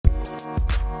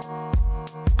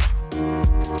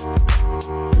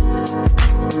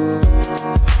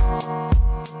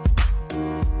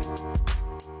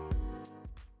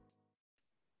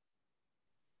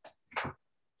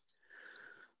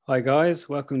Hi guys,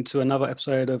 welcome to another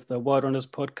episode of the Wild Runners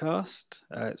podcast.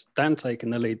 It's Dan taking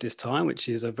the lead this time, which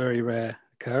is a very rare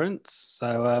occurrence.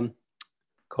 So,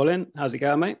 Colin, how's it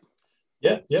going, mate?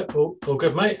 Yeah, all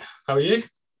good, mate. How are you?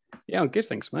 Yeah, I'm good,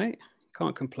 thanks, mate.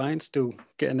 Can't complain. Still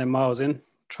getting them miles in,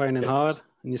 training hard.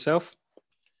 And yourself?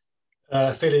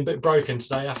 Feeling a bit broken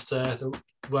today after the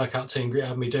workout team group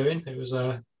had me doing. It was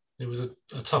a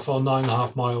tough on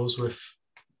 9.5 miles with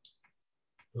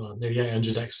nearly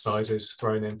 800 exercises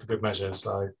thrown in for good measure.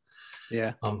 So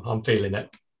Yeah, I'm feeling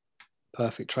it,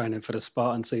 perfect training for the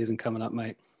Spartan season coming up,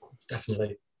 mate.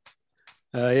 definitely.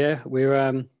 Yeah,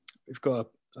 we've got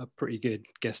a pretty good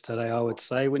guest today, I would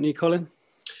say, wouldn't you, Colin?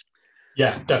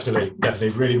 Yeah, definitely.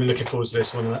 Really been looking forward to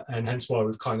this one, and hence why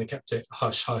we've kind of kept it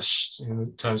hush hush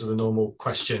in terms of the normal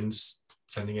questions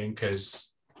sending in,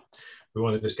 because we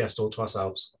wanted this guest all to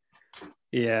ourselves.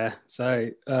 Yeah,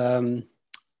 so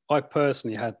I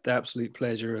personally had the absolute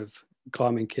pleasure of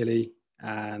climbing Killy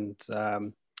and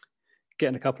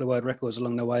getting a couple of world records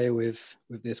along the way with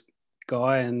this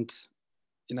guy. And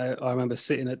I remember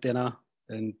sitting at dinner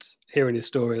and hearing his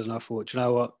stories, and I thought, you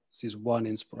know what, this is one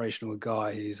inspirational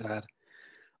guy. He's had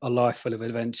a life full of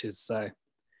adventures. So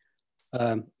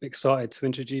excited to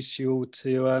introduce you all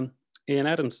to Ian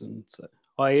Adamson. So,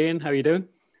 hi Ian, how are you doing?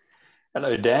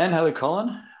 Hello, Dan. Hello,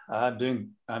 Colin. I'm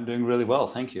doing really well,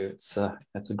 thank you. It's a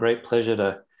great pleasure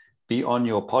to be on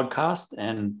your podcast,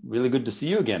 and really good to see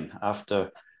you again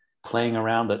after playing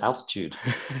around at altitude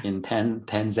in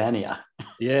Tanzania.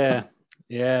 Yeah,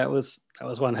 that was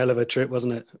one hell of a trip,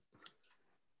 wasn't it?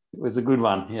 It was a good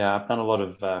one. Yeah, I've done a lot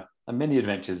of many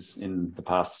adventures in the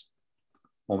past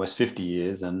almost 50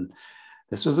 years, and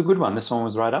this was a good one. This one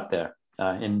was right up there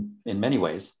in many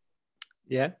ways.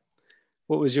 Yeah.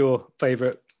 What was your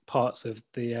favorite parts of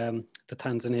the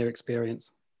Tanzania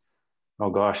experience? Oh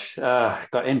gosh,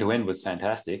 end to end was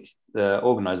fantastic. The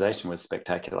organization was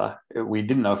spectacular. We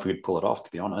didn't know if we could pull it off,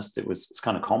 to be honest. It's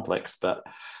kind of complex, but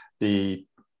the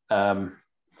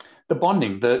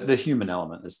bonding, the human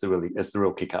element is the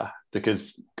real kicker,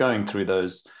 because going through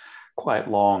those quite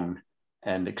long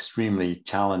and extremely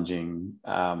challenging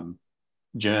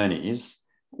journeys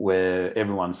where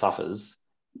everyone suffers,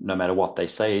 no matter what they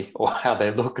say or how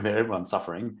they look, everyone's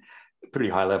suffering, pretty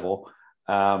high level.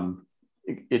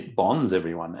 It bonds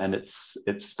everyone, and it's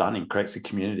stunning, creates a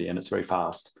community, and it's very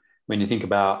fast. When you think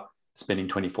about spending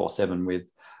 24/7 with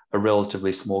a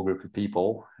relatively small group of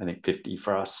people, I think 50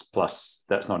 for us, plus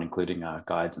that's not including our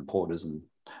guides and porters and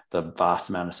the vast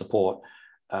amount of support.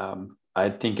 I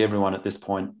think everyone at this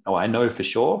point, I know for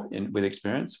sure with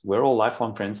experience, we're all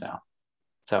lifelong friends now.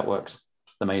 That's how it works.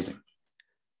 It's amazing.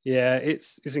 Yeah,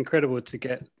 it's incredible to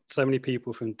get so many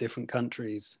people from different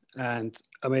countries. And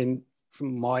I mean,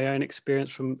 from my own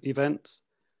experience from events,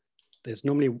 there's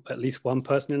normally at least one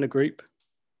person in a group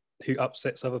who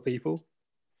upsets other people.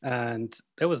 And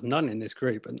there was none in this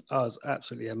group. And I was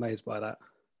absolutely amazed by that.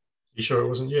 You sure it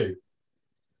wasn't you?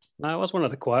 No, I was one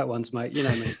of the quiet ones, mate. You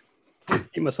know me.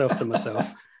 Keep myself to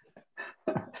myself.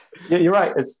 Yeah, you're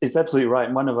right. It's absolutely right.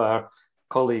 And one of our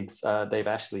colleagues, Dave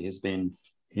Ashley,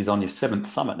 he's on his 7th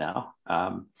summit now.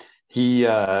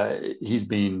 He's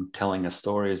been telling us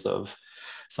stories of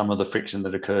some of the friction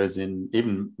that occurs in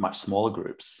even much smaller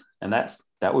groups, and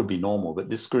that would be normal. But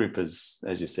this group, as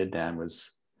you said, Dan,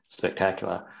 was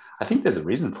spectacular. I think there's a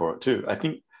reason for it too. I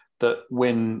think that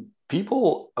when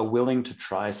people are willing to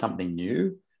try something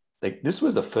new, like this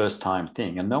was a first time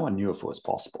thing, and no one knew if it was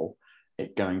possible.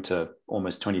 Going to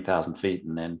almost 20,000 feet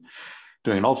and then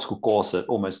doing an obstacle course at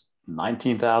almost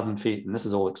 19,000 feet, and this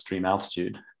is all extreme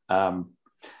altitude.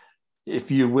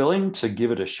 If you're willing to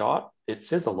give it a shot, it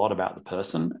says a lot about the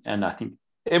person. And I think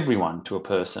everyone to a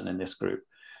person in this group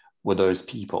were those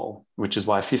people, which is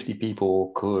why 50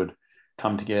 people could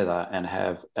come together and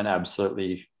have an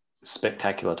absolutely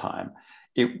spectacular time.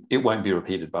 It won't be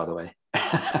repeated, by the way.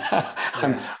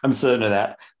 I'm certain of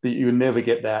that, but you never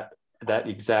get that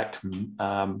exact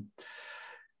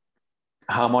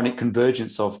harmonic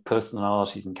convergence of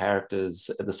personalities and characters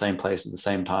at the same place at the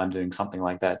same time doing something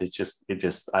like that. It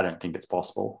just I don't think it's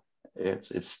possible.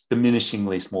 It's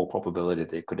diminishingly small probability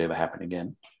that it could ever happen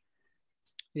again.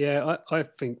 Yeah, I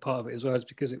think part of it as well is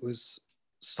because it was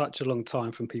such a long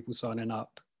time from people signing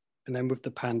up, and then with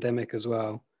the pandemic as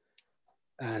well,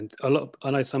 and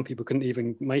I know some people couldn't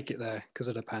even make it there because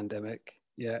of the pandemic.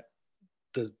 Yeah,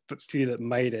 the few that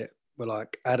made it were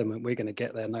like adamant, we're going to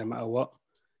get there no matter what.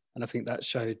 And I think that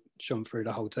shone through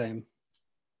the whole team.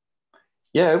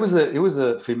 Yeah, it was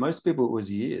a for most people it was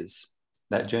years.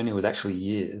 That journey was actually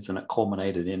years, and it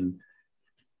culminated in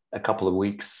a couple of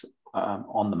weeks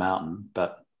on the mountain.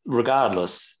 But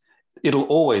regardless, it'll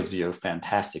always be a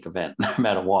fantastic event, no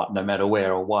matter what, no matter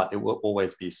where or what. It will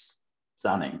always be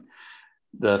stunning.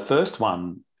 The first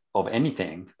one of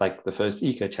anything, like the first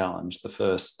Eco Challenge, the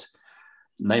first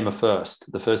Name a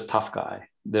First, the first Tough Guy,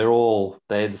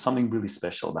 there's something really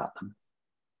special about them.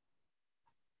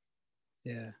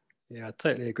 Yeah, I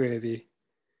totally agree with you.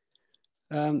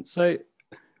 So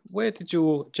where did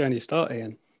your journey start,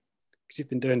 Ian? Because you've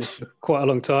been doing this for quite a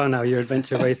long time now. You're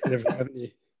adventure racing, haven't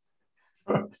you?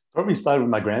 Probably started with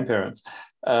my grandparents.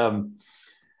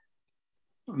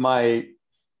 My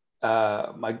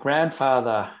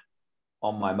grandfather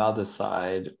on my mother's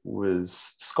side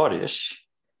was Scottish,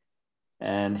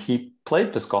 and he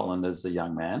played for Scotland as a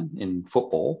young man in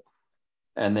football,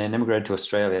 and then immigrated to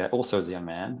Australia also as a young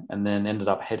man, and then ended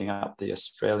up heading up the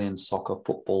Australian Soccer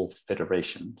Football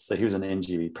Federation. So he was an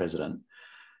NGV president.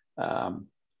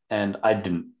 And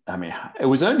it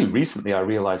was only recently I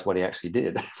realized what he actually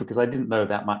did, because I didn't know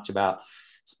that much about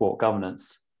sport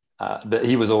governance. But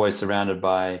he was always surrounded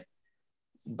by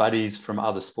buddies from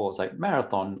other sports, like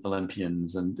marathon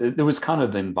Olympians. And it was kind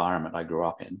of the environment I grew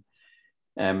up in.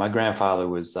 And my grandfather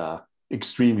was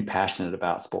extremely passionate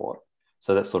about sport.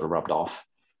 So that sort of rubbed off.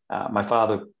 My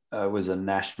father was a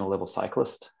national level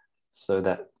cyclist. So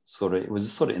it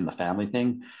was sort of in the family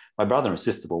thing. My brother and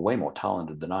sister were way more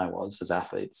talented than I was as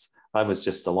athletes. I was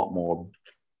just a lot more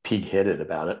pig-headed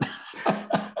about it,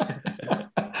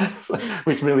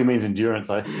 which really means endurance.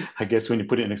 I guess when you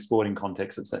put it in a sporting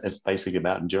context, it's basically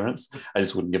about endurance. I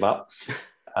just wouldn't give up.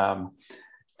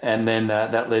 And then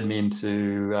that led me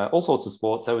into all sorts of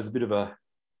sports. I was a bit of a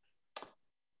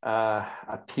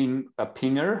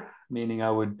pinger, meaning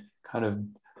I would kind of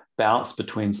bounce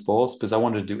between sports because I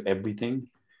wanted to do everything.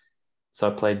 So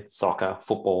I played soccer,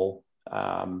 football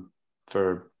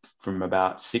from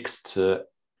about 6 to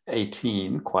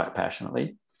 18 quite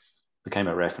passionately, became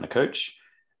a ref and a coach,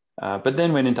 but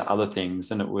then went into other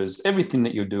things. And it was everything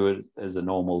that you do as a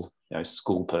normal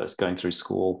school person, going through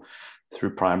school,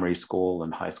 through primary school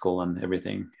and high school and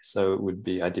everything. So it would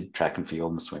be, I did track and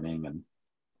field and swimming and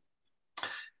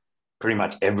pretty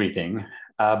much everything,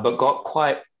 but got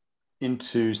quite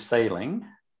into sailing.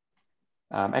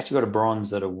 Actually got a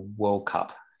bronze at a World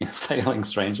Cup in sailing,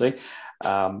 strangely.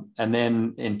 And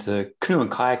then into canoe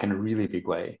and kayak in a really big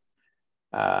way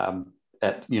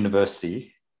at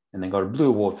university, and then got a blue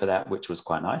award for that, which was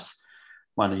quite nice.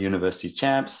 Won the university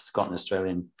champs, got an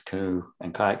Australian canoe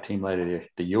and kayak team, later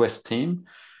the US team.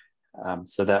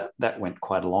 So that went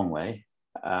quite a long way,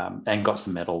 and got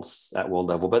some medals at world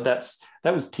level. But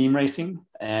that was team racing,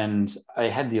 and I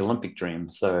had the Olympic dream.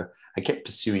 So I kept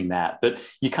pursuing that. But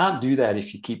you can't do that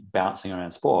if you keep bouncing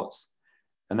around sports.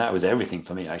 And that was everything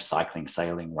for me, cycling,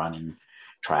 sailing, running,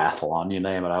 triathlon, you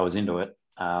name it, I was into it.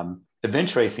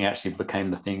 Adventure racing actually became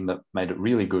the thing that made it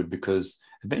really good, because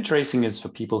adventure racing is for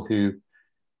people who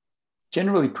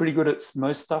generally pretty good at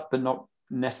most stuff, but not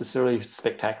necessarily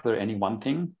spectacular at any one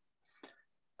thing.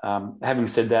 Having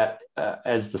said that,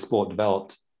 as the sport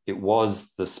developed, it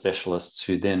was the specialists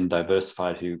who then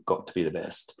diversified, who got to be the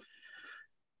best.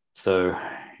 So,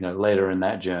 later in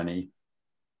that journey,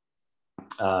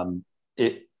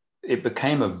 it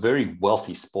became a very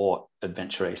wealthy sport,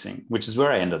 adventure racing, which is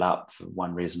where I ended up for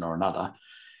one reason or another.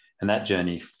 And that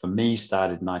journey for me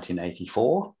started in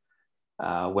 1984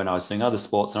 when I was doing other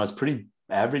sports, and I was pretty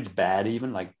average, bad,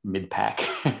 even like mid-pack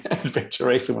adventure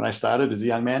racing when I started as a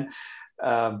young man.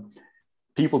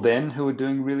 People then who were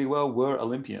doing really well were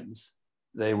Olympians.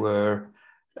 They were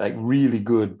like really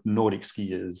good Nordic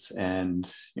skiers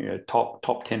and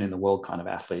top 10 in the world kind of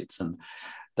athletes, and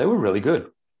they were really good.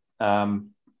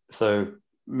 So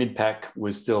mid-pack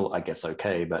was still, I guess,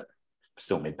 okay, but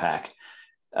still mid-pack.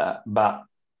 But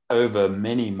over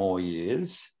many more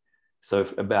years, so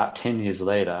about 10 years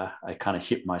later, I kind of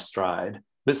hit my stride,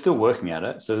 but still working at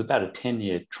it. So about a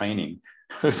 10-year training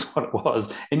is what it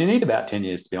was. And you need about 10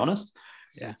 years, to be honest.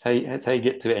 Yeah. That's how you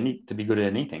get to be good at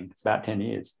anything. It's about 10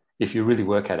 years if you really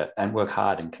work at it and work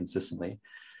hard and consistently.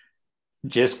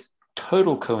 Just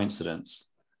total coincidence.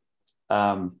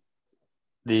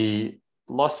 The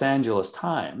Los Angeles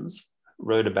Times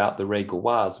wrote about the Ray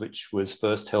Gauloise, which was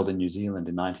first held in New Zealand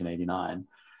in 1989.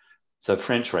 So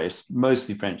French race,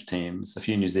 mostly French teams, a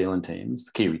few New Zealand teams.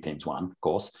 The Kiwi teams won, of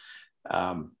course.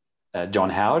 John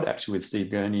Howard, actually with Steve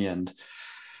Gurney and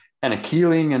Anna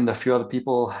Keeling and a few other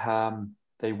people,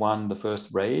 they won the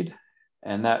first raid.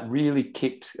 And that really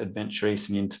kicked adventure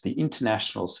racing into the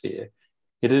international sphere.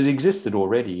 It had existed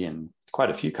already in quite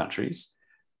a few countries.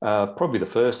 Probably the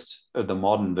first of the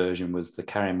modern version was the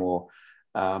Carrymore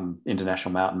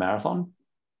International Mountain Marathon,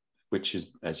 which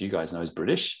is, as you guys know, is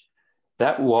British.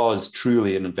 that was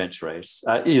truly an adventure race.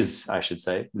 Is, I should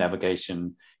say,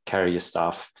 navigation, carry your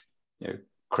stuff,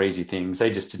 crazy things.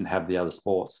 They just didn't have the other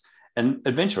sports. And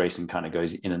adventure racing kind of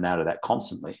goes in and out of that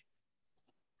constantly.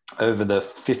 Over the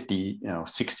 50,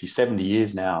 60, 70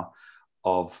 years now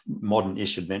of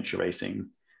modern-ish adventure racing,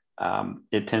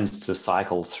 it tends to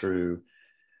cycle through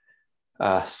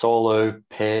solo,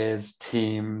 pairs,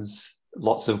 teams,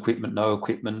 lots of equipment, no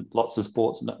equipment, lots of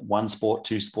sports, one sport,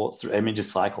 two sports, through. I mean,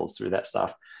 just cycles through that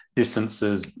stuff.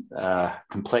 Distances,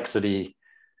 complexity.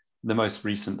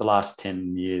 The last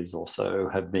 10 years or so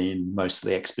have been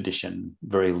mostly expedition,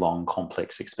 very long,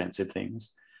 complex, expensive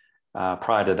things.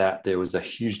 Prior to that, there was a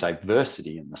huge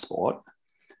diversity in the sport.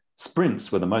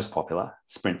 Sprints were the most popular,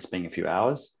 sprints being a few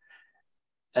hours.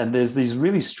 And there's these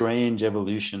really strange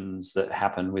evolutions that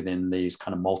happen within these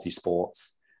kind of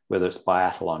multi-sports, whether it's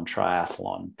biathlon,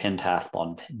 triathlon,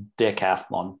 pentathlon,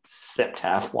 decathlon,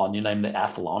 septathlon, you name the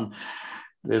athlon.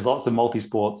 There's lots of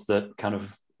multi-sports that kind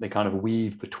of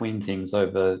weave between things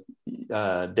over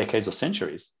decades or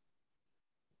centuries.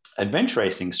 Adventure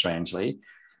racing, strangely,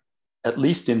 at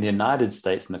least in the United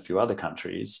States and a few other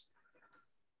countries,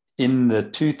 in the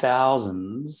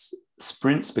 2000s,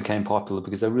 sprints became popular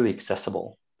because they're really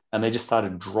accessible, and they just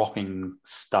started dropping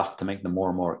stuff to make them more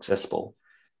and more accessible.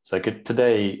 So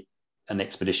today, an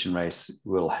expedition race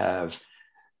will have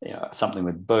something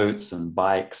with boats and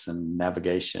bikes and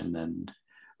navigation and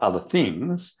other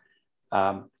things.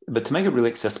 But to make it really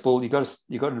accessible, you got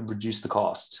to reduce the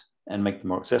cost and make them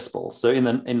more accessible. So in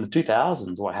the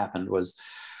 2000s, what happened was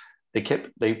they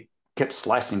kept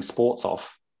slicing sports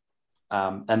off,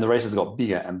 and the races got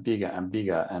bigger and bigger and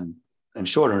bigger and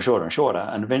shorter and shorter and shorter,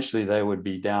 and eventually they were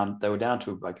down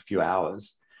to like a few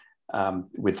hours,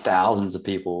 with thousands of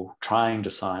people trying to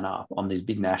sign up on these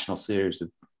big national series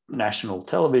with national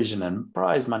television and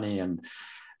prize money, and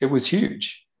it was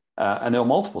huge. And there were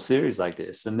multiple series like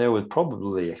this, and there were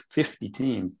probably 50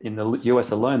 teams in the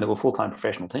US alone that were full-time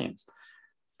professional teams,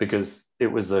 because it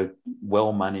was a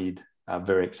well-moneyed,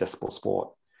 very accessible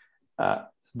sport.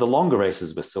 The longer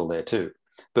races were still there too,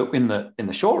 but in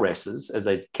the short races, as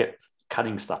they kept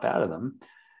cutting stuff out of them,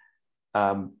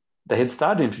 they had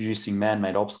started introducing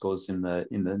man-made obstacles in the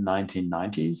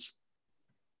 1990s,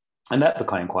 and that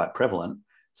became quite prevalent.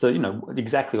 So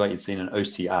exactly what you'd seen in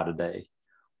OCR today.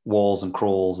 Walls and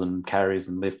crawls and carries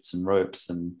and lifts and ropes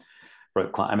and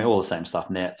rope climb. I mean, all the same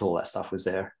stuff, nets, all that stuff was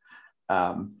there.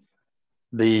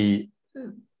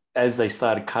 As they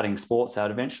started cutting sports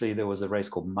out, eventually there was a race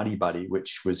called Muddy Buddy,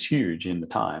 which was huge in the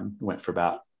time. It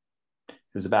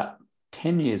was about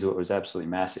 10 years ago. It was absolutely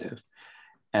massive.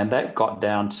 And that got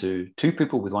down to 2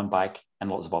 people with 1 bike and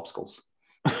lots of obstacles.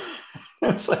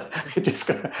 So it just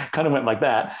kind of went like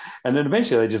that. And then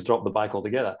eventually they just dropped the bike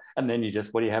altogether. And then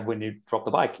what do you have when you drop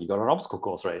the bike? You got an obstacle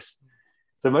course race.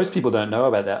 So most people don't know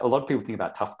about that. A lot of people think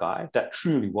about Tough Guy. That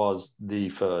truly was the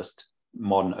first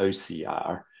modern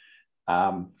OCR,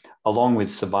 along with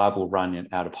Survival Run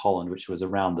out of Holland, which was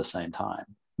around the same time.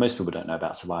 Most people don't know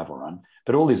about Survival Run,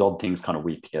 but all these odd things kind of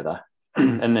weave together.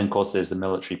 And then, of course, there's the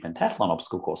military pentathlon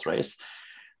obstacle course race,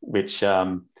 which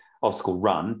obstacle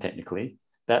run, technically,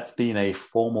 that's been a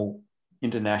formal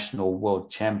international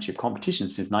world championship competition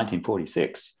since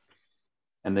 1946.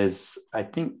 And there's, I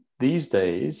think these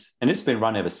days, and it's been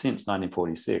run ever since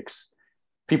 1946,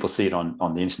 people see it on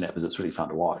the internet because it's really fun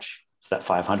to watch. It's that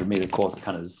 500-meter course that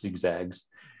kind of zigzags.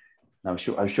 And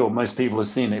I'm sure most people have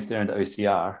seen it if they're into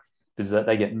OCR, because that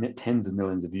they get tens of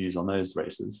millions of views on those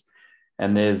races.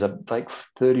 And there's like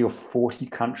 30 or 40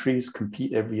 countries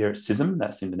compete every year at CISM,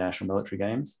 that's International Military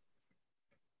Games,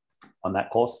 on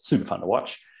that course. Super fun to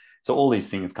watch. So all these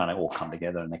things kind of all come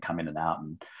together and they come in and out.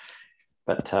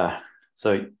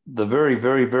 So the very,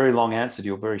 very, very long answer to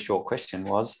your very short question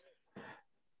was,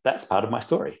 that's part of my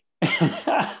story.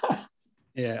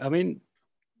 Yeah, I mean,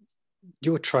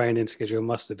 your training schedule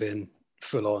must have been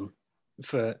full on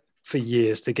for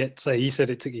years to get, say, you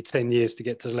said it took you 10 years to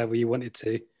get to the level you wanted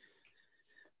to.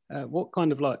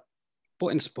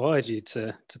 What inspired you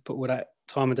to put all that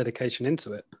time and dedication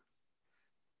into it?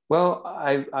 Well,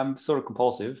 I'm sort of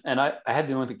compulsive, and I had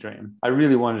the Olympic dream. I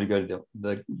really wanted to go to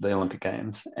the Olympic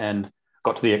Games, and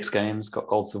got to the X Games, got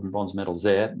gold, silver, and bronze medals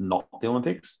there. Not the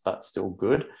Olympics, but still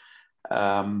good.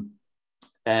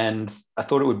 And I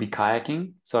thought it would be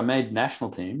kayaking, so I made national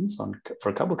teams for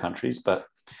a couple of countries, but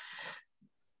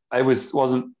I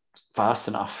wasn't fast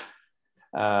enough,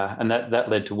 and that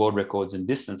led to world records in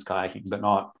distance kayaking, but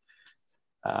not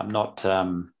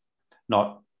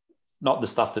the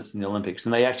stuff that's in the Olympics.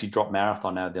 And they actually dropped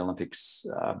marathon out of the Olympics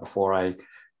before I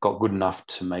got good enough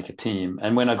to make a team.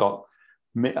 And when I got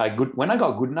when I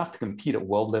got good enough to compete at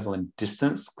world level in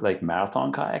distance, like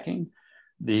marathon kayaking,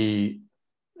 they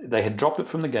had dropped it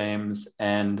from the games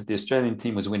and the Australian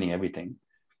team was winning everything.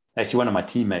 Actually, one of my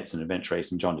teammates in adventure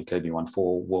racing, John Jacoby, won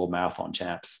 4 world marathon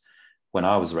champs when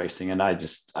I was racing, and I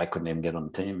couldn't even get on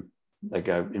the team. Like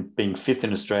being 5th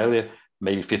in Australia,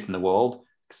 maybe 5th in the world,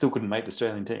 still couldn't make the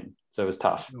Australian team. So it was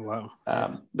tough. Oh,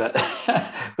 wow. But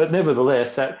but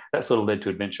nevertheless, that sort of led to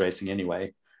adventure racing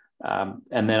anyway.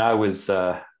 And then I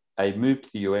moved to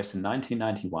the US in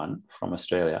 1991 from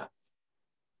Australia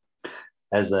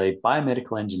as a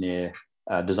biomedical engineer,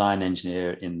 design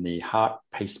engineer in the heart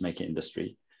pacemaker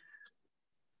industry.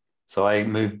 So I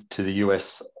moved to the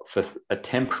US for a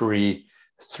temporary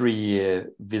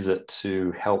 3-year visit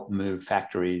to help move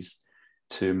factories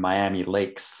to Miami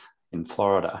Lakes in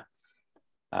Florida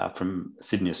from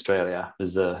Sydney, Australia.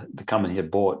 The company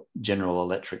had bought General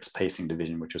Electric's pacing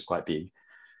division, which was quite big.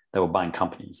 They were buying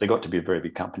companies. They got to be a very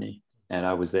big company. And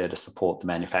I was there to support the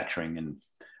manufacturing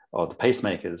of the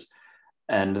pacemakers.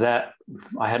 And that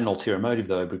I had an ulterior motive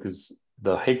though, because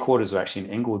the headquarters were actually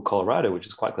in Englewood, Colorado, which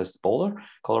is quite close to Boulder,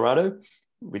 Colorado,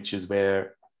 which is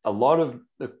where a lot of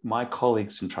my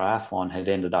colleagues from triathlon had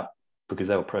ended up because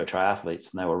they were pro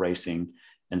triathletes and they were racing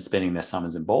and spending their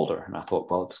summers in Boulder. And I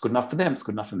thought, well, if it's good enough for them, it's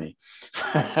good enough for me.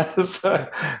 So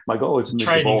my goal was to move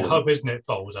training to Boulder. Hub, isn't it,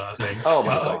 Boulder, I think? Oh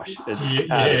my gosh, it's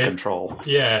out of control.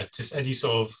 Yeah, just any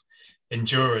sort of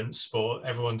endurance sport,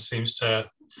 everyone seems to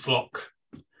flock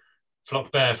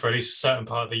there for at least a certain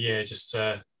part of the year just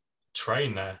to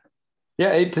train there.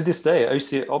 Yeah, to this day,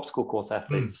 OC obstacle course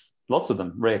athletes, lots of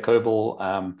them, Rhea Coble,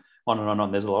 on and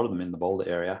on. There's a lot of them in the Boulder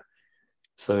area.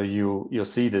 So you'll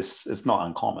see this, it's not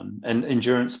uncommon. And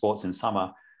endurance sports in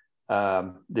summer,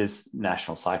 there's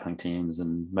national cycling teams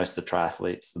and most of the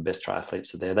triathletes, the best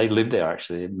triathletes are there. They live there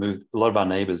actually. A lot of our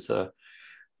neighbors are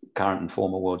current and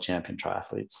former world champion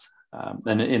triathletes.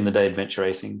 And in the day adventure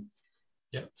racing.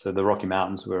 Yeah. So the Rocky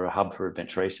Mountains were a hub for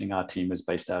adventure racing. Our team was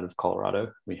based out of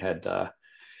Colorado. We had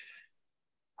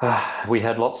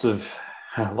lots of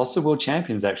world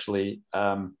champions actually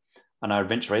on our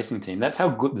adventure racing team. That's how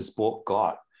good the sport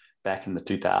got back in the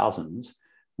 2000s,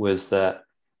 was that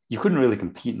you couldn't really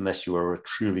compete unless you were a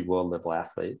truly world level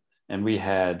athlete. And we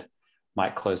had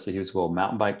Mike Closer, he was world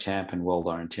mountain bike champ and world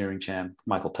orienteering champ.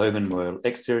 Michael Tobin, world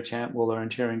exterior champ, world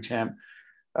orienteering champ.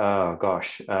 Oh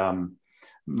gosh,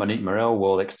 Monique Morel,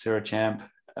 world exterior champ.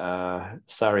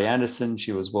 Sari Anderson,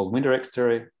 she was world winter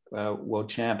exterior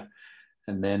world champ.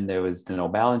 And then there was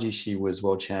Danelle Ballinger. She was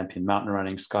world champion mountain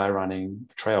running, sky running,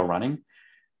 trail running.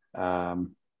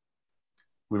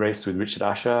 We raced with Richard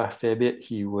Usher a fair bit.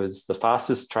 He was the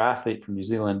fastest triathlete from New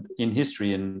Zealand in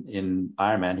history in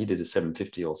Ironman. He did a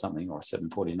 750 or something, or a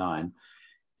 749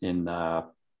 in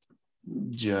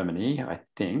Germany, I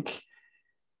think.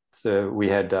 So we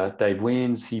had Dave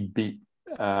Weens. He beat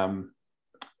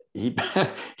he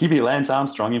beat Lance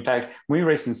Armstrong. In fact, when we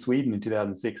raced in Sweden in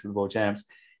 2006 as the world champs,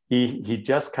 he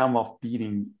just come off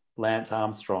beating Lance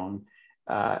Armstrong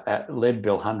at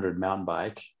Leadville 100 mountain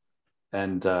bike,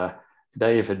 and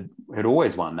Dave had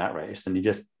always won that race, and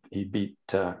he beat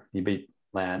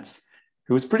Lance,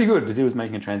 who was pretty good because he was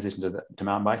making a transition to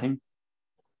mountain biking.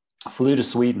 Flew to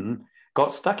Sweden,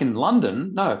 got stuck in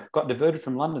London. No, got diverted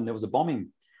from London. There was a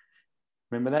bombing.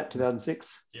 Remember that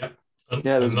 2006? Yeah.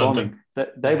 Yeah, there was bombing.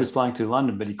 Dave was flying to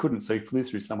London, but he couldn't, so he flew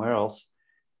through somewhere else,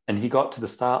 and he got to the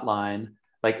start line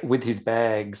like with his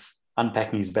bags,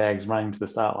 unpacking his bags, running to the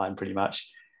start line pretty much.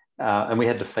 And we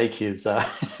had to fake his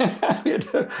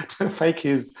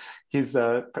his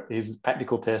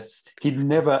practical tests. He'd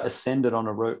never ascended on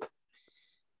a rope.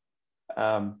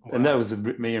 Wow. And that was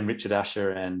me and Richard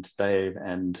Usher and Dave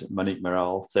and Monique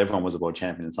Morel. So everyone was a world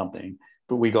champion in something.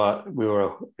 But we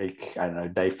were like, I don't know,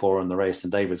 day 4 in the race,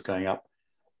 and Dave was going up,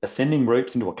 ascending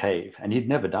ropes into a cave, and he'd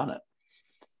never done it.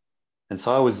 And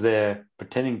so I was there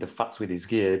pretending to futz with his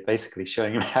gear, basically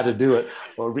showing him how to do it,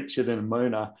 while Richard and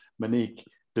Monique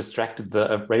distracted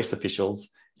the race officials.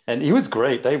 And he was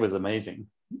great. Dave was amazing.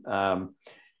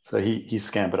 So he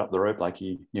scampered up the rope like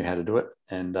he knew how to do it.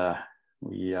 And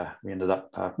we ended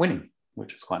up winning,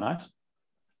 which was quite nice.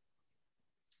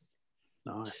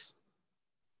 Nice.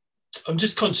 I'm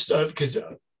just conscious of, because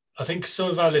I think some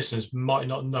of our listeners might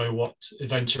not know what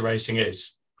adventure racing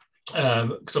is.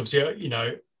 Because obviously,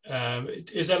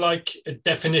 is there like a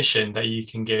definition that you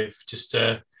can give just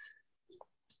to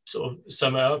sort of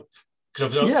sum it up?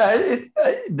 Yeah,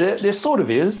 there sort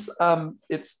of is.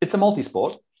 It's a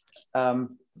multi-sport.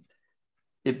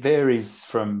 It varies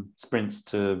from sprints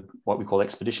to what we call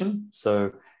expedition.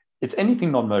 So it's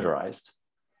anything non-motorized.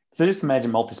 So just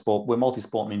imagine multi-sport, where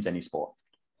multi-sport means any sport.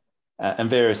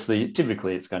 And variously,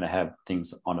 typically it's going to have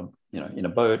things on a, in a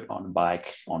boat, on a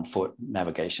bike, on foot,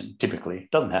 navigation. Typically,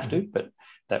 it doesn't have to, but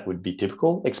that would be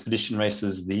typical. Expedition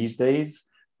races these days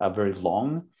are very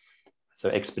long. So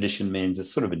expedition means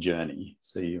it's sort of a journey.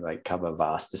 So you cover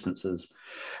vast distances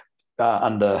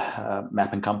under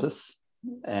map and compass,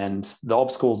 and the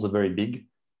obstacles are very big.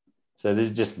 So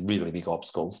they're just really big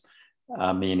obstacles,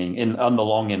 meaning on the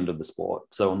long end of the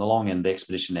sport. So on the long end, the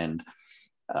expedition end,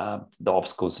 the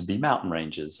obstacles would be mountain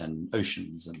ranges and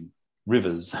oceans and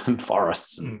rivers and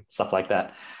forests and stuff like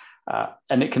that.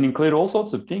 And it can include all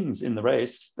sorts of things in the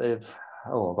race.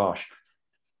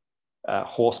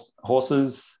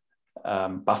 Horses,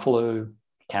 buffalo,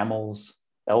 camels,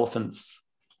 elephants,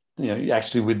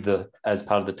 actually as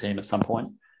part of the team at some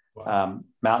point. Wow.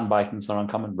 Mountain biking is not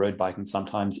uncommon, road biking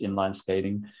sometimes, inline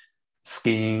skating,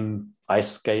 skiing,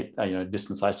 ice skate,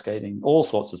 distance ice skating, all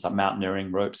sorts of stuff.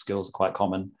 Mountaineering, rope skills are quite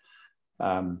common.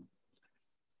 So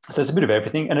it's a bit of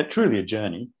everything, and it's truly a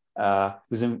journey.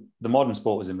 The modern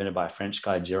sport was invented by a French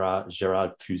guy, Gerard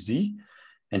Fusy,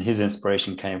 and his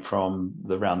inspiration came from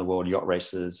the round the world yacht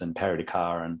races and Paris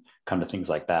Dakar and kind of things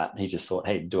like that. And he just thought,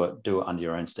 hey, do it under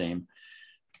your own steam.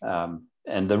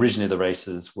 And originally the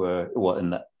races were,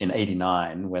 in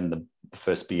 89, when the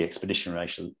first big expedition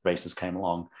races came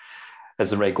along,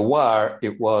 as the Régoire,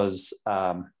 it was,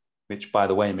 which by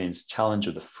the way means Challenge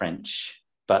of the French,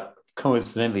 but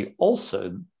coincidentally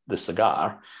also the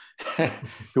cigar,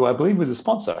 who I believe was a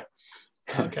sponsor.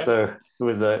 Okay. So it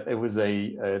was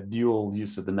a dual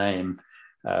use of the name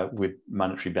with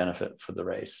monetary benefit for the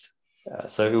race.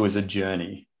 So it was a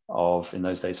journey of, in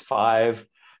those days, 5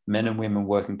 men and women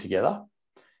working together,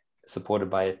 supported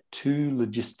by a 2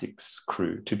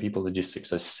 people logistics,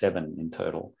 so 7 in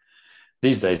total.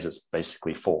 These days it's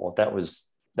basically 4. That was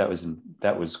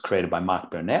created by Mark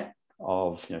Burnett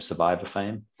of Survivor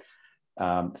fame.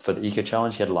 For the Eco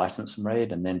Challenge, he had a license from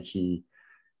RAID, and then he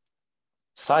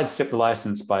sidestepped the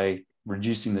license by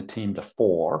reducing the team to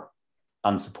 4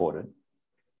 unsupported.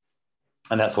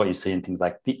 And that's what you see in things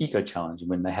like the Eco Challenge.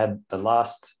 When they had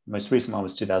most recent one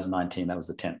was 2019, that was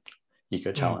the 10th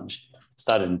Eco Challenge.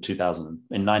 Started in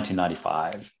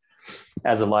 1995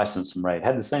 as a license from RAID.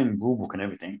 Had the same rule book and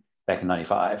everything back in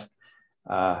 95.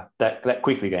 That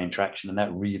quickly gained traction, and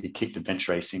that really kicked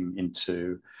adventure racing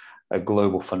into a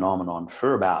global phenomenon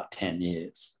for about 10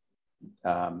 years.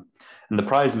 And the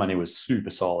prize money was super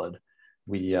solid.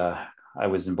 I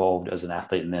was involved as an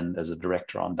athlete and then as a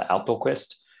director on the Outdoor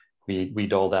Quest. We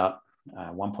doled out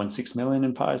 1.6 million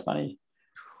in prize money.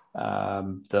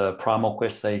 The Primal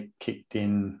Quest, they kicked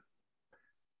in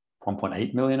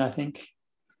 1.8 million, I think.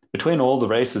 Between all the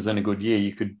races in a good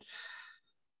year,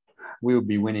 we would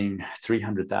be winning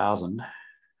 300,000,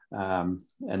 and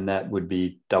that would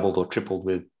be doubled or tripled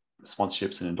with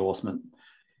sponsorships and endorsement.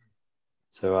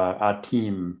 So our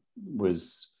team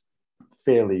was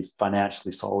fairly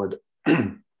financially solid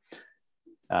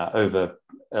over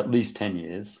at least 10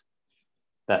 years.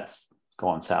 That's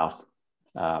gone south.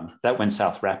 That went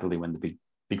south rapidly when the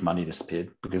big money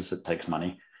disappeared, because it takes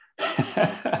money.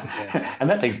 And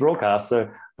that takes broadcast. So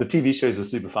the TV shows were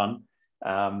super fun.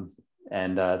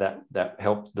 And that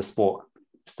helped the sport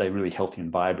stay really healthy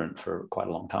and vibrant for quite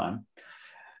a long time.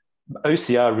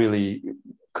 OCR really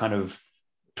kind of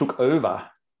took over.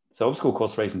 So obstacle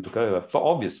course racing took over for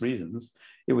obvious reasons.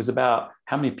 It was about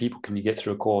how many people can you get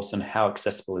through a course and how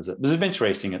accessible is it? Because adventure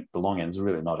racing at the long end is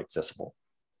really not accessible.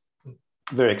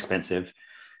 Very expensive.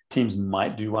 Teams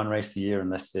might do one race a year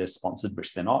unless they're sponsored,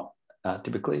 which they're not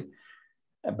typically.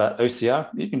 But OCR,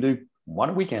 you can do one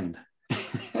a weekend.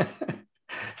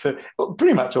 So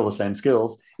pretty much all the same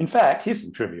skills. In fact, here's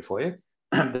some trivia for you.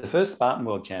 The first Spartan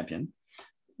world champion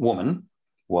woman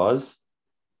was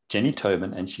Jenny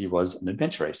Tobin, and she was an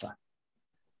adventure racer.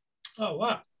 Oh,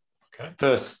 wow. Okay.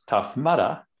 First Tough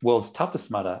Mudder, world's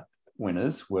toughest mudder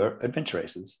winners were adventure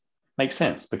racers. Makes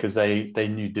sense because they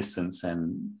knew distance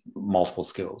and multiple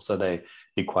skills. So they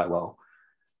did quite well.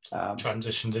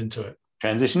 Transitioned into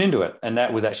it. And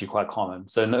that was actually quite common.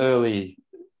 So in the early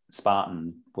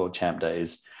Spartan world champ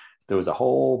days, there was a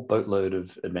whole boatload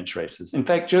of adventure racers. In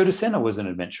fact, Joe DeSena was an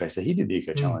adventure racer. He did the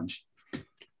Eco Challenge.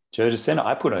 Joe DeSena,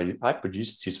 I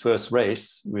produced his first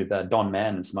race with Don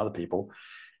Mann and some other people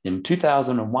in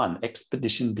 2001,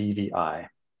 Expedition BVI,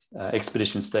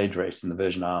 expedition stage race in the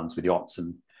Virgin Islands with yachts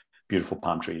and beautiful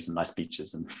palm trees and nice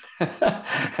beaches and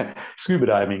scuba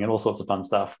diving and all sorts of fun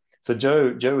stuff. So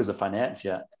Joe was a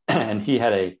financier, and he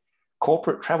had a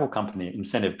corporate travel company,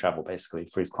 incentive travel basically,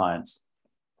 for his clients.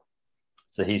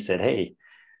 So he said, hey,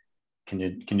 can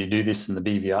you do this in the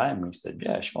BVI? And we said,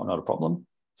 yeah, sure, not a problem.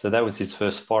 So that was his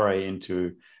first foray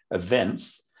into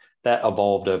events that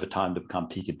evolved over time to become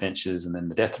Peak Adventures, and then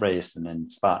the Death Race, and then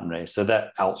Spartan Race. So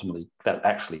that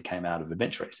actually came out of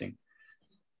adventure racing,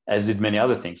 as did many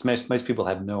other things. Most people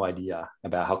have no idea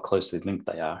about how closely linked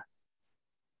they are.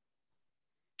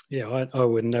 Yeah, I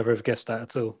would never have guessed that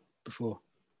at all before.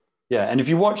 Yeah, and if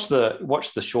you watch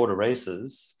the shorter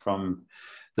races from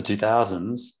the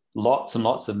 2000s, lots and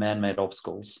lots of man-made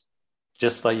obstacles,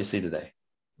 just like you see today,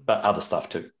 but other stuff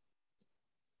too.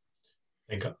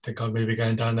 I think I'm going to be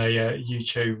going down a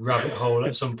YouTube rabbit hole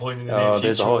at some point in the near future.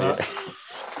 There's a whole,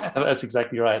 yeah. That's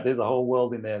exactly right. There's a whole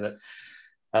world in there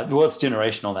that, well, it's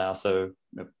generational now. So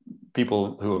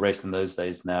people who were racing those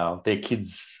days now, their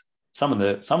kids, some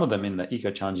of them in the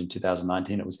Eco Challenge in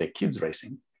 2019, it was their kids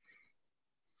racing.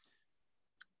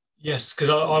 Yes, because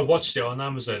I watched it on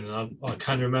Amazon, and I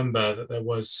can remember that there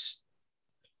was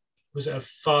it a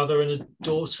father and a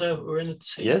daughter who were in a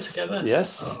team together?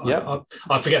 Yes, yeah.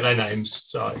 I forget their names,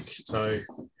 so.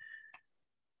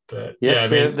 But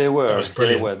yes, yeah, I mean, there were. That was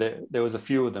brilliant. There was a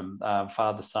few of them: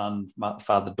 father, son,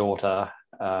 father, daughter,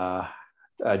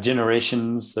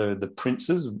 generations. So the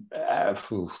princes.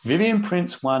 Vivian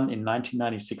Prince won in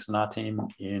 1996 on our team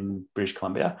in British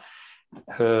Columbia.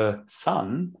 Her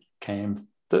son came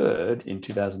third in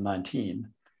 2019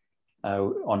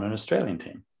 on an Australian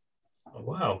team. Oh,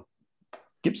 wow.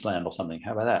 Gippsland or something.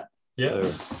 How about that? Yeah.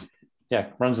 So, yeah,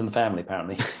 runs in the family,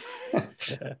 apparently.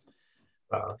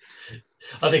 Wow.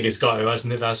 I think it's got to,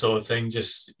 hasn't it, that sort of thing?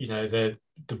 Just, the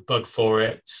bug for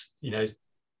it, I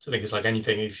think it's like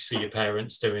anything. If you see your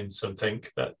parents doing something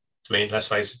that, I mean, let's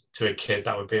face it, to a kid,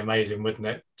 that would be amazing, wouldn't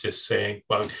it? Just seeing,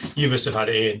 well, you must have had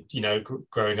it in,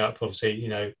 growing up,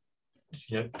 obviously,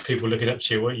 people looking up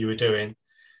to you, what you were doing,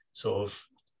 sort of,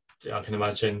 I can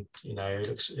imagine,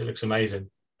 it looks amazing.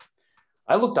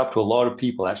 I looked up to a lot of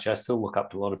people, actually. I still look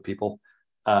up to a lot of people.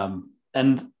 And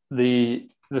the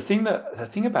thing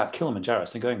about Kilimanjaro,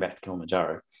 so going back to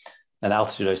Kilimanjaro and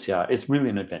altitude OCR, it's really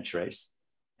an adventure race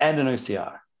and an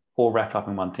OCR all wrapped up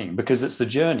in one thing, because it's the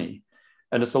journey,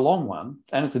 and it's a long one,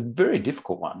 and it's a very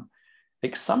difficult one.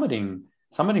 Like summiting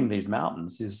these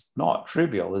mountains is not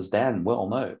trivial, as Dan well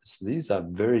knows. These are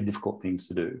very difficult things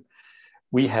to do.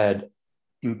 We had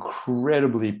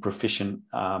incredibly proficient,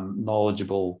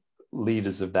 knowledgeable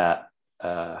leaders of that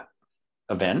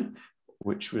event,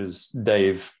 which was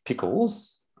Dave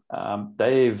Pickles.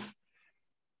 Dave,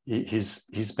 he's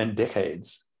spent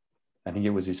decades. I think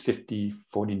it was his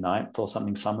 49th or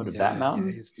something summit of that mountain.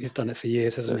 Yeah, he's done it for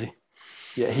years, hasn't he?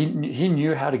 Yeah, he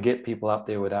knew how to get people up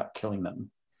there without killing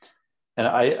them. And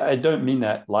I don't mean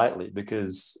that lightly,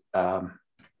 because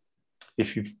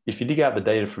if you dig out the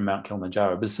data from Mount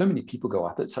Kilimanjaro, there's so many people go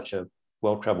up. It's such a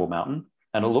well-traveled mountain,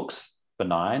 and it looks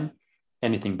benign,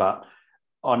 anything but.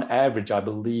 On average, I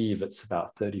believe it's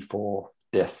about 34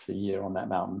 deaths a year on that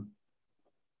mountain.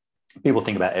 People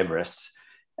think about Everest,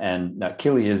 and no,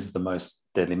 Kili is the most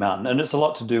deadly mountain. And it's a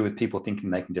lot to do with people thinking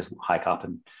they can just hike up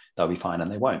and they'll be fine,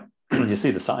 and they won't. You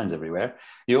see the signs everywhere.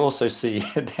 You also see,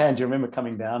 Dan, do you remember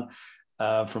coming down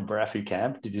from Barafu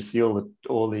camp? Did you see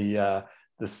all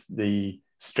the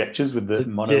stretchers with the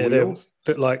mono wheels?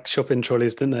 They looked like shopping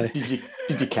trolleys, didn't they?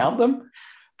 Did you count them?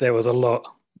 There was a lot.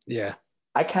 Yeah.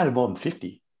 I counted more than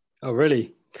 50. Oh,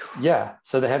 really? Yeah.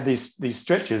 So they have these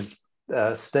stretchers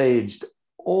staged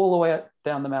all the way up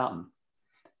down the mountain.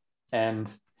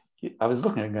 And I was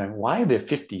looking and going, why are there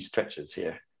 50 stretchers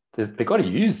here? They've got to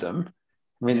use them.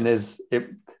 I mean,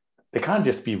 they can't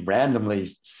just be randomly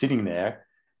sitting there.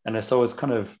 And so I was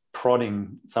kind of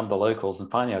prodding some of the locals. And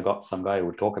finally, I got some guy who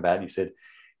would talk about it. And he said,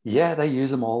 yeah, they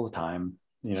use them all the time.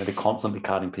 They're constantly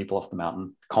carting people off the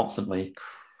mountain, constantly.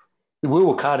 We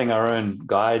were carting our own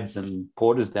guides and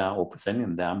porters down, or sending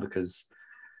them down, because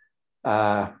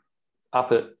up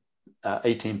at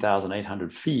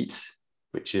 18,800 feet,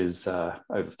 which is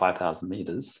over 5,000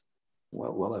 meters,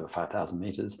 well over 5,000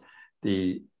 meters,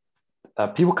 the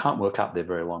people can't work up there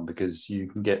very long, because you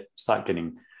can start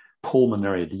getting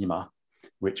pulmonary edema,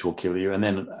 which will kill you, and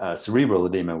then cerebral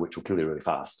edema, which will kill you really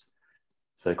fast.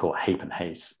 So they call it HAPE and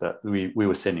HACE. But we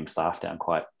were sending staff down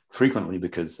quite frequently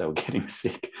because they were getting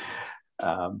sick.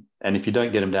 And if you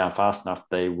don't get them down fast enough,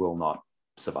 they will not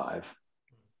survive.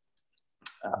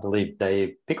 I believe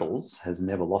Dave Pickles has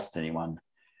never lost anyone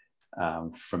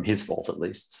from his fault, at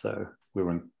least. So we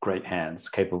were in great hands,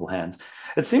 capable hands.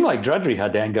 It seemed like drudgery, how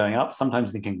Dan going up,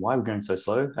 sometimes thinking, why are we going so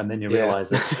slow? And then you realize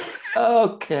that,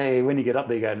 okay, when you get up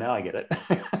there, you go, now I get it.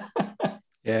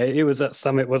 Yeah, it was that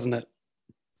summit, wasn't it?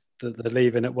 The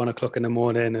leaving at 1 o'clock in the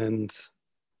morning. And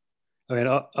I mean,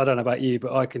 I don't know about you,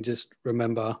 but I can just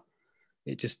remember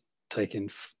it just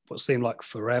taking what seemed like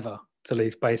forever to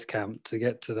leave base camp to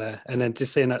get to there. And then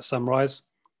just seeing that sunrise.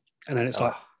 And then it's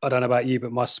like I don't know about you,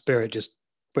 but my spirit just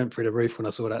went through the roof when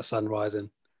I saw that sun rising.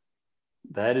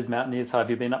 That is mountaineers. Have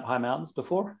you been up high mountains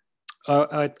before?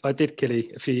 I did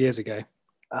Killy a few years ago.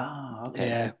 Ah, okay.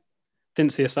 Yeah,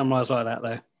 didn't see a sunrise like that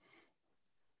though.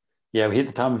 Yeah, we hit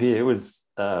the time of year. It was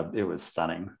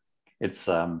stunning. It's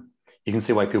you can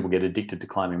see why people get addicted to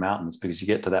climbing mountains, because you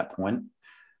get to that point.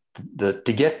 To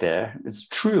get there, it's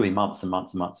truly months and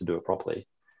months and months to do it properly.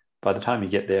 By the time you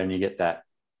get there and you get that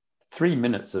 3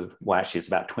 minutes of, well, actually it's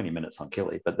about 20 minutes on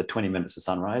Killy, but the 20 minutes of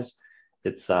sunrise,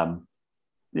 it's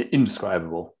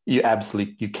indescribable. You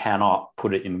cannot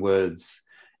put it in words.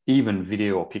 Even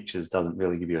video or pictures doesn't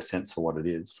really give you a sense for what it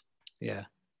is. Yeah,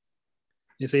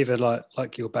 it's either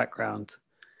like your background.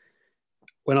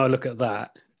 When I look at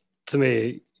that, to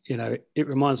me, it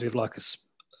reminds me of like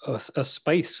a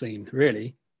space scene.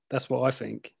 Really, that's what I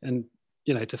think. And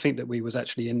to think that we was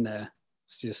actually in there,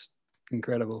 it's just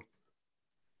incredible.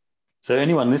 So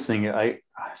anyone listening, I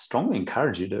strongly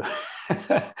encourage you to,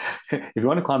 if you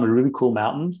want to climb a really cool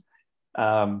mountain,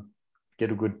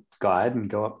 get a good guide and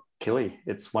go up Killy.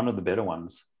 It's one of the better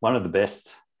ones, one of the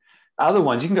best. Other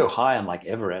ones, you can go high on like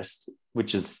Everest,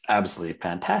 which is absolutely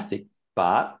fantastic,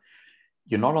 but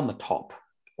you're not on the top.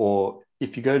 Or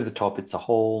if you go to the top, it's a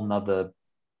whole nother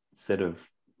set of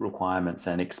requirements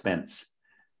and expense,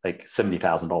 like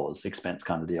 $70,000 expense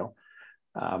kind of deal.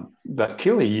 But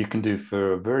Killy you can do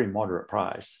for a very moderate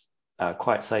price,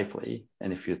 quite safely,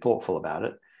 and if you're thoughtful about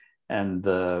it. And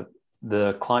the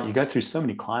climb, you go through so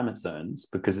many climate zones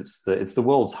because it's the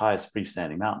world's highest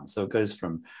freestanding mountain. So it goes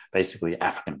from basically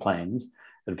African plains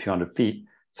at a few hundred feet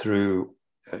through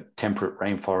temperate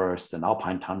rainforest and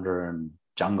alpine tundra and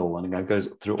jungle, and it goes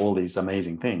through all these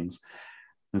amazing things.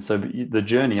 And so the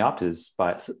journey up is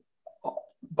by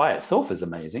itself is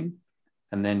amazing,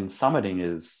 and then summiting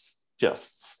is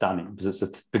just stunning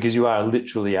because you are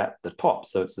literally at the top.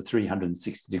 So it's the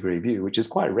 360-degree view, which is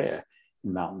quite rare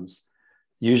in mountains.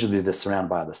 Usually they're surrounded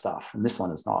by other stuff, and this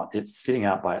one is not. It's sitting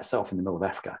out by itself in the middle of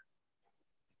Africa.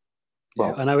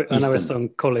 Well, yeah, I know it's on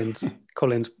Colin's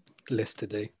list to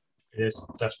do. It is,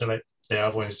 definitely. Yeah,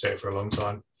 I've wanted to do it for a long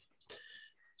time.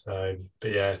 So,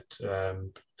 but yeah,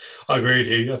 I agree with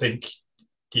you. I think,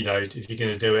 if you're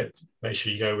going to do it, make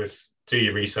sure you do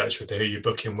your research with who you're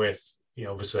booking with.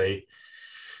 Obviously,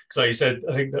 because like you said,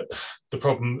 I think that the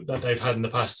problem that they've had in the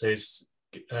past is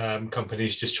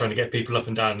companies just trying to get people up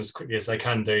and down as quickly as they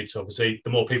can do. So obviously,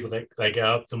 the more people they get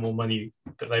up, the more money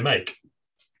that they make.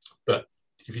 But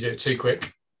if you do it too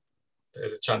quick,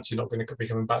 there's a chance you're not going to be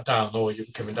coming back down, or you'll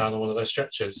be coming down on one of those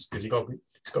stretches because it's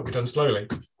got to be done slowly.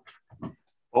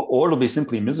 Or it'll be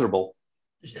simply miserable.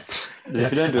 Yeah.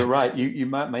 If you don't do it right, you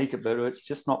might make it, but it's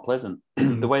just not pleasant.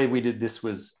 The way we did this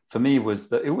was, for me, it was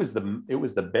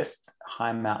the best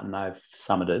high mountain I've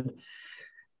summited,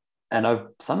 and I've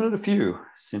summited a few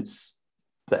since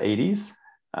the 80s.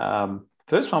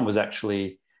 First one was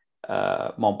actually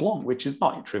Mont Blanc, which is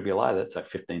not trivial either. It's like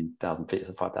 15,000 feet,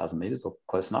 5,000 meters, or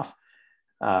close enough.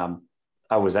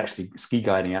 I was actually ski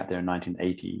guiding out there in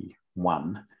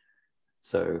 1981,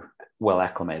 so well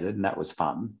acclimated, and that was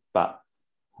fun, but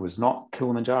was not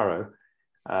Kilimanjaro.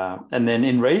 And then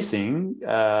in racing,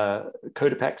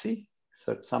 Cotopaxi.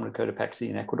 So summited Cotopaxi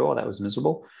in Ecuador. That was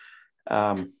miserable.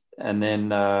 And then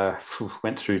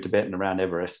went through Tibet and around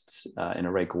Everest in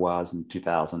a Reykjavik in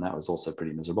 2000. That was also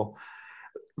pretty miserable.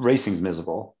 Racing's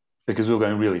miserable because we were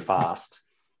going really fast.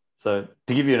 So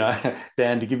to give you,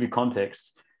 Dan, to give you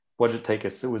context, what did it take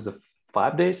us? It was a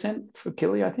 5-day ascent for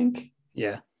Killy, I think.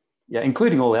 Yeah,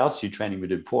 including all the altitude training we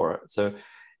did before it. So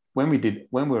when we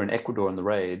were in Ecuador on the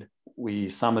raid, we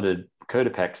summited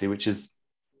Cotopaxi, which is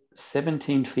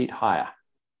 17 feet higher,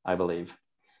 I believe.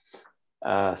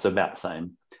 So about the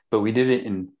same. But we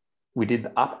did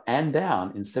up and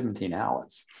down in 17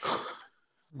 hours.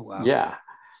 Wow. Yeah.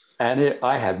 And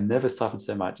I have never suffered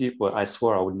so much. I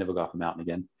swore I would never go up a mountain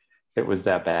again. It was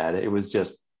that bad. It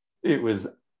was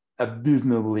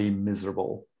abysmally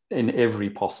miserable in every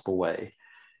possible way.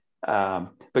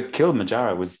 But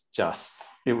Kilimanjaro was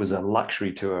it was a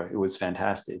luxury tour. It was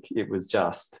fantastic. It was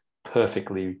just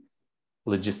perfectly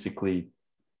logistically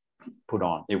put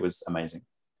on. It was amazing.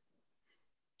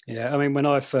 Yeah, I mean, when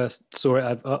I first saw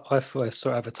it, I first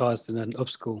saw it advertised in an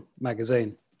obstacle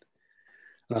magazine.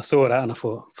 And I saw that and I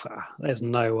thought, there's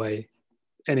no way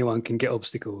anyone can get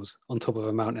obstacles on top of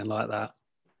a mountain like that.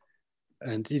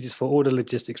 And you just thought all the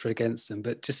logistics were against them.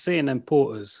 But just seeing them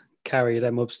porters carry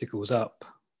them obstacles up,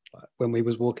 like when we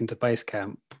was walking to base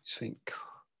camp, you just think,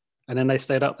 and then they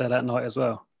stayed up there that night as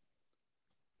well.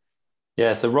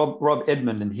 Yeah, so Rob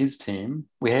Edmond and his team,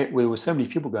 we were so many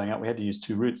people going up, we had to use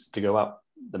 2 routes to go up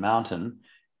the mountain.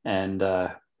 And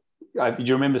Do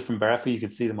you remember from Barafu, you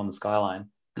could see them on the skyline,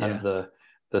 kind of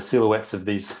the silhouettes of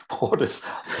these porters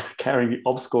carrying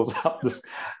obstacles up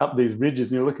these ridges,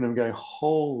 and you're looking at them going,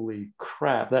 holy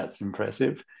crap, that's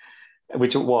impressive,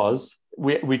 which it was.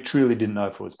 We truly didn't know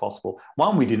if it was possible.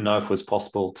 One, we didn't know if it was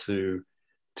possible to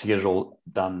get it all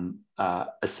done,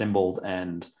 assembled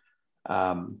and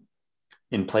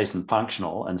in place and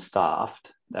functional and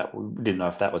staffed. That we didn't know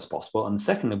if that was possible. And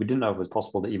secondly, we didn't know if it was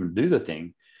possible to even do the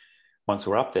thing once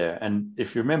we're up there. And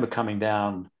if you remember coming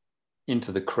down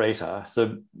into the crater,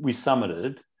 so we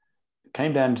summited,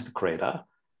 came down into the crater,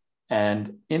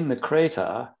 and in the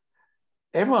crater,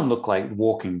 everyone looked like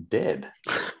Walking Dead.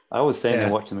 I was standing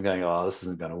there watching them going, oh, this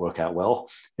isn't going to work out well.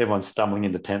 Everyone's stumbling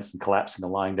into tents and collapsing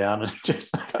and lying down, and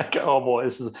just like, oh boy,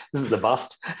 this is a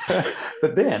bust.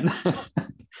 But then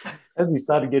as we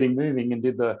started getting moving and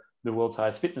did the world's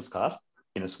highest fitness class,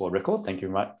 Guinness World Record, thank you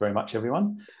very much,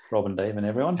 everyone, Rob and Dave and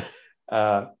everyone,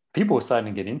 people were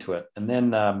starting to get into it. And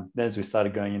then as we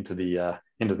started going into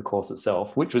the course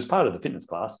itself, which was part of the fitness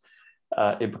class,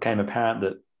 it became apparent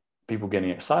that people getting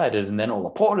excited, and then all the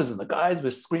porters and the guys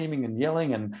were screaming and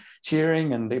yelling and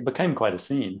cheering, and it became quite a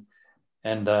scene.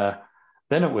 And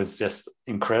then it was just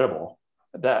incredible.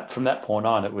 That from that point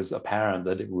on, it was apparent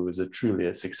that it was truly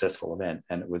a successful event,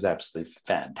 and it was absolutely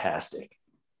fantastic.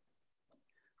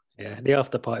 Yeah, the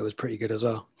after party was pretty good as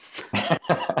well. Yeah,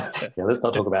 let's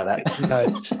not talk about that. No.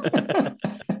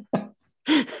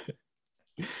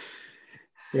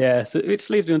 Yeah, so it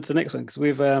leads me on to the next one, because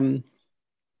we've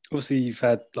obviously you've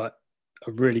had like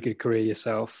a really good career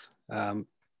yourself,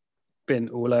 been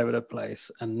all over the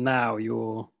place, and now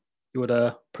you're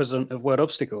the president of World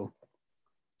Obstacle.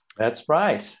 That's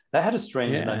right. That had a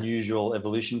strange and unusual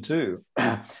evolution too.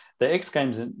 The X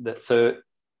Games,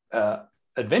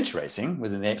 adventure racing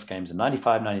was in the X Games in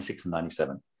 95, 96, and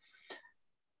 97.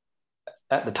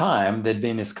 At the time, there'd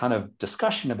been this kind of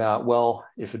discussion about, well,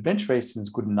 if adventure racing is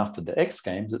good enough for the X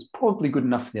Games, it's probably good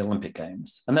enough for the Olympic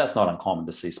Games. And that's not uncommon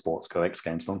to see sports go X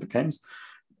Games to Olympic Games.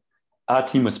 Our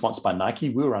team was sponsored by Nike.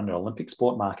 We were under Olympic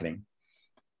sport marketing.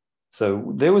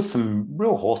 So there was some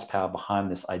real horsepower behind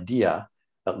this idea,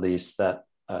 at least, that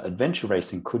adventure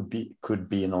racing could be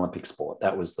an Olympic sport.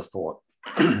 That was the thought.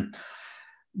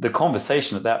 The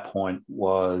conversation at that point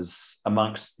was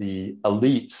amongst the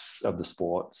elites of the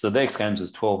sport. So the X Games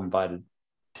was 12 invited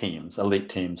teams, elite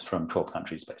teams from 12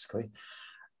 countries, basically.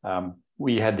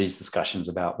 We had these discussions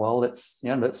about, well,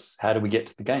 how do we get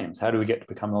to the games? How do we get to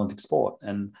become an Olympic sport?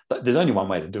 And but there's only one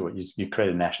way to do it. You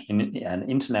create an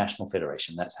international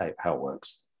federation. That's how it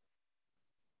works.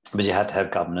 But you have to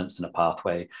have governance and a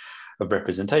pathway of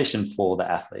representation for the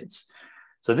athletes.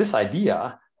 So this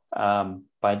idea,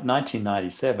 by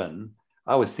 1997,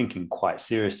 I was thinking quite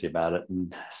seriously about it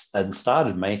and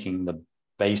started making the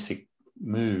basic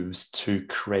moves to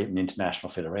create an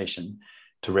international federation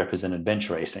to represent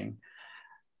adventure racing.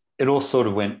 It all sort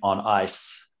of went on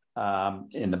ice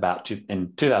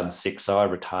in 2006. So I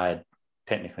retired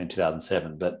technically in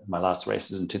 2007, but my last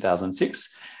race was in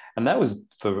 2006. And that was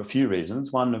for a few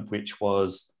reasons, one of which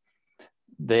was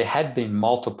there had been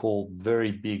multiple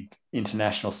very big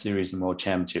international series and world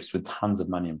championships with tons of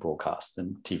money in broadcast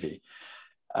and TV.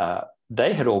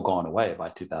 They had all gone away by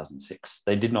 2006.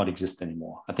 They did not exist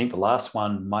anymore. I think the last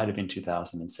one might have been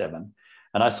 2007.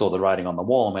 And I saw the writing on the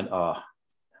wall and went, oh,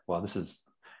 well, this is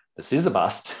a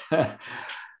bust.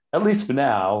 At least for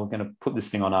now, we're going to put this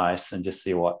thing on ice and just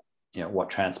see what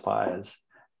transpires.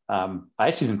 I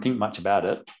actually didn't think much about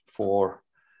it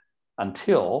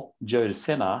until Joe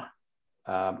DeSena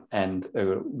and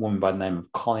a woman by the name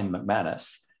of Colleen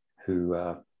McManus,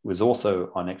 who was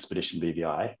also on Expedition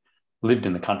BVI, lived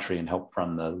in the country and helped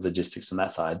run the logistics on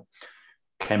that side,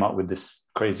 came up with this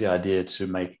crazy idea to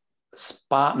make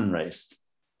Spartan race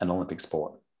an Olympic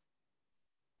sport.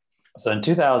 So in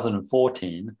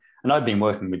 2014, and I've been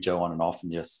working with Joe on and off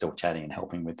and just still chatting and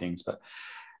helping with things, but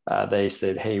they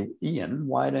said, hey, Ian,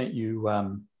 why don't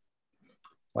you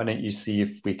see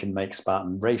if we can make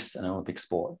Spartan race an Olympic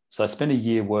sport? So I spent a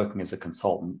year working as a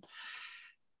consultant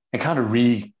and kind of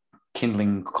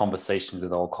rekindling conversations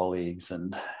with old colleagues.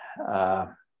 And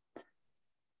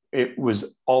it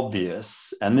was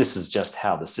obvious, and this is just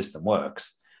how the system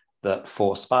works, that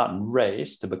for Spartan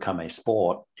race to become a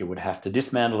sport, it would have to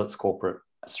dismantle its corporate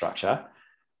structure,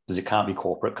 because it can't be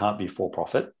corporate, can't be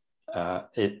for-profit.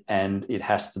 And it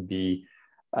has to be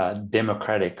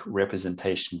democratic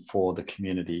representation for the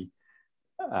community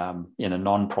in a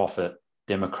non-profit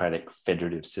democratic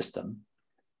federative system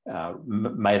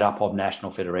made up of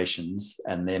national federations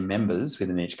and their members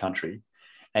within each country.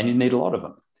 And you need a lot of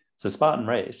them. So Spartan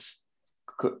race,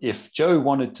 if Joe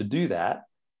wanted to do that,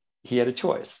 he had a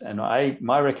choice. And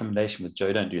my recommendation was,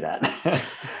 Joe, don't do that.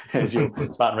 As your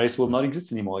Spartan race will not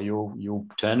exist anymore. You'll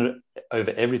turn it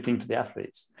over everything to the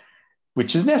athletes,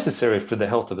 which is necessary for the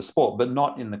health of a sport, but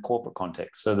not in the corporate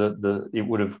context. So it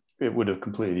would have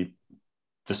completely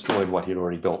destroyed what he'd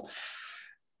already built.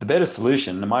 The better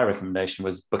solution, and my recommendation,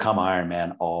 was become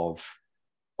Ironman of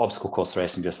obstacle course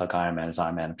racing, just like Ironman is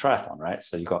Ironman of triathlon, right?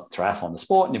 So you've got triathlon, the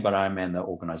sport, and you've got Ironman,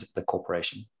 the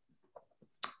corporation.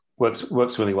 Works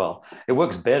really well. It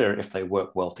works better if they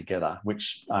work well together,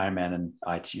 which Ironman and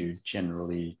ITU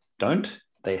generally don't.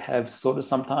 They have sort of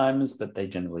sometimes, but they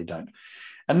generally don't.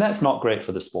 And that's not great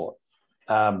for the sport.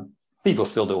 People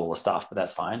still do all the stuff, but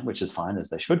that's fine, which is fine, as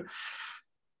they should.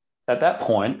 At that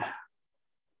point,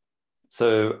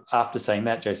 so after saying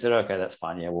that, Jay said, okay, that's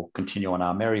fine. Yeah, we'll continue on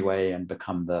our merry way and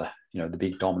become the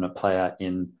big dominant player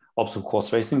in obstacle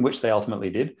course racing, which they ultimately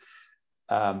did.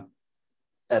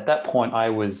 At that point, I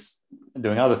was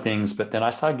doing other things, but then I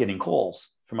started getting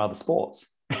calls from other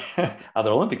sports, other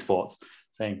Olympic sports,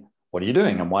 saying, what are you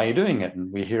doing and why are you doing it?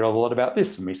 And we hear a lot about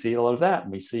this and we see a lot of that.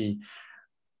 And we see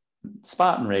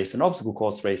Spartan race and obstacle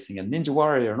course racing and Ninja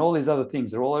Warrior and all these other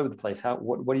things. They're all over the place.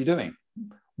 What are you doing?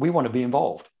 We want to be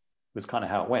involved. Was kind of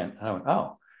how it went. And I went,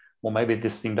 oh, well, maybe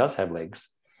this thing does have legs.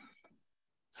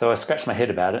 So I scratched my head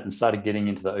about it and started getting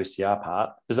into the OCR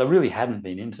part, because I really hadn't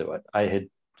been into it. I had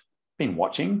been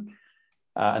watching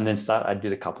and then I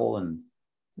did a couple and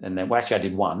then, well, actually I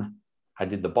did one. I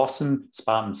did the Boston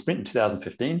Spartan Sprint in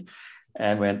 2015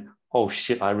 and went, oh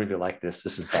shit, I really like this.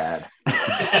 This is bad.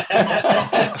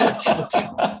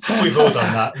 We've all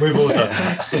done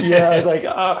that. Yeah, I was like,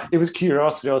 it was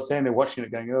curiosity. I was standing there watching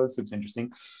it going, oh, this looks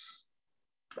interesting.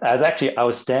 I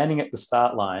was standing at the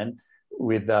start line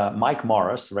with Mike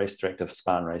Morris, the race director for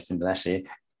Spartan Race Internationally,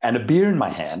 and a beer in my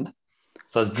hand.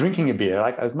 So I was drinking a beer,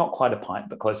 like I was not quite a pint,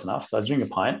 but close enough. So I was drinking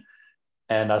a pint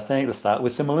and I was standing at the start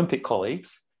with some Olympic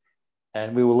colleagues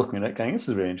and we were looking at it going, this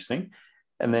is really interesting.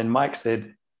 And then Mike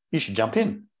said, you should jump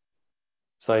in.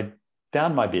 So I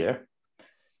downed my beer,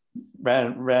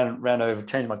 ran over,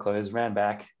 changed my clothes, ran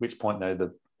back, at which point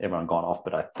though everyone gone off,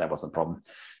 but that wasn't a problem.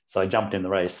 So I jumped in the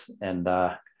race and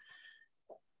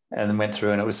then went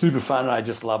through and it was super fun. And I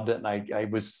just loved it. And I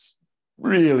was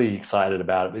really excited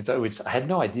about it. I had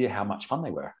no idea how much fun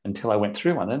they were until I went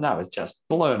through one. And I was just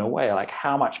blown away, like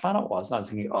how much fun it was. And I was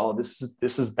thinking, oh, this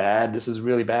is bad. This is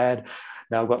really bad.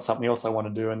 Now I've got something else I want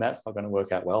to do and that's not going to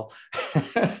work out well.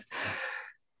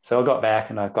 So I got back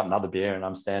and I got another beer and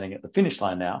I'm standing at the finish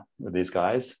line now with these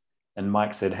guys. And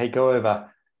Mike said, hey, go over,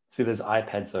 see there's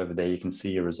iPads over there. You can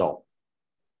see your result.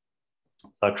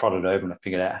 So I trotted over and I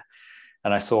figured out,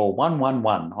 and I saw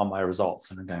 111 on my results.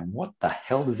 And I'm going, what the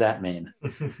hell does that mean?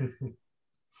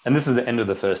 And this is the end of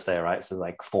the first day, right? So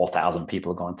like 4,000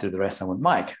 people have gone through the rest. I went,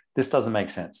 Mike, this doesn't make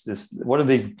sense. What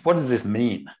does this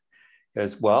mean? He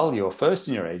goes, well, you're first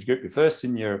in your age group, you're first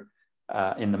in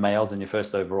the males and you're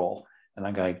first overall. And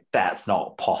I'm going, that's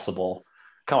not possible.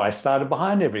 Come on, I started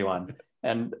behind everyone.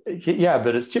 And yeah,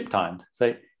 but it's chip timed.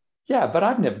 So yeah, but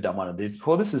I've never done one of these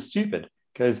before. This is stupid.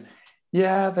 Because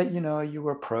yeah, but you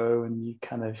were a pro and you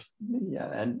kind of,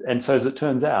 yeah. And so as it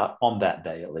turns out, on that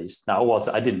day at least, now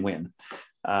I didn't win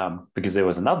because there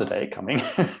was another day coming.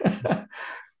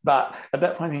 But at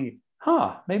that point, I'm thinking,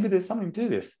 maybe there's something to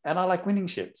this. And I like winning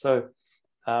shit. So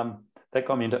that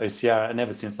got me into OCR. And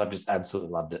ever since, I've just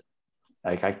absolutely loved it.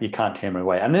 Like you can't tear me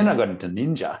away. And then I got into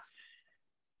Ninja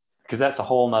because that's a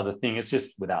whole nother thing. It's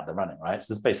just without the running, right?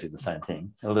 So it's basically the same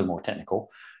thing, a little more technical.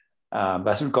 But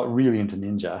I sort of got really into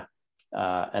Ninja.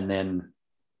 And then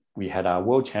we had our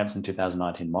World Champs in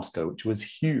 2019 Moscow, which was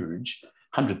huge,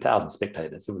 100,000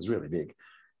 spectators. It was really big.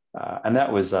 And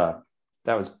that was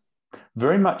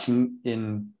very much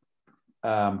in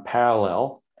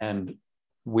parallel and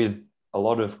with a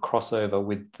lot of crossover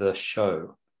with the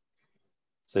show.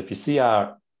 So if you see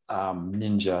our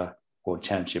Ninja World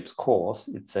Championships course,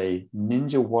 it's a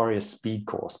Ninja Warrior speed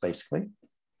course, basically,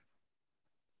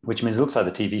 which means it looks like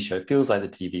the TV show, feels like the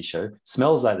TV show,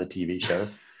 smells like the TV show,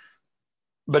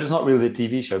 but it's not really the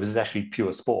TV show. This is actually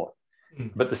pure sport.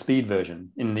 But the speed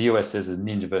version in the US, there's a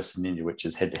Ninja versus Ninja, which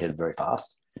is head-to-head very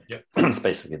fast. Yep. It's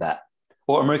basically that.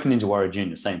 Or American Ninja Warrior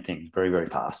Junior, same thing, very, very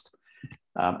fast.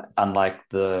 Unlike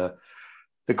the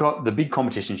big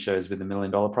competition shows with the $1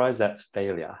 million prize, that's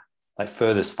failure. Like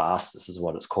furthest fastest is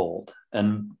what it's called.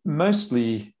 And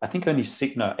mostly, I think only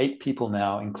 8 people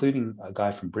now, including a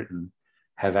guy from Britain,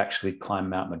 have actually climbed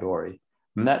Mount Midori.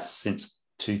 And that's since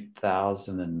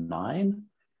 2009.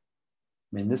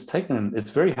 I mean, it's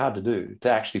very hard to do, to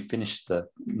actually finish the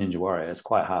Ninja Warrior. It's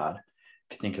quite hard.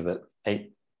 If you think of it,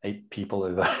 eight people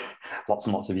over lots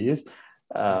and lots of years.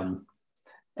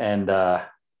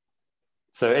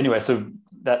 So anyway, so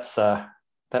that's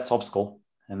obstacle,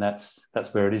 and that's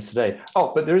where it is today.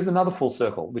 Oh, but there is another full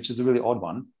circle, which is a really odd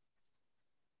one.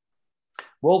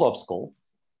 World Obstacle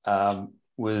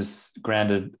was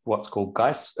granted what's called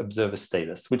Geist Observer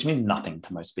status, which means nothing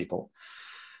to most people.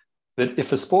 But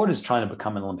if a sport is trying to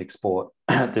become an Olympic sport,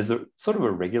 there's a sort of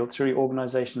a regulatory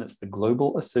organization. It's the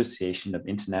Global Association of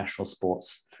International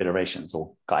Sports Federations,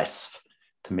 or GAISF,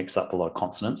 to mix up a lot of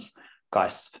consonants,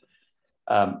 GAISF.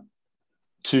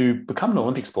 To become an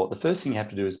Olympic sport, the first thing you have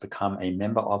to do is become a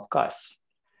member of GAISF.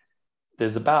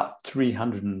 There's about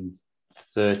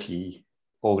 330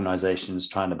 organizations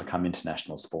trying to become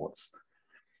international sports.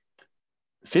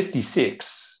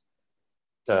 56,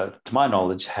 to my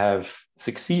knowledge, have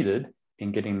succeeded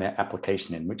in getting their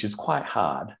application in, which is quite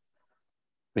hard,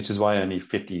 which is why only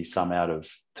 50 some out of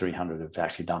 300 have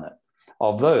actually done it.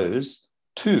 Of those,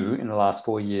 2 in the last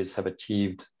 4 years have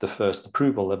achieved the first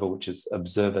approval level, which is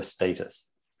observer status.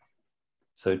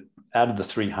 So out of the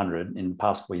 300 in the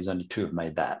past 4 years, only 2 have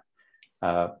made that.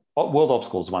 World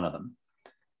Obstacle is one of them.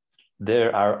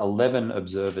 There are 11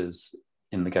 observers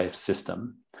in the GAIF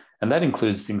system, and that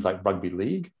includes things like rugby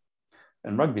league.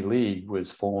 And rugby league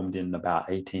was formed in about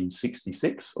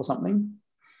 1866 or something.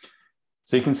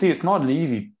 So you can see it's not an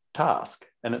easy task,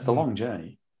 and it's a long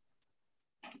journey.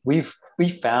 We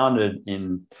founded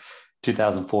in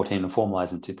 2014 and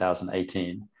formalized in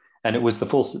 2018, and it was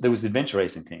there was the adventure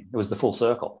racing thing. It was the full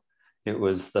circle. It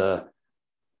was the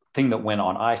thing that went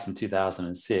on ice in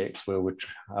 2006, which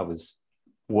I was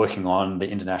working on the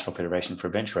International Federation for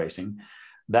Adventure Racing.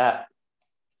 That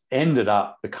ended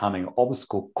up becoming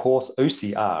obstacle course.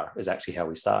 OCR is actually how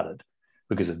we started,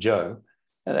 because of Joe.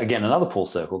 And again, another full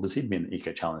circle, because he'd been an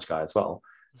Eco Challenge guy as well.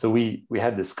 So we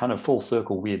had this kind of full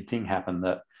circle weird thing happen,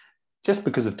 that just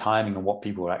because of timing and what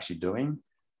people were actually doing,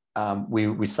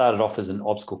 we started off as an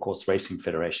obstacle course racing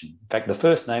federation. In fact, the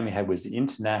first name we had was the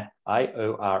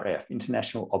IORF,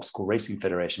 International Obstacle Racing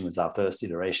Federation, was our first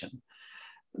iteration.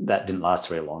 That didn't last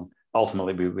very long.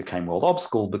 Ultimately, we became World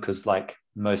Obstacle because, like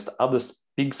most other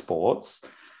big sports,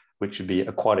 which would be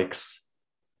aquatics,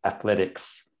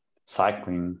 athletics,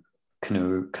 cycling,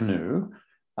 canoe,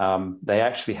 they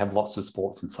actually have lots of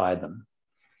sports inside them.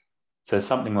 So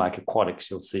something like aquatics,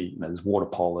 you'll see there's water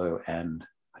polo and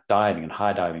diving and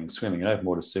high diving, swimming and open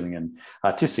water swimming and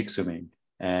artistic swimming.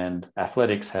 And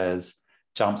athletics has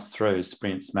jumps, throws,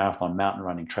 sprints, marathon, mountain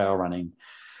running, trail running,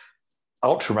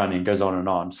 ultra running, goes on and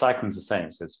on. Cycling's the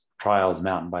same. So it's trials,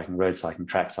 mountain biking, road cycling,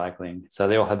 track cycling. So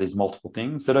they all have these multiple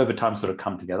things that over time sort of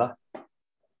come together.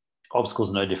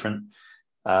 Obstacles no different.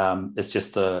 It's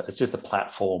just a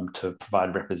platform to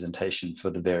provide representation for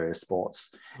the various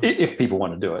sports. If people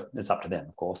want to do it, it's up to them,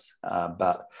 of course.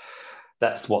 But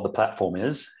that's what the platform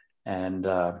is. And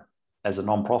as a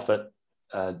nonprofit,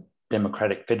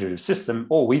 democratic federative system,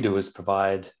 all we do is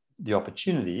provide the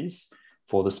opportunities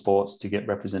for the sports to get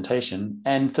representation.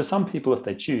 And for some people, if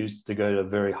they choose to go to a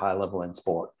very high level in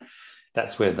sport,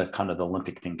 that's where the kind of the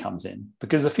Olympic thing comes in.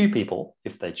 Because a few people,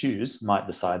 if they choose, might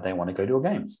decide they want to go to a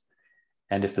games.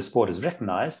 And if the sport is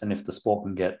recognized and if the sport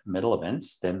can get medal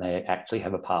events, then they actually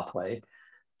have a pathway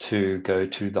to go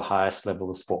to the highest level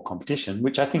of sport competition,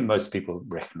 which I think most people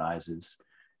recognize is,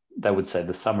 they would say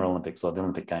the Summer Olympics or the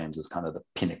Olympic Games is kind of the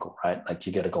pinnacle, right? Like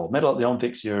you get a gold medal at the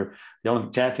Olympics, you're the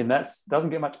Olympic champion. Doesn't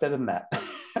get much better than that.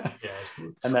 Yeah,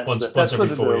 and that's once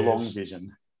sort of the years. long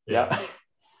vision. Yeah.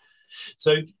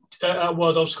 So at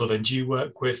World Obstacle, then, do you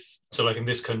work with, so like in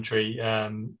this country,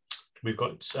 we've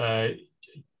got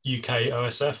UK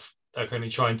OSF. They're currently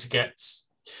trying to get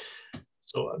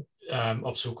sort of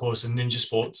obstacle course and ninja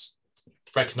sports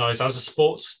recognised as a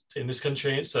sport in this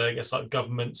country. It's I guess like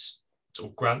governments sort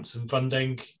of grants and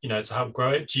funding, to help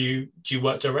grow it. Do you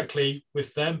work directly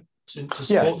with them to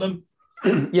support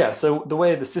them? Yeah. So the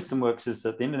way the system works is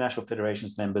that the International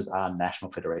Federation's members are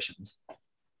national federations.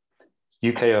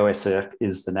 UKOSF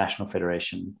is the national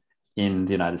federation in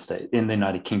the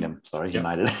United Kingdom. Sorry, yep.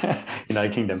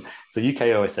 United Kingdom. So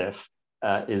UKOSF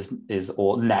is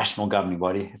or national governing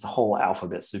body. It's a whole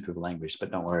alphabet soup of language, but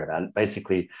don't worry about it.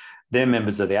 Basically, they're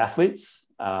members of the athletes.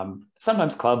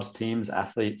 Sometimes clubs, teams,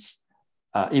 athletes,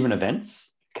 even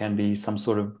events can be some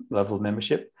sort of level of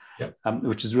membership, yep.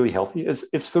 Which is really healthy.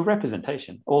 It's for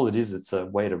representation. All it is, it's a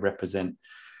way to represent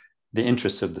the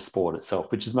interests of the sport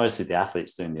itself, which is mostly the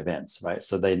athletes doing the events, right?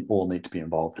 So they all need to be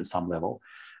involved at some level.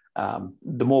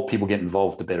 The more people get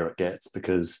involved, the better it gets,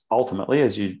 because ultimately,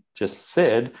 as you just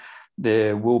said,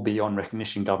 there will be on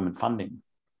recognition government funding.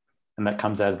 And that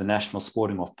comes out of the National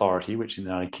Sporting Authority, which in the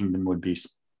United Kingdom would be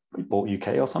Sport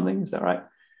UK or something. Is that right?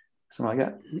 something like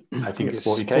that. I think it's it's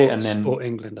Sport UK, and then Sport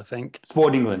England, I think.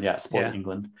 Sport England, yeah, Sport Yeah.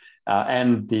 England,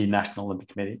 and the National Olympic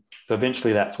Committee. So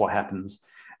eventually, that's what happens,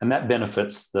 and that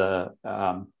benefits the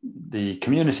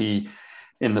community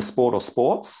in the sport or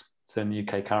sports. So in the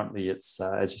UK currently, it's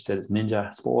as you said, it's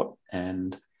Ninja Sport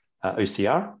and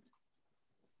OCR.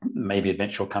 Maybe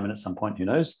Adventure will come in at some point. Who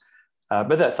knows?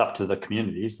 But that's up to the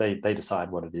communities. They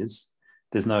decide what it is.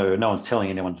 There's no one's telling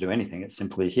anyone to do anything. It's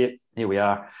simply here we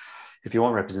are. If you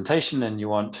want representation and you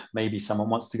want, maybe someone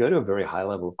wants to go to a very high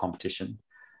level of competition.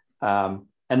 And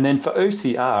then for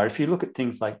OCR, if you look at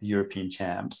things like the European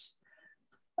champs,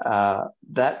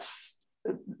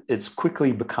 it's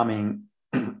quickly becoming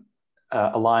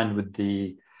aligned with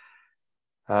the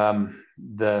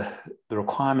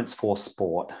requirements for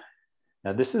sport.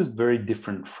 Now, this is very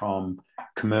different from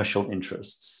commercial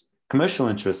interests. Commercial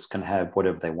interests can have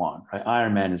whatever they want, right?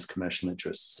 Ironman is commercial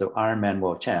interest. So Ironman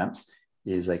World Champs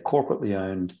is a corporately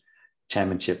owned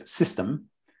championship system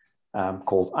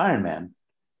called Ironman.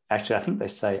 Actually, I think they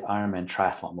say Ironman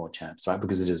Triathlon World Champs, right?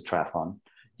 Because it is triathlon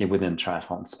within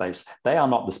triathlon space. They are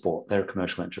not the sport. They're a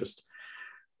commercial interest.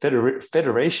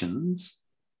 Federations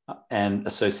and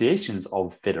associations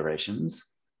of federations,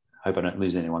 I hope I don't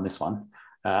lose anyone this one,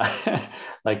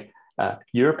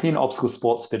 European Obstacle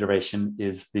Sports Federation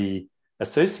is the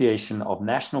association of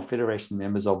national federation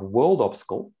members of World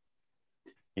Obstacle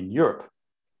in Europe.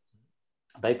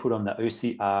 They put on the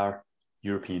OCR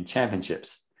European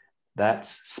Championships.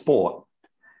 That's sport.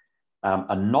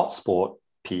 A not sport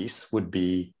piece would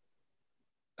be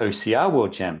OCR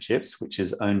World Championships, which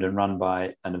is owned and run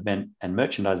by an event and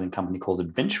merchandising company called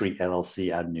Adventure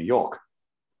LLC out of New York,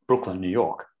 Brooklyn, New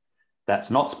York. That's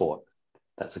not sport.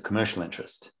 That's a commercial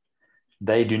interest.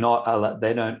 They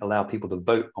don't allow people to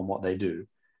vote on what they do.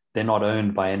 They're not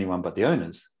owned by anyone but the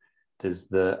owners.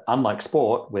 Unlike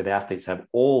sport, where the athletes have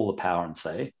all the power and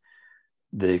say,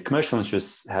 the commercial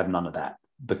interests have none of that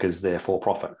because they're for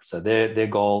profit. So their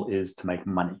goal is to make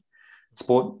money.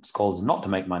 Sport's goal is not to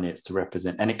make money, it's to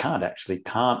represent, and it cannot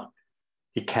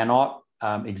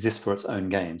exist for its own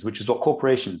gains, which is what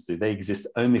corporations do. They exist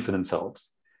only for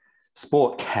themselves.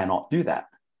 Sport cannot do that.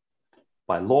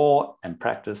 By law and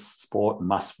practice, sport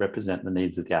must represent the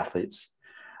needs of the athletes.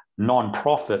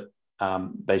 Non-profit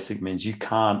basically means you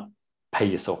can't pay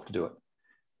yourself to do it.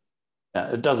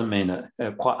 It doesn't mean that,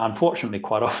 unfortunately,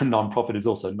 quite often non-profit is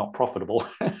also not profitable.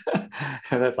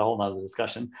 That's a whole nother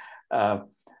discussion.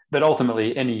 But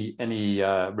ultimately, any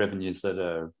revenues that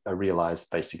are realized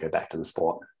basically go back to the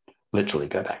sport, literally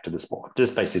go back to the sport,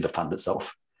 just basically to fund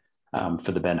itself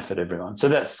for the benefit of everyone. So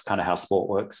that's kind of how sport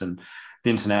works. And the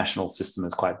international system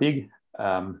is quite big.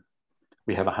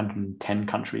 We have 110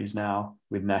 countries now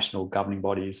with national governing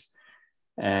bodies.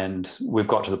 And we've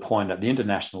got to the point at the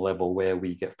international level where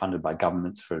we get funded by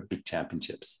governments for big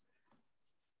championships.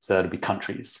 So that'll be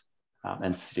countries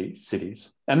and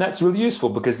cities. And that's really useful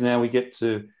because now we get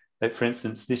to, like, for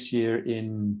instance, this year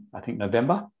in, I think,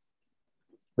 November,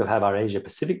 we'll have our Asia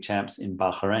Pacific champs in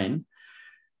Bahrain,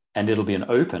 and it'll be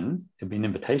it'll be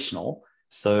an invitational.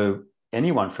 So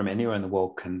anyone from anywhere in the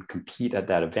world can compete at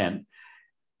that event.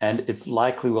 And it's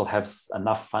likely we'll have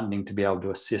enough funding to be able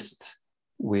to assist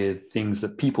with things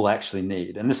that people actually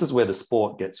need. And this is where the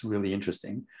sport gets really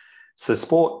interesting. So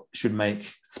sport should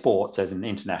make sports, as in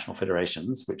international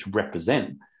federations, which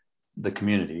represent the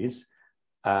communities.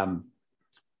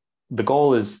 The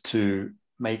goal is to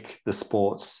make the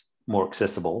sports more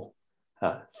accessible,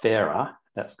 fairer,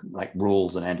 that's like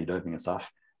rules and anti-doping and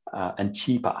stuff, and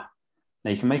cheaper.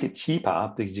 Now you can make it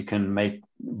cheaper because you can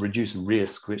reduce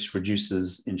risk, which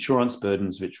reduces insurance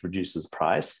burdens, which reduces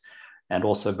price, and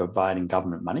also providing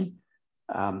government money,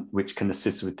 which can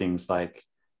assist with things like,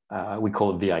 we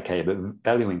call it VIK, but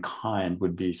value in kind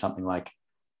would be something like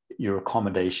your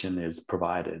accommodation is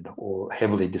provided or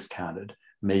heavily discounted,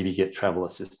 maybe get travel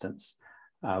assistance.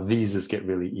 Visas get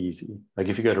really easy. Like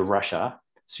if you go to Russia,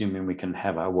 assuming we can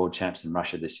have our world champs in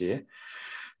Russia this year,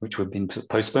 which we've been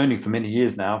postponing for many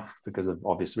years now because of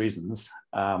obvious reasons,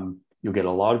 you'll get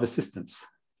a lot of assistance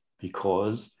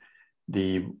because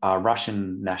the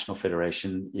Russian National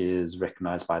Federation is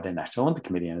recognized by their National Olympic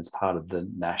Committee and is part of the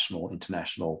national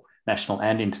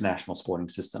and international sporting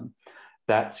system.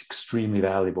 That's extremely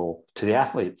valuable to the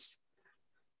athletes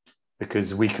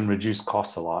because we can reduce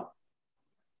costs a lot.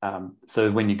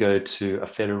 So when you go to a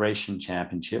federation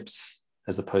championships,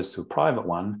 as opposed to a private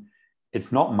one,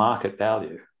 it's not market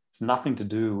value. It's nothing to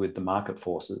do with the market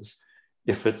forces.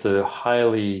 If it's a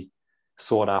highly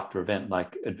sought after event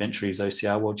like Adventure's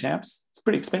OCR World Champs, it's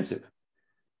pretty expensive.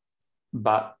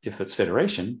 But if it's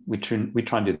federation, we try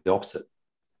and do the opposite.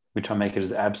 We try and make it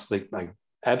as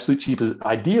absolute cheap as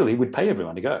ideally would pay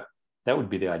everyone to go. That would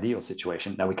be the ideal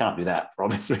situation. Now, we can't do that for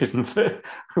obvious reasons.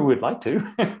 Who would like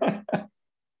to?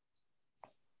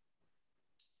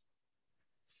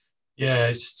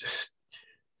 Yeah,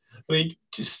 I mean,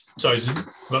 just sorry,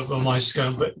 my mind's just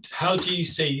going. But how do you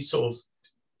see sort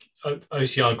of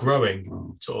OCR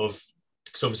growing? Sort of,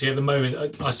 because obviously at the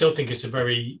moment, I still think it's a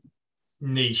very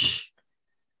niche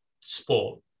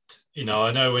sport. You know,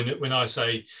 I know when I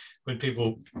say, when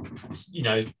people, you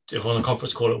know, if on a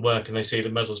conference call at work and they see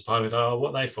the medals behind me, oh,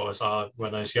 what are they for? It's run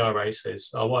OCR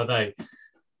races. Oh, what are they?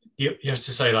 You have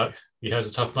to say, like, you had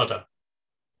a tough mudder.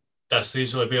 That's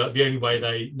usually be like the only way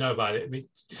they know about it. I mean,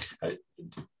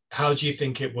 how do you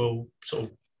think it will sort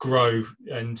of grow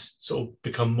and sort of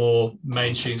become more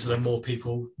mainstream so that more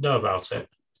people know about it?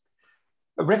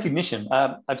 Recognition.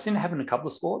 I've seen it happen in a couple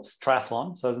of sports.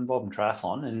 Triathlon. So I was involved in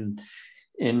triathlon, and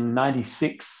in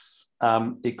 '96,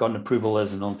 it got an approval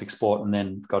as an Olympic sport, and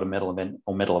then got a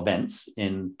medal events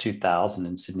in 2000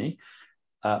 in Sydney.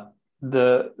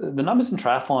 The numbers in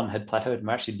triathlon had plateaued and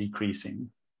were actually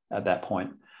decreasing at that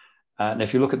point. And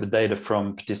if you look at the data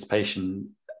from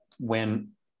participation, when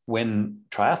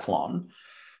triathlon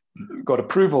got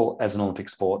approval as an Olympic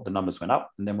sport, the numbers went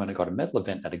up. And then when it got a medal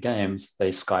event at the Games,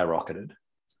 they skyrocketed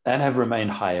and have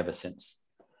remained high ever since.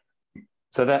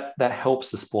 So that helps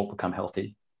the sport become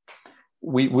healthy.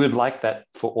 We would like that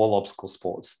for all obstacle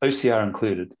sports, OCR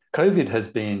included. COVID has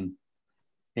been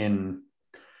in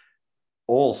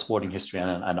all sporting history,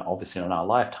 and obviously in our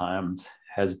lifetimes,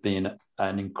 has been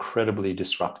an incredibly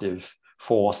disruptive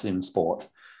force in sport.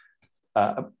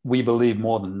 We believe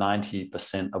more than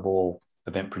 90% of all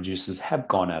event producers have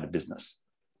gone out of business.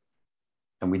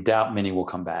 And we doubt many will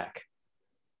come back,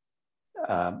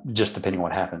 just depending on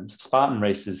what happens. Spartan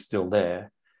Race is still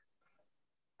there,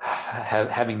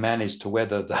 having managed to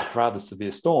weather the rather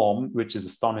severe storm, which is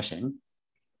astonishing.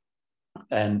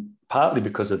 And partly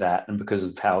because of that, and because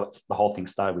of how the whole thing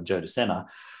started with Joe DeSena,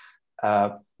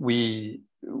 we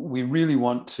really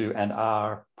want to and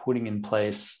are putting in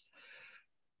place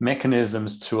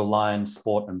mechanisms to align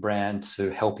sport and brand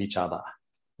to help each other.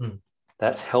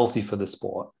 That's healthy for the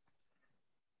sport.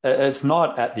 It's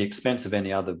not at the expense of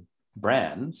any other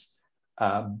brands,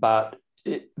 but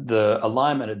the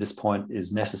alignment at this point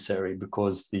is necessary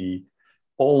because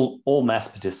all mass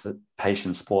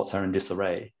participation sports are in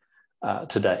disarray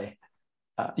today.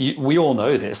 We all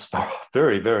know this for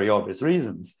very, very obvious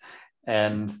reasons.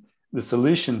 And the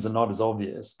solutions are not as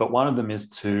obvious, but one of them is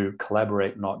to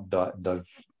collaborate, not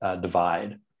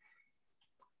divide.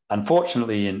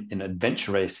 Unfortunately, in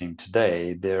adventure racing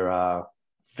today, there are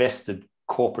vested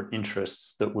corporate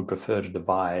interests that would prefer to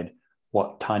divide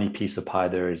what tiny piece of pie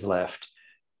there is left,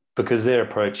 because their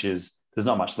approach is, there's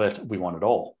not much left, we want it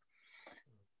all.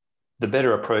 The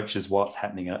better approach is what's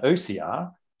happening in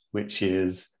OCR, which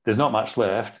is, there's not much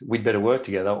left, we'd better work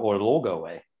together or it'll all go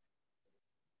away,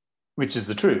 which is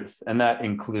the truth. And that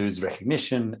includes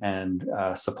recognition and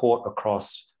support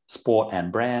across sport and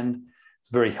brand. It's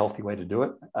a very healthy way to do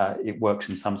it. It works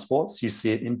in some sports. You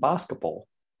see it in basketball.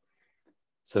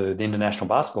 So the International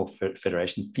Basketball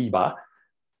Federation, FIBA,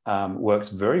 works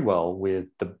very well with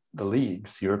the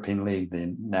leagues, the European League,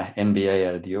 the NBA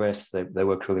out of the US. They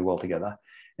work really well together.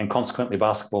 And consequently,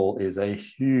 basketball is a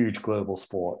huge global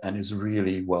sport and is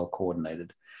really well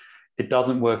coordinated. It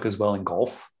doesn't work as well in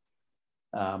golf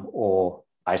or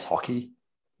ice hockey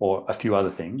or a few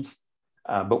other things.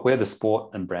 But where the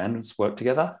sport and brands work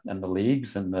together and the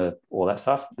leagues and all that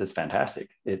stuff, that's fantastic.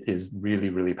 It is really,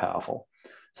 really powerful.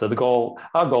 So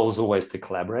our goal is always to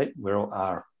collaborate.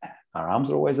 Our arms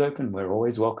are always open. We're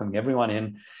always welcoming everyone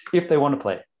in if they want to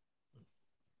play.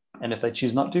 And if they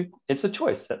choose not to, it's a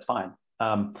choice. That's fine.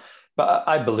 But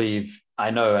I believe,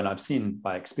 I know, and I've seen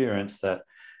by experience that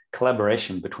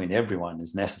collaboration between everyone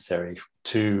is necessary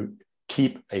to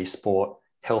keep a sport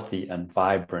healthy and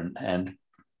vibrant and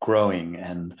growing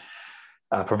and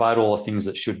provide all the things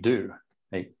that should do.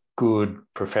 Make good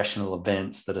professional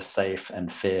events that are safe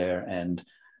and fair and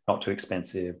not too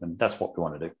expensive. And that's what we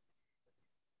want to do.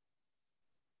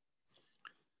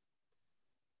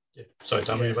 Yeah. Sorry,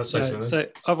 Dan, you about to say something? So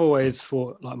I've always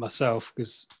thought like myself,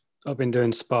 because I've been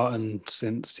doing Spartan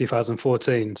since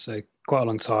 2014, so quite a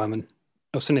long time, and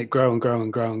I've seen it grow and grow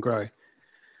and grow and grow.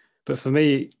 But for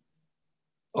me,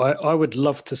 I would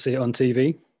love to see it on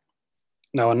TV.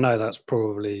 Now, I know that's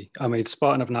probably, I mean,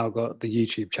 Spartan have now got the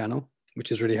YouTube channel,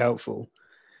 which is really helpful.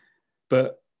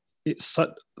 But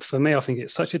for me, I think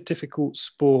it's such a difficult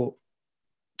sport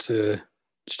to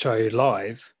show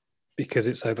live because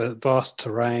it's over vast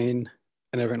terrain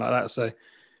and everything like that. So,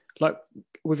 like,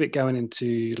 with it going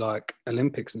into like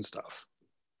Olympics and stuff,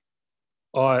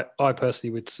 I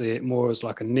personally would see it more as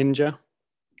like a ninja,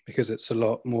 because it's a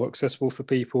lot more accessible for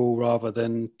people rather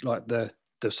than like the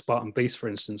Spartan Beast, for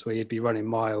instance, where you'd be running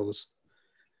miles.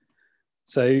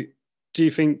 So do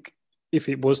you think if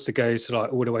it was to go to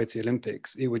like all the way to the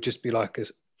Olympics, it would just be like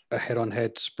a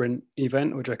head-on-head sprint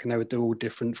event, or do you reckon they would do all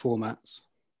different formats?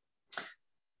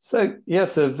 So, yeah,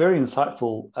 it's a very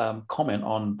insightful comment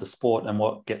on the sport and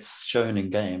what gets shown in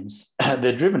games.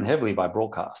 They're driven heavily by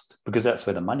broadcast because that's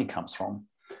where the money comes from.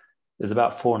 There's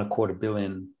about $4.25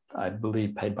 billion, I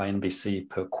believe, paid by NBC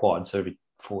per quad. So every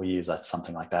 4 years, that's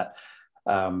something like that,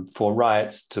 for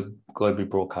rights to globally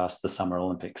broadcast the Summer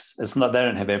Olympics. It's not, they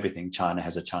don't have everything. China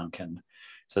has a chunk, and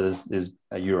so there's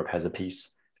Europe has a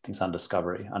piece. I think it's under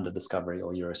Discovery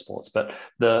or Eurosports. But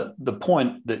the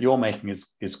point that you're making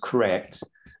is correct.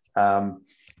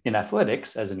 In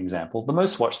athletics, as an example, the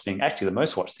most watched thing,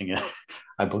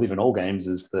 I believe in all games,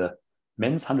 is the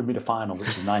men's 100-meter final, which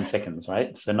is 9 seconds,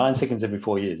 right? So 9 seconds every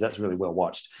 4 years. That's really well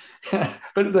watched.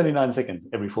 But it's only 9 seconds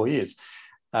every 4 years.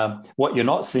 What you're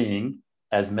not seeing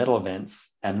as medal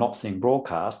events and not seeing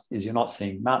broadcast is you're not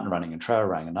seeing mountain running and trail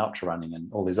running and ultra running and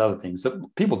all these other things that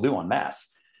people do en masse.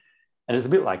 And it's a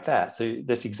bit like that. So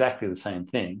that's exactly the same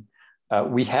thing.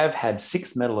 We have had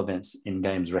 6 medal events in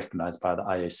games recognized by the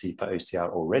IOC for OCR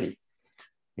already.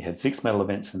 We had 6 medal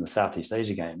events in the Southeast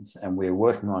Asia Games, and we're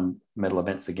working on medal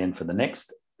events again for the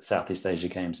next Southeast Asia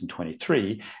Games in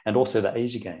 23, and also the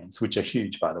Asia Games, which are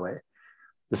huge, by the way.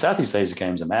 The Southeast Asia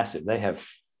Games are massive. They have,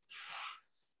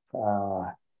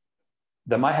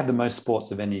 they might have the most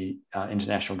sports of any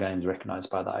international games recognized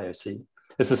by the IOC.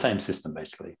 It's the same system,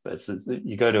 basically. But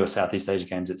you go to a Southeast Asia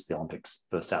Games, it's the Olympics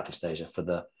for Southeast Asia, for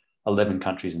the 11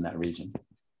 countries in that region.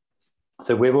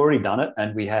 So we've already done it,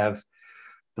 and we have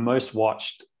the most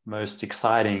watched, most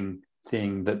exciting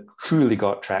thing that truly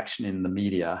got traction in the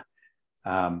media,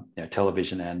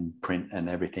 television and print and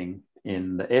everything,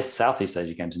 in the Southeast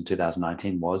Asia Games in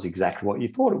 2019 was exactly what you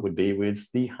thought it would be,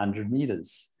 with the 100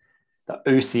 meters. The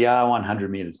OCR 100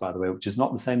 meters, by the way, which is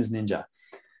not the same as Ninja.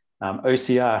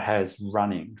 OCR has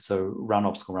running, so run,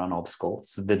 obstacle.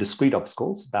 So they're discrete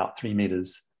obstacles, about 3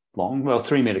 meters long,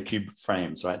 3 meter cube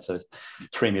frames, right? So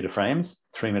 3 meter frames,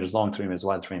 3 meters long, 3 meters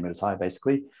wide, 3 meters high,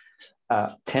 basically.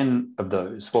 10 of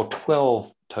those,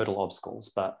 12 total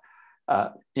obstacles. But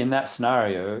in that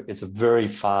scenario, it's a very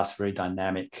fast, very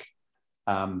dynamic,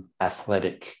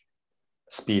 athletic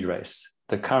speed race.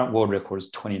 The current world record is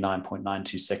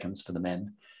 29.92 seconds for the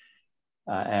men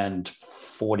and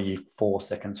 44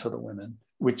 seconds for the women,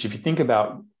 which, if you think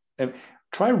about,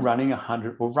 try running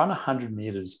 100 or run 100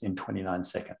 meters in 29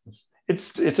 seconds.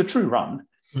 It's a true run.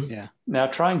 Yeah. Now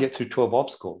try and get through 12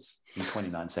 obstacles in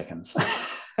 29 seconds.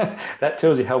 That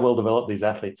tells you how well developed these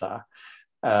athletes are.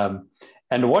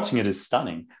 And watching it is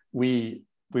stunning. We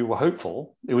were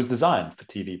hopeful. It was designed for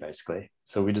TV, basically.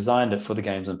 So we designed it for the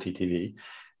games on PTV.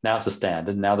 Now it's a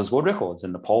standard. Now there's world records,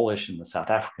 and the Polish and the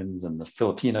South Africans and the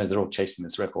Filipinos, they're all chasing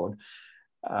this record.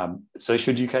 So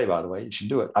should UK, by the way, you should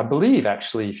do it. I believe,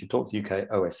 actually, if you talk to UK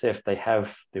OSF,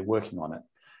 they're working on it.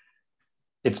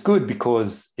 It's good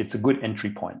because it's a good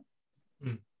entry point.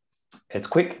 It's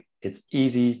quick, it's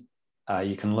easy.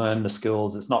 You can learn the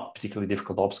skills. It's not particularly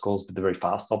difficult obstacles, but they're very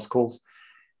fast obstacles.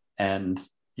 And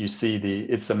you see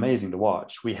it's amazing to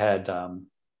watch. We had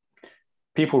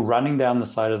people running down the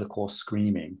side of the course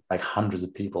screaming, like hundreds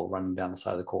of people running down the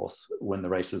side of the course when the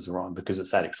races are on, because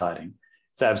it's that exciting.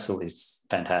 It's absolutely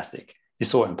fantastic. You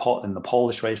saw it in the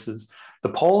Polish races. The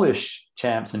Polish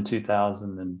champs in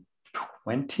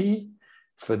 2020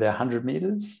 for their 100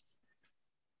 meters,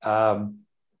 it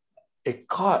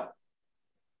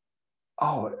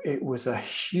was a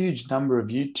huge number of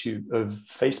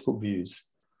Facebook views.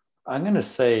 I'm going to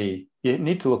say, you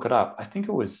need to look it up. I think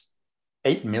it was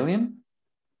 8 million.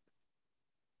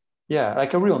 Yeah,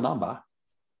 like a real number.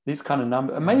 This kind of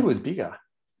number, maybe it was bigger.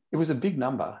 It was a big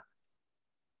number.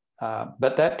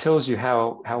 But that tells you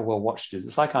how well watched it is.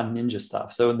 It's like our ninja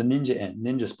stuff. So in the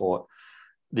ninja sport,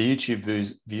 the YouTube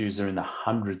views are in the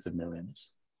hundreds of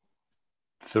millions.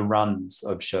 For runs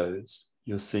of shows,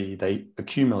 you'll see they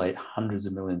accumulate hundreds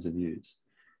of millions of views.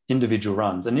 Individual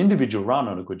runs. An individual run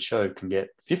on a good show can get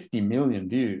 50 million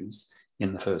views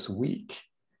in the first week.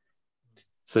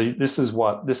 So this is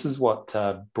what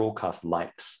broadcast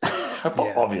likes,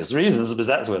 for obvious reasons, because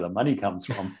that's where the money comes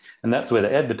from. And that's where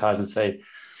the advertisers say,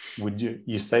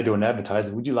 you say to an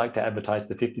advertiser, would you like to advertise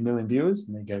to 50 million viewers?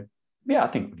 And they go, yeah, I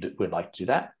think we'd like to do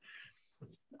that. I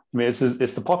mean, it's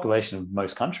the population of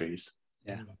most countries.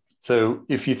 Yeah. So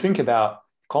if you think about,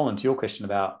 Colin, to your question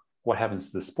about what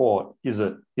happens to the sport, is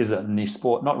it a niche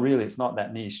sport? Not really. It's not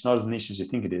that niche, not as niche as you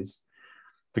think it is.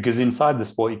 Because inside the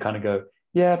sport, you kind of go,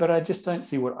 yeah, but I just don't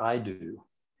see what I do.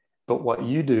 but what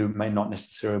you do may not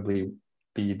necessarily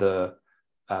be the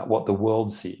what the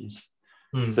world sees.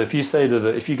 So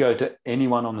if you go to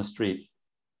anyone on the street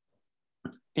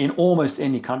in almost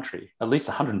any country, at least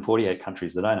 148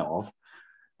 countries that I know of,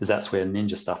 because that's where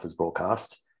ninja stuff is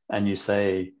broadcast, and they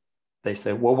say,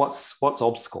 well, what's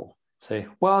obstacle? Say,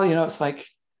 well, it's like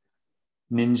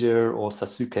Ninja or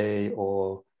Sasuke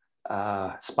or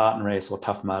Spartan Race or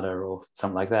Tough Mudder or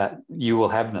something like that. You will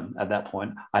have them at that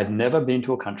point. I've never been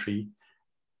to a country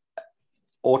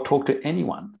or talked to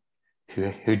anyone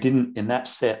who didn't, in that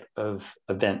set of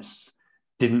events,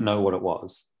 didn't know what it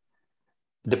was.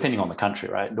 Depending on the country,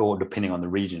 right? Or depending on the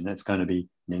region, it's going to be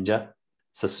Ninja,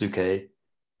 Sasuke,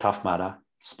 Tough Mudder,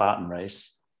 Spartan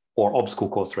Race, or obstacle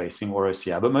course racing or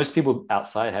OCR. But most people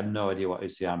outside have no idea what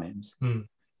OCR means.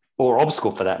 Or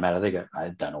obstacle for that matter. They go, I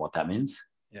don't know what that means.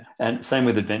 Yeah. And same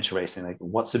with adventure racing. Like,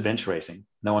 what's adventure racing?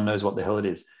 No one knows what the hell it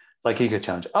is. It's like Eco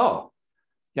Challenge. Oh,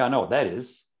 yeah, I know what that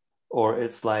is. Or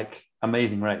it's like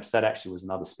Amazing Race. That actually was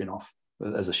another spin-off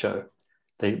as a show.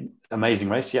 Amazing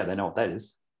Race, yeah, they know what that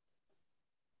is.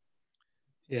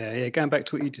 Yeah. Going back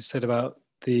to what you just said about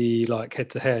the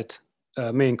head-to-head,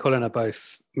 me and Colin are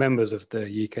both members of the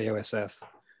UK OSF,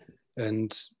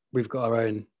 and we've got our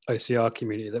own OCR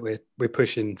community that we're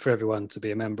pushing for everyone to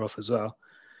be a member of as well.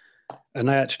 And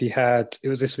they actually it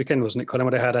was this weekend, wasn't it, Colin,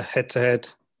 where they had a head-to-head?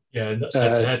 Yeah, that's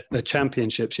head-to-head. The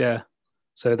championships, yeah.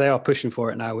 So they are pushing for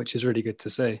it now, which is really good to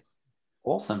see.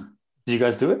 Awesome. Did you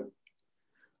guys do it?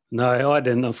 No, I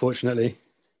didn't, unfortunately.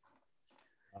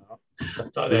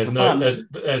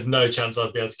 There's no chance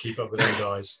I'd be able to keep up with them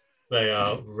guys. They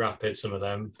are rapid, some of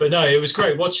them. But no, it was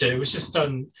great watching. It was just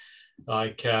done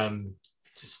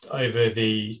just over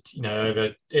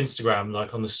over Instagram,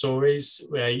 like on the stories,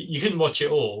 where you couldn't watch it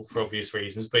all for obvious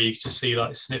reasons, but you could just see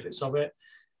like snippets of it.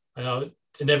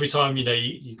 And every time, you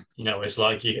know, it's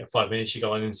like you get 5 minutes, you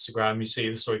go on Instagram, you see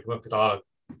the story come up,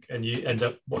 and you end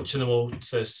up watching them all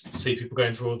to see people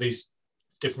going through all these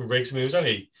different rigs. I mean, it was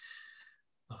only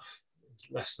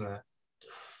less than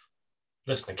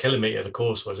a kilometre the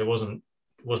course was. It wasn't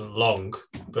long,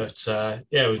 but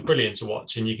it was brilliant to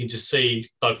watch. And you can just see,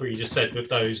 like what you just said, with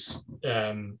those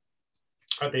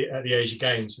at the Asia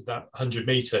Games with that 100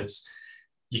 metres,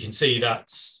 you can see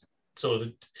that's sort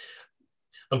of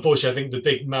unfortunately, I think the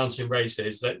big mountain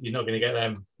races that you're not going to get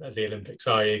them at the Olympics,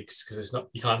 are you? Because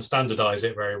you can't standardise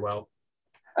it very well.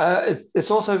 It's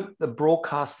also the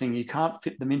broadcasting. You can't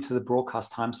fit them into the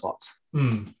broadcast time slots.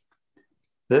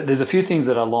 There's a few things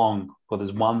that are long. Well,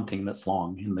 there's one thing that's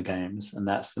long in the games, and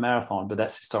that's the marathon, but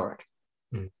that's historic.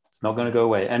 It's not going to go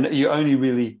away. And you only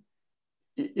really,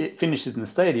 it finishes in the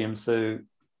stadium, so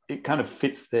it kind of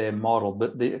fits their model.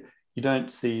 But you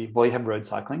don't see, well, you have road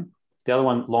cycling. The other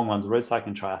long one's road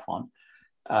cycling triathlon.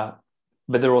 But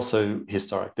they're also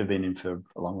historic. They've been in for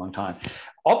a long, long time.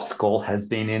 Obstacle has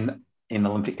been in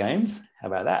Olympic Games. How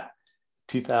about that?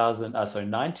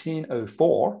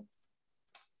 1904,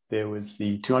 there was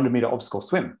the 200-meter obstacle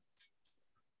swim.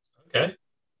 Okay.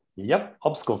 Yep,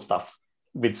 obstacle stuff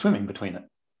with swimming between it.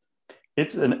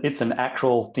 It's an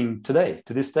actual thing today.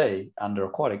 To this day, under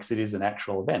aquatics, it is an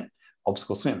actual event.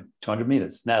 Obstacle swim, 200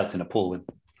 meters. Now it's in a pool with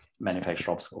manufactured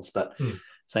obstacles, but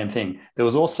same thing. There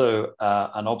was also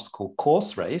an obstacle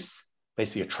course race,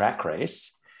 basically a track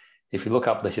race. If you look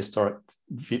up the historic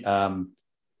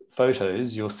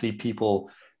photos, you'll see people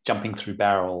jumping through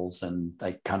barrels and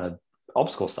like kind of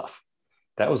obstacle stuff.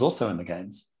 That was also in the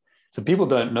games. So people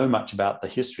don't know much about the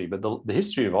history, but the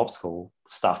history of obstacle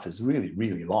stuff is really,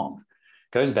 really long.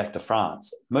 It goes back to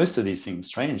France. Most of these things,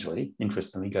 strangely,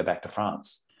 interestingly, go back to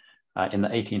France in the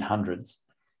 1800s,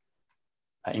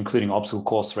 including obstacle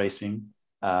course racing,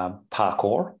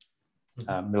 parkour,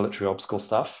 military obstacle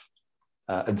stuff,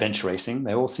 adventure racing.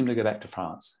 They all seem to go back to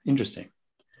France. Interesting.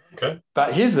 Okay.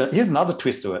 But here's another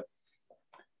twist to it.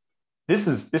 This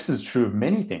is true of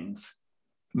many things.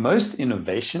 Most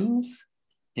innovations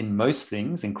in most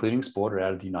things, including sport, are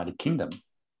out of the United Kingdom.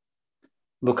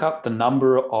 Look up the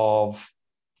number of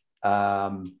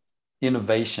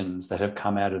innovations that have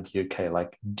come out of the UK,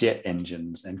 like jet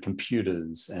engines and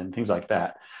computers and things like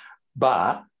that.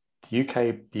 But the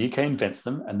UK invents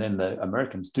them, and then the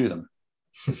Americans do them.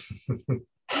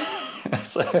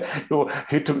 So,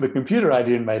 who took the computer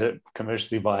idea and made it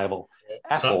commercially viable?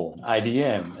 Apple,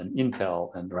 IBM, and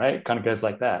Intel, and right, it kind of goes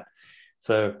like that.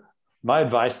 So my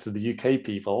advice to the UK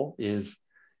people is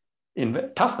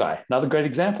Tough Guy, another great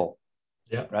example.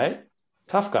 Yeah. Right?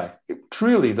 Tough Guy,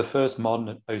 truly the first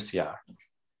modern OCR.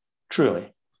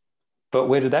 Truly. But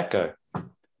where did that go?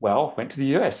 Well, went to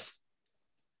the US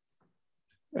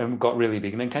and got really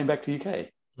big and then came back to the UK.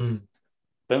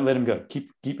 Don't let them go. Keep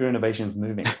your innovations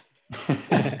moving.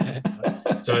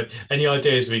 So any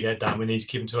ideas we get, Dan, we need to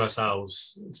keep them to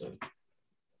ourselves. So.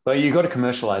 But you got to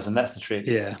commercialize them. That's the trick.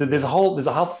 Yeah. So there's a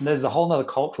whole other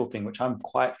cultural thing which I'm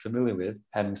quite familiar with,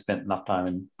 having spent enough time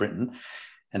in Britain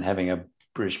and having a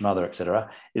British mother, etc.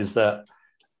 Is that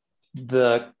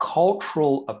the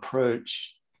cultural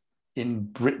approach in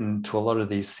Britain to a lot of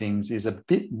these things is a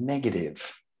bit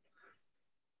negative.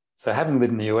 So having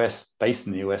lived in the US, based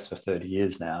in the US for 30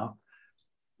 years now,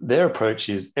 their approach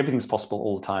is everything's possible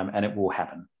all the time and it will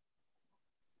happen.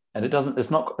 And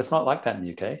it's not like that in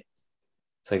the UK.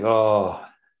 It's like, oh,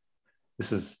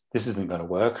 this isn't going to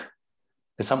work.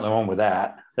 There's something wrong with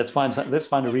that. Let's find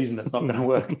a reason that's not going to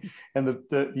work. And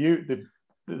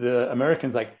the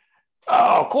Americans like,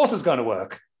 oh, of course it's going to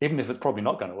work, even if it's probably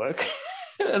not going to work.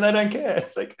 And they don't care.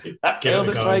 It's like, let's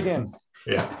try again.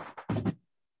 Yeah.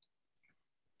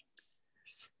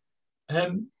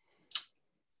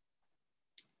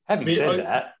 Having said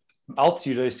that,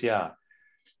 altitude OCR,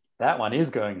 that one is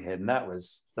going ahead, and that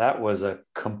was a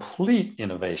complete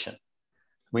innovation.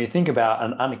 When you think about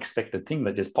an unexpected thing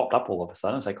that just popped up all of a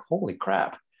sudden, it's like, holy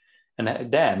crap.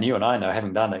 And Dan, you and I know,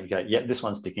 having done it, you go, yeah, this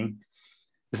one's sticking.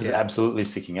 This is absolutely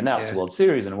sticking. And now it's the World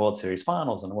Series and World Series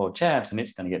finals and World Champs, and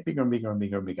it's going to get bigger and bigger and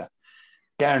bigger and bigger.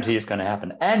 Guarantee it's going to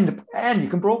happen. And you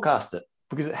can broadcast it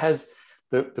because it has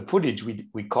the footage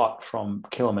we got from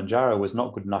Kilimanjaro was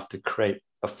not good enough to create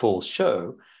a full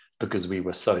show because we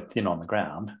were so thin on the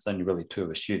ground. It's only really two of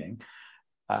us shooting.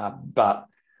 But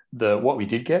what we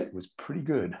did get was pretty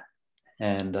good.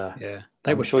 And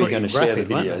they were sure you're going to share the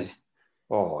videos.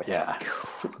 Oh, yeah.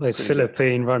 Those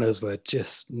Philippine runners were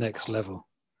just next level.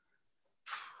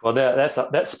 Well,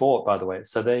 that's sport, by the way.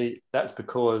 So that's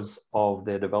because of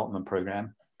their development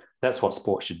program. That's what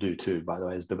sport should do too, by the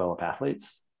way, is develop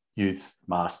athletes, youth,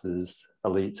 masters,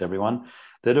 elites, everyone.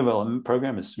 Their development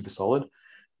program is super solid.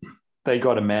 They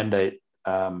got a mandate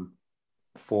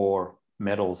for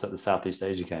medals at the Southeast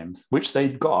Asia Games, which they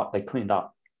cleaned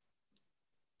up.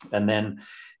 And then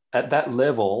at that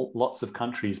level, lots of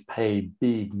countries pay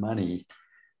big money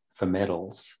for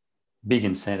medals, big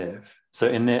incentive. So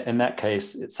in that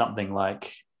case, it's something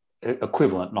like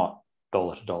equivalent, not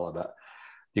dollar to dollar, but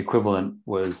the equivalent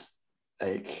was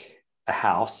like a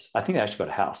house. I think they actually got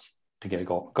a house to get a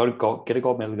gold. Get a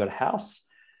gold medal, got a house,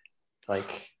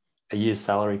 like a year's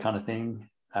salary kind of thing,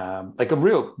 like a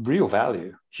real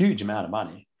value, huge amount of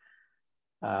money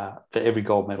for every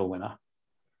gold medal winner.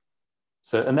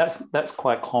 So, and that's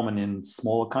quite common in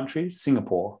smaller countries.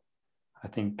 Singapore, I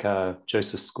think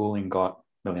Joseph Schooling got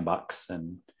 $1 million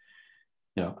and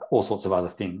all sorts of other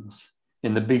things.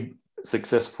 In the big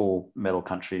successful medal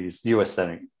countries, the US,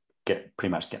 they don't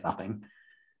pretty much get nothing,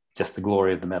 just the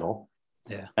glory of the medal.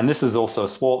 Yeah. And this is also a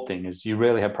sport thing, is you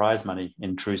rarely have prize money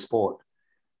in true sport.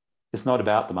 It's not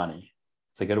about the money.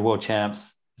 So go to World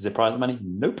Champs, is there prize money?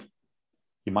 Nope.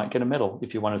 You might get a medal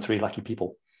if you're one of 3 lucky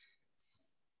people.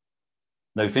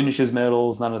 No finishers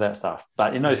medals, none of that stuff.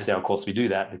 But in OCR, of course, we do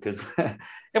that because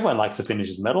everyone likes the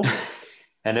finishers medal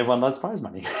and everyone loves prize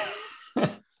money.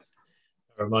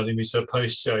 Reminding me to a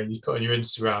post you put on your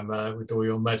Instagram with all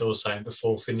your medals saying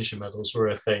before finisher medals were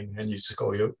a thing, and you just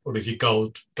got all of your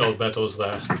gold medals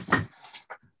there.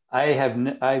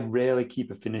 I rarely keep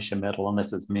a finisher medal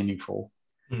unless it's meaningful,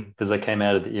 because I came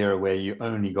out of the era where you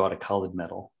only got a colored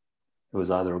medal. It was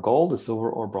either a gold, a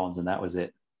silver, or bronze, and that was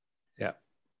it. Yeah.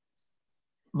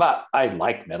 But I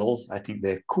like medals. I think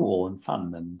they're cool and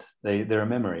fun, and they're a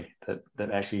memory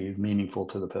that actually is meaningful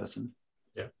to the person.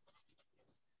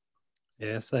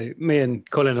 Yeah, so me and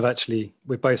Colin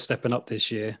we're both stepping up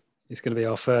this year. It's going to be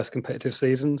our first competitive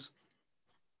seasons.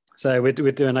 So we're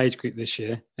doing age group this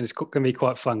year, and it's going to be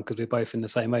quite fun because we're both in the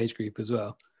same age group as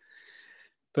well.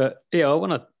 But I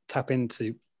want to tap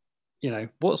into,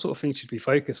 what sort of things should we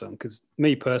focus on? Because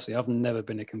me personally, I've never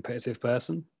been a competitive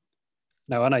person.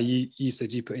 Now, I know you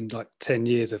said you put in like 10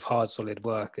 years of hard, solid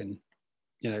work, and,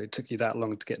 it took you that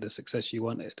long to get the success you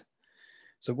wanted.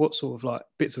 So what sort of like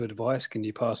bits of advice can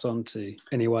you pass on to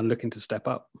anyone looking to step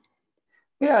up?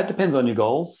 Yeah, it depends on your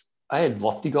goals. I had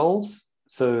lofty goals.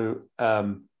 So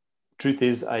truth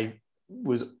is, I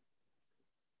was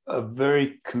a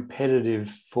very competitive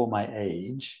for my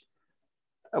age,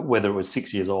 whether it was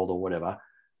 6 years old or whatever,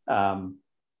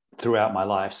 throughout my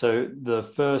life. So the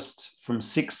first from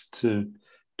 6 to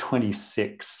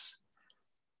 26,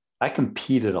 I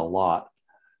competed a lot.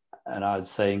 And I would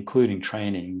say, including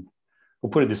training, we'll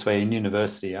put it this way, in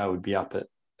university, I would be up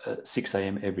at 6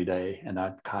 a.m. every day, and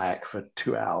I'd kayak for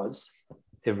 2 hours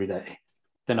every day.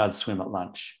 Then I'd swim at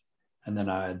lunch, and then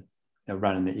I'd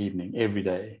run in the evening every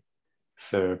day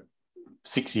for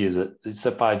 5 years at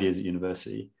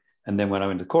university. And then when I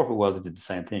went to the corporate world, I did the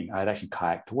same thing. I'd actually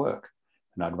kayak to work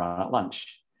and I'd run at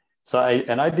lunch. So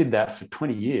I did that for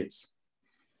 20 years.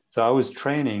 So I was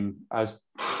training, I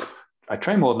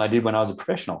trained more than I did when I was a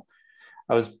professional.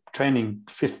 I was training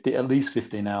at least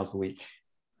 15 hours a week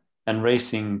and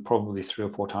racing probably 3 or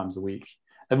 4 times a week,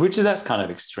 that's kind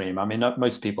of extreme. I mean,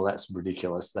 most people, that's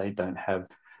ridiculous. They've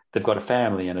got a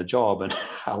family and a job and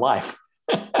a life.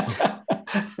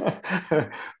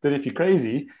 But if you're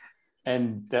crazy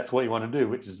and that's what you want to do,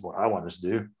 which is what I wanted to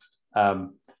do,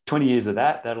 20 years of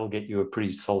that'll get you a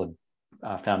pretty solid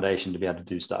foundation to be able to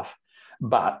do stuff.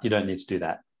 But you don't need to do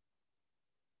that.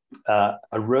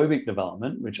 Aerobic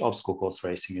development, which obstacle course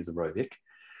racing is aerobic,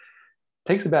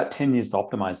 takes about 10 years to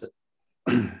optimize it.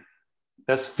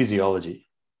 That's physiology.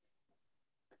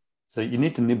 So you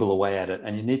need to nibble away at it,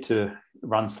 and you need to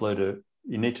train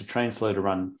slow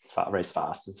to race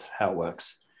fast. That's how it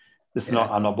works.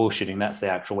 I'm not bullshitting. That's the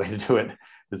actual way to do it.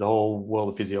 There's a whole world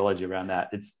of physiology around that.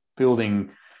 It's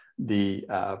building the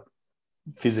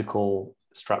physical,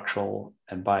 structural,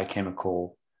 and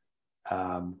biochemical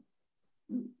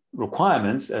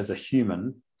requirements as a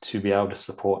human to be able to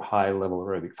support high level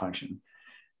aerobic function.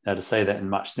 Now, to say that in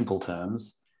much simple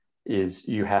terms is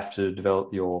you have to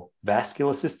develop your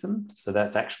vascular system. So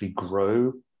that's actually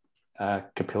grow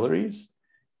capillaries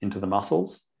into the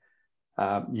muscles.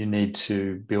 You need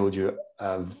to build your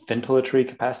ventilatory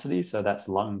capacity. So that's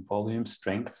lung volume,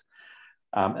 strength,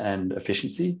 and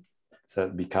efficiency. So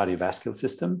it'd be cardiovascular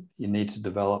system. You need to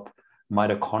develop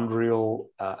mitochondrial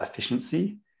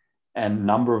efficiency and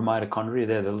number of mitochondria.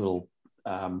 They're the little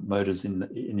motors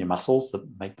in your muscles that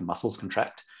make the muscles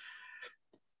contract.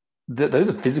 Those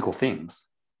are physical things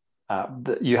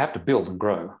that you have to build and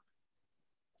grow.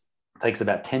 It takes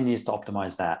about 10 years to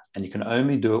optimize that. And you can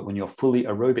only do it when you're fully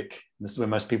aerobic. This is where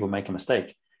most people make a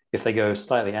mistake. If they go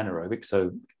slightly anaerobic,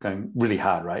 so going really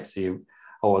hard, right? So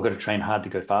I've got to train hard to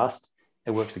go fast.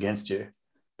 It works against you.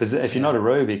 Because if you're not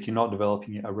aerobic, you're not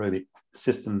developing your aerobic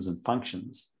systems and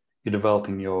functions. You're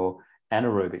developing your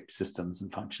anaerobic systems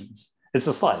and functions. It's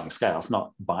a sliding scale. It's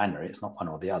not binary. It's not one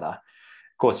or the other.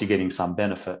 Of course, you're getting some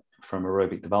benefit from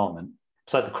aerobic development.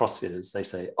 It's like the CrossFitters. They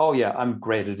say, oh yeah, I'm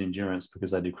great at endurance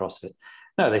because I do CrossFit.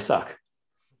 No, they suck.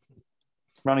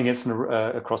 Run against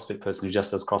a CrossFit person who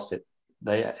just does CrossFit.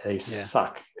 They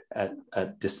suck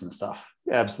at distance stuff.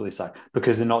 They absolutely suck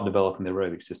because they're not developing the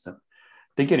aerobic system.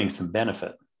 They're getting some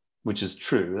benefit, which is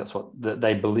true. That's what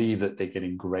they believe, that they're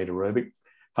getting great aerobic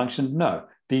function. No,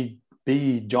 be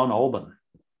John Alban.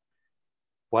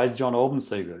 Why is John Alban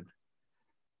so good?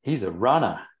 He's a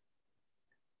runner.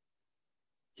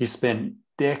 He spent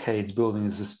decades building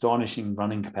his astonishing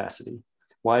running capacity.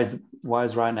 Why is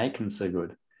Ryan Atkins so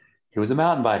good? He was a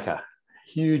mountain biker,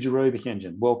 huge aerobic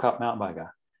engine, World Cup mountain biker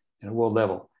at a world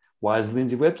level. Why is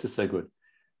Lindsay Webster so good?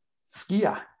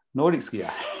 Skier, Nordic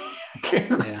skier.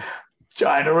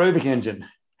 Giant aerobic engine.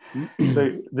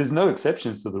 So there's no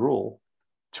exceptions to the rule.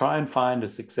 Try and find a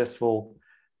successful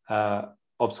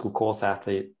obstacle course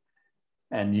athlete,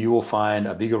 and you will find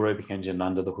a big aerobic engine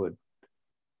under the hood.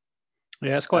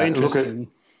 Yeah, it's quite interesting.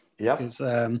 Yeah.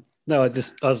 I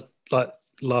was like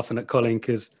laughing at Colin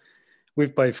because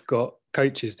we've both got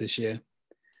coaches this year.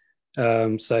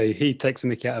 So he takes a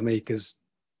mickey out of me because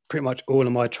pretty much all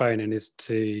of my training is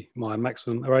to my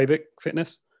maximum aerobic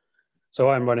fitness. So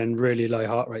I'm running really low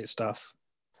heart rate stuff.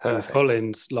 Perfect. And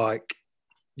Colin's like,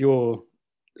 you're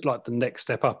like the next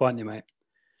step up, aren't you, mate?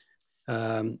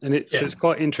 And it's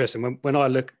quite interesting when I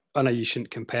look. I know you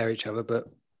shouldn't compare each other, but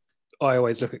I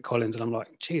always look at Collins and I'm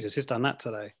like, Jesus, he's done that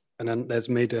today. And then there's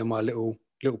me doing my little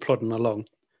plodding along.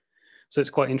 So it's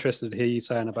quite interesting to hear you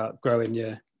saying about growing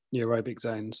your aerobic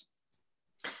zones.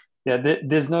 Yeah,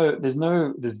 there's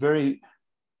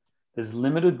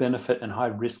limited benefit and high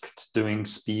risk to doing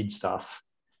speed stuff.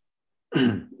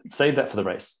 Save that for the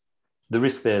race. The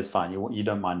risk there is fine. You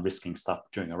don't mind risking stuff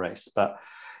during a race, but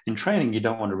in training, you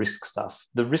don't want to risk stuff.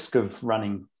 The risk of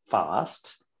running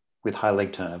fast with high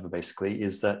leg turnover basically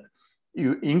is that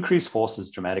you increase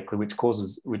forces dramatically,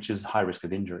 which is high risk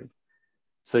of injury.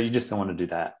 So you just don't want to do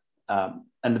that.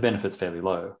 And the benefit's fairly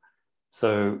low.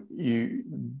 So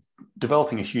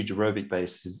developing a huge aerobic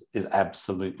base is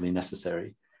absolutely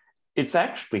necessary. It's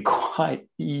actually quite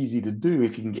easy to do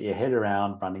if you can get your head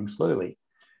around running slowly.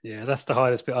 Yeah, that's the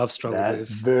hardest bit I've struggled with. That's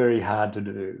very hard to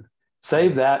do.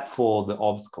 Save that for the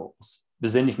obstacles,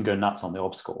 because then you can go nuts on the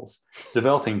obstacles.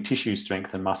 Developing tissue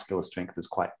strength and muscular strength is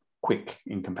quite quick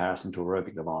in comparison to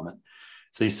aerobic development.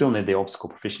 So you still need the obstacle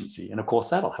proficiency. And of course,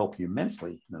 that'll help you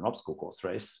immensely in an obstacle course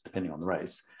race, depending on the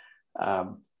race.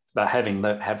 But having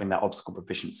that obstacle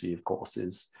proficiency, of course,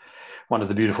 is one of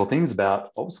the beautiful things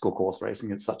about obstacle course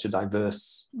racing, it's such a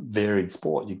diverse, varied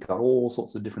sport. You've got all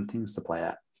sorts of different things to play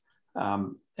at.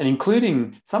 And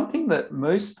including something that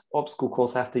most obstacle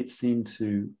course athletes seem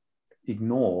to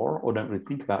ignore or don't really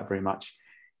think about very much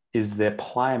is their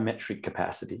plyometric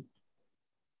capacity.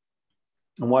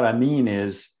 And what I mean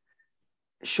is,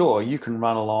 sure, you can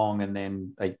run along and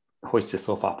then hoist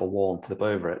yourself up a wall and flip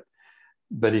over it.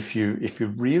 But if you're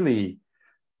really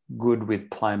good with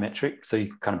plyometric, so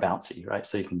you're kind of bouncy, right?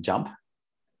 So you can jump.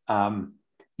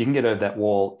 You can get over that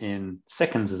wall in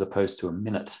seconds as opposed to a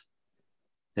minute.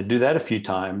 And do that a few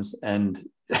times and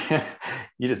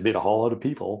you just beat a whole lot of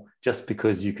people just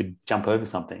because you could jump over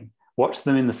something. Watch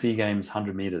them in the SEA Games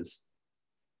 100 meters.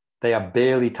 They are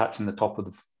barely touching the top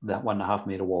of that 1.5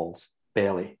 meter walls,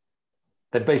 barely.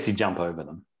 They basically jump over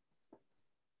them.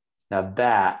 Now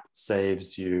that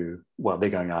saves you, well, they're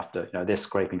going after, they're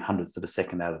scraping hundredths of a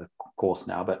second out of the course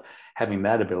now, but having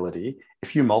that ability,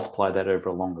 if you multiply that over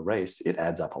a longer race, it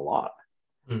adds up a lot.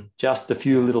 Just a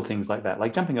few little things like that,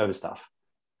 like jumping over stuff,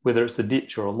 whether it's a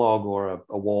ditch or a log or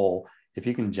a wall. If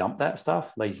you can jump that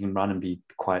stuff, like you can run and be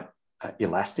quite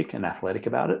elastic and athletic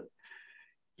about it,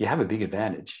 you have a big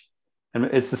advantage. And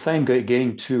it's the same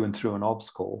getting to and through an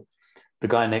obstacle. The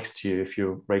guy next to you, if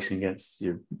you're racing against,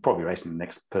 you're probably racing the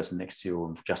next person next to you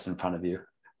or just in front of you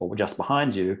or just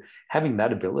behind you, having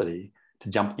that ability to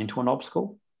jump into an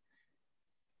obstacle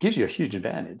gives you a huge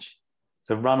advantage.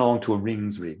 So run along to a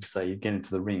rings rig, say you get into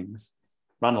the rings,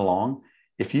 run along.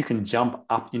 If you can jump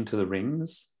up into the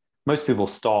rings, most people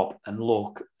stop and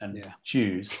look and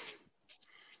choose.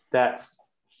 That's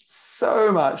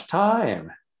so much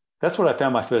time. That's what I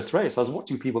found my first race. I was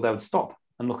watching people that would stop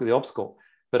and look at the obstacle.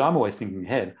 But I'm always thinking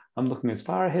ahead. I'm looking as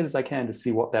far ahead as I can to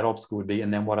see what that obstacle would be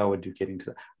and then what I would do getting to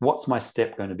that. What's my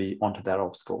step going to be onto that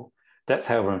obstacle? That's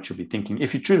how everyone should be thinking.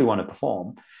 If you truly want to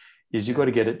perform, is you've got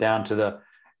to get it down to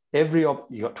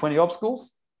you got 20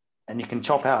 obstacles and you can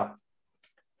chop out.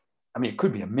 I mean, it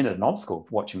could be a minute an obstacle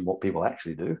for watching what people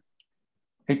actually do.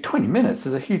 20 minutes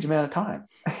is a huge amount of time.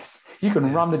 You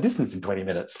can run the distance in 20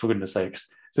 minutes, for goodness sakes.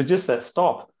 So just that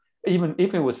stop, even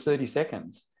if it was 30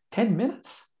 seconds, 10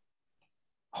 minutes.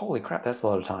 Holy crap, that's a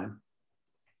lot of time.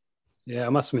 Yeah, I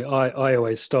must admit, I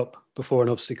always stop before an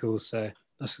obstacle. So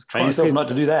that's train yourself not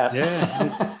to do that.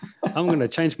 Yeah, I'm going to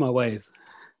change my ways.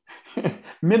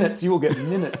 Minutes, you will get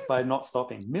minutes by not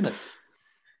stopping. Minutes.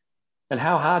 And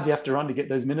how hard do you have to run to get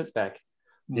those minutes back?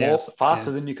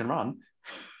 Faster than you can run.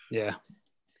 Yeah.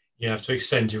 You have to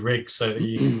extend your rig so that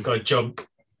you got to jump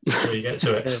before you get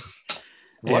to it.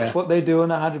 Watch what they do in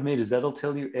 100 meters. That'll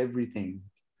tell you everything.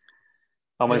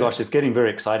 Oh my gosh, it's getting very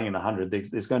exciting in 100.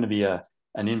 There's going to be an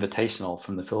invitational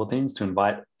from the Philippines to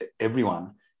invite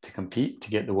everyone to compete to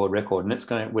get the world record.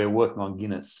 And we're working on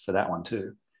Guinness for that one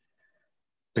too.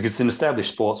 Because in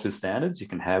established sports with standards, you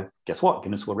can have, guess what,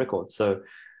 Guinness World Record. So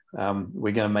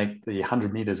we're going to make the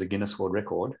 100 meters a Guinness World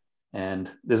Record. And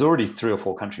there's already 3 or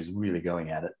 4 countries really going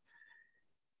at it.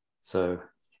 So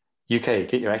UK,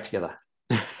 get your act together.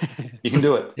 You can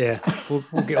do it. Yeah,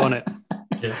 we'll get on it.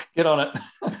 Yeah, get on it.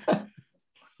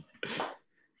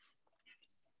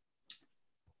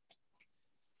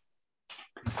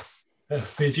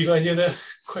 Have you got any other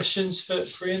questions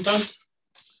for Ian,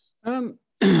 Dan?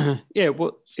 Yeah,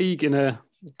 what are you gonna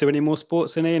do? Any more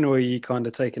sports in Ian, or are you kind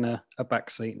of taking a back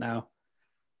seat now?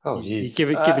 Oh, geez. You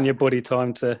giving your body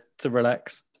time to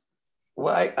relax.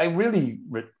 Well,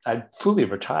 I fully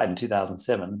retired in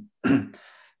 2007.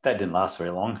 That didn't last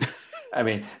very long. I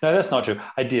mean, no, that's not true.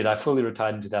 I fully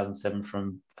retired in 2007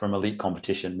 from elite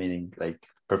competition, meaning like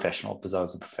professional, because I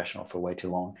was a professional for way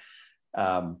too long.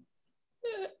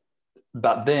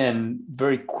 But then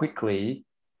very quickly,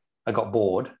 I got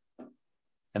bored.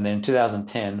 And then in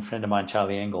 2010, a friend of mine,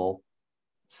 Charlie Engel,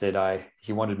 said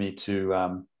he wanted me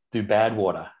to do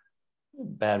Badwater.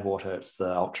 Badwater, it's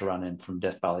the ultra run in from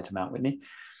Death Valley to Mount Whitney,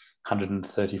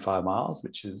 135 miles,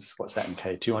 which is, what's that in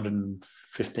K,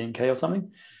 215K or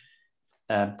something.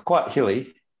 It's quite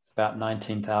hilly. It's about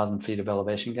 19,000 feet of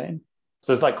elevation gain.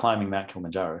 So it's like climbing Mount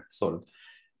Kilimanjaro, sort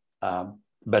of.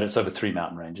 But it's over 3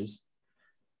 mountain ranges.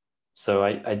 So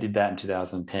I did that in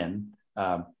 2010,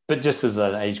 but just as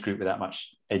an age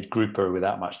grouper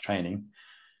without much training.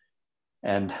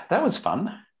 And that was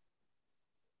fun.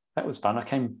 I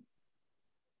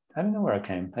don't know where I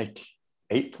came, like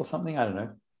 8th or something. I don't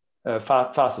know.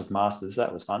 Fastest masters.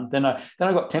 That was fun. Then I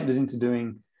got tempted into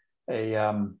doing a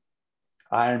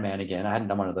Ironman again. I hadn't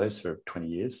done one of those for 20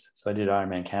 years. So I did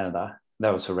Ironman Canada.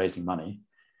 That was for raising money.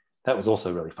 That was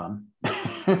also really fun.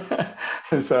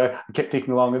 So I kept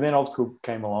ticking along, and then obstacle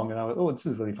came along and I went, oh, this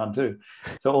is really fun too.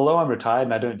 So although I'm retired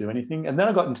and I don't do anything, and then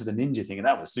I got into the ninja thing, and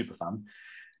that was super fun.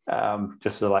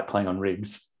 just for like playing on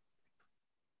rigs.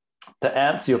 To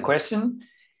answer your question,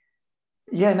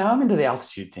 now I'm into the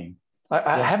altitude thing.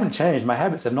 I haven't changed. My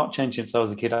habits have not changed since I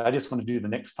was a kid. I just want to do the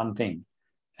next fun thing.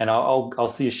 And I'll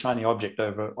see a shiny object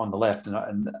over on the left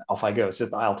and off I go. It's at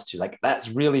the altitude. Like, that's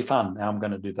really fun. Now I'm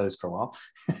going to do those for a while.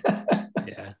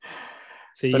 Yeah.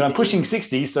 See, but I'm pushing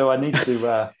 60, so I need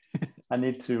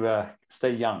to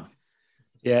stay young.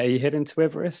 Yeah. Are you heading to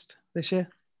Everest this year?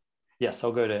 Yes,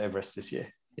 I'll go to Everest this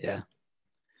year. Yeah.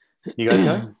 You guys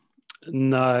go?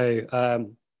 No,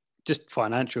 just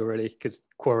financial, really, because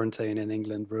quarantine in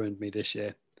England ruined me this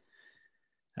year.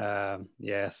 So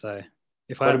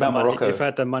if I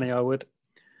had the money, I would.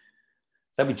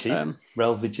 That'd be cheap,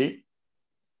 relatively cheap.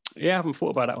 Yeah, I haven't thought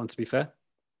about that one, to be fair.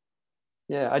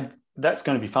 Yeah, that's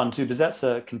going to be fun too, because that's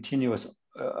a continuous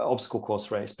obstacle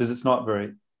course race, because it's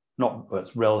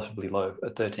it's relatively low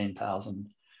at 13,000.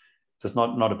 So it's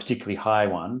not a particularly high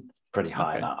one, pretty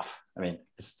high enough. I mean,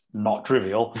 it's not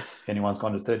trivial. If anyone's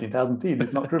gone to 13,000 feet,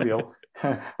 it's not trivial,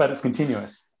 but it's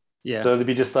continuous. Yeah. So it'd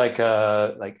be just like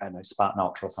I don't know, Spartan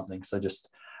Ultra or something. So just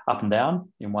up and down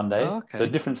in one day. So a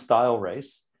different style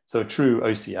race. So a true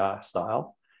OCR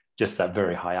style, just at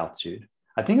very high altitude.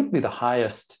 I think it will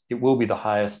be the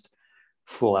highest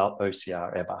full out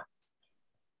OCR ever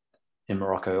in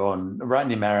Morocco, right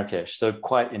near Marrakesh. So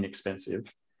quite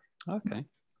inexpensive. Okay.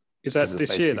 Is that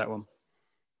this year, that one?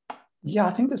 Yeah,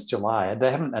 I think that's July.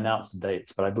 They haven't announced the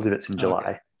dates, but I believe it's in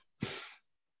July.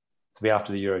 To be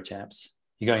after the Euro Champs.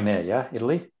 You're going there, yeah?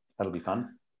 Italy? That'll be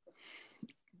fun.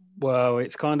 Well,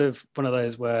 it's kind of one of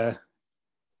those where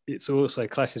it's also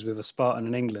clashes with a Spartan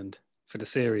in England for the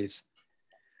series,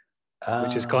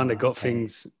 which has kind of got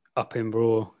things up in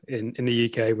raw in the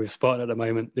UK with Spartan at the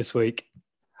moment this week.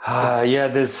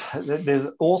 There's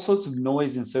all sorts of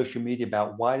noise in social media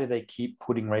about why do they keep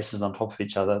putting races on top of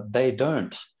each other. They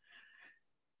don't.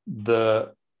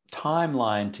 The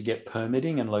timeline to get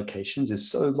permitting and locations is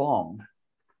so long,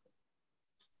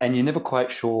 and you're never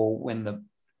quite sure when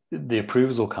the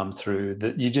approvals will come through,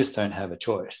 that you just don't have a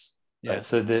choice. Yeah. Right?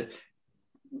 So the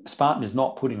Spartan is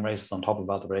not putting races on top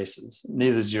of other races.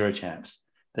 Neither is Euro Champs.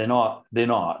 They're not.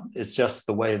 It's just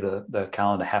the way the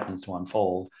calendar happens to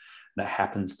unfold. And it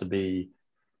happens to be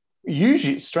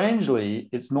usually, strangely,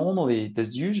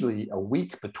 there's usually a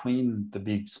week between the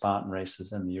big Spartan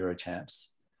races and the Euro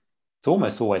Champs. It's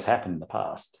almost always happened in the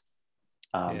past.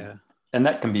 And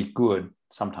that can be good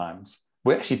sometimes.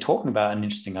 We're actually talking about an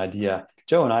interesting idea.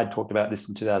 Joe and I talked about this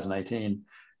in 2018,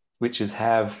 which is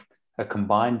have a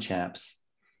combined champs,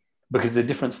 because they're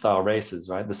different style races,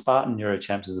 right? The Spartan Euro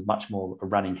Champs is much more a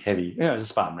running heavy. It's a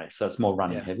Spartan race, so it's more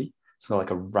running heavy. It's more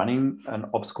like an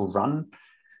obstacle run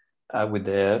with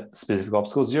their specific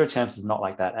obstacles. Euro Champs is not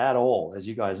like that at all. As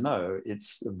you guys know,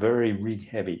 it's very rig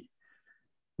heavy,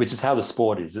 which is how the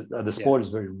sport is. The sport is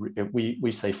very,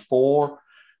 we say 4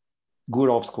 good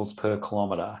obstacles per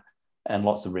kilometer and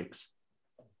lots of rigs,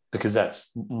 because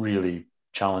that's really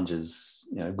challenges,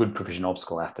 good proficient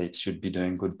obstacle athletes should be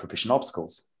doing good proficient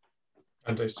obstacles.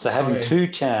 So having 2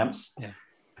 champs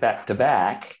back to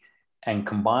back and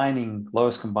combining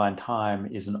lowest combined time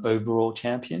is an overall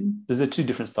champion. Those are 2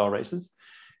 different style races.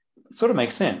 It sort of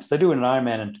makes sense. They do it in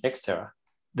Ironman and Xterra.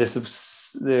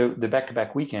 They're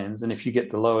back-to-back weekends, and if you get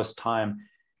the lowest time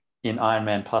in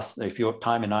Ironman plus, if your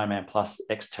time in Ironman plus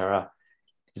Xterra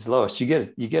is lowest, you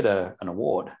get an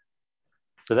award.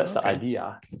 So that's the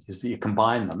idea, is that you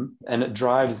combine them, and it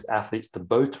drives athletes to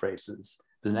both races,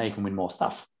 because now you can win more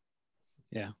stuff.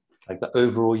 Yeah, like the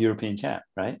overall European champ,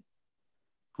 right?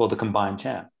 Or the combined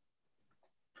champ.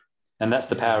 And that's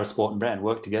the power of sport and brand.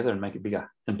 Work together and make it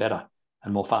bigger and better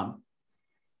and more fun.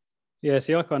 Yeah,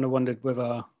 see, I kind of wondered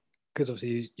whether, because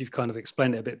obviously you've kind of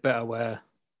explained it a bit better, where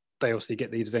they obviously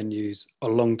get these venues a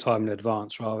long time in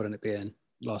advance rather than it being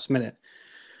last minute.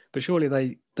 But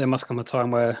surely there must come a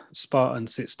time where Spartan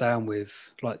sits down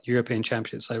with like European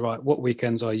Championships, say, right, what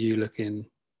weekends are you looking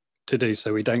to do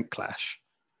so we don't clash?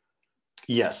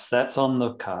 Yes, that's on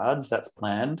the cards. That's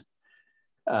planned.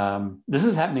 This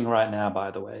is happening right now,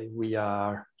 by the way. We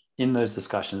are in those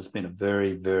discussions. It's been a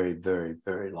very, very, very,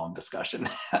 very long discussion,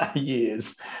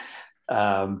 years.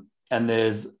 And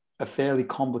there's a fairly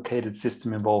complicated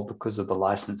system involved because of the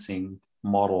licensing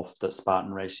model that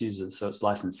Spartan Race uses. So it's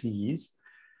licensees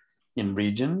in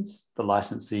regions. The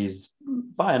licensees,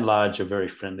 by and large, are very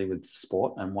friendly with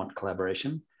sport and want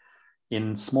collaboration.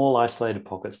 In small, isolated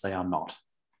pockets, they are not.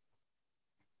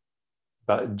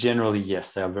 But generally,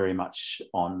 yes, they are very much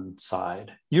on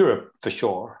side. Europe, for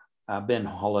sure. Ben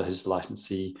Holler, who's the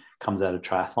licensee, comes out of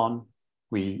triathlon.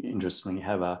 We, interestingly,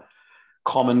 have a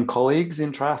common colleagues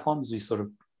in triathlons. We sort of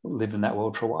lived in that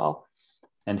world for a while.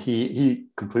 And he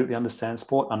completely understands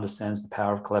sport, understands the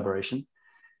power of collaboration,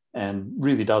 and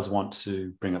really does want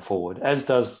to bring it forward, as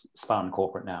does Spartan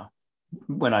Corporate now.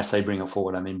 When I say bring it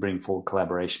forward, I mean bring forward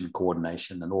collaboration,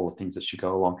 coordination, and all the things that should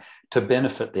go along to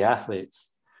benefit the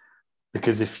athletes.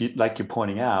 Because if you, like you're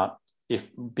pointing out, if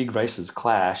big races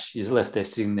clash, you're left there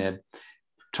sitting there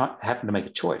having to make a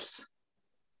choice,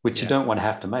 which you don't want to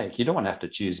have to make. You don't want to have to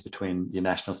choose between your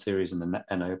national series and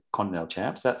a continental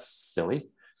champs. That's silly.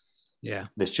 Yeah.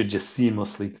 They should just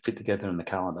seamlessly fit together in the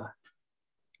calendar.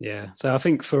 Yeah. So I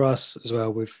think for us as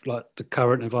well, with like the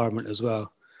current environment as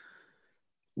well,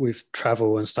 with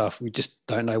travel and stuff, we just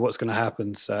don't know what's going to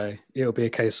happen. So it'll be a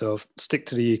case of stick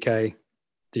to the UK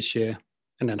this year,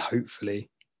 and then hopefully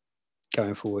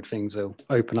going forward, things will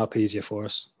open up easier for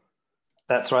us.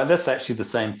 That's right. That's actually the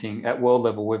same thing at world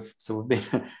level. We've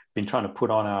been trying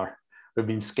to we've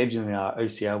been scheduling our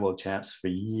OCR World Champs for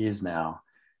years now.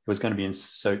 It was going to be in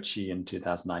Sochi in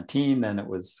 2019,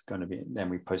 then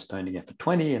we postponed again for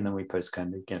 20, and then we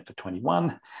postponed again for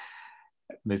 21.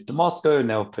 Moved to Moscow, and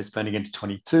now we're postponed again to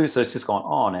 22. So it's just gone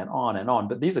on and on and on.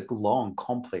 But these are long,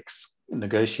 complex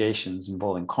negotiations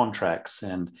involving contracts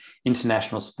and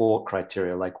international sport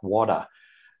criteria like WADA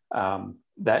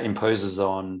that influences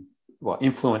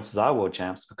our world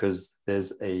champs, because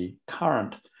there's a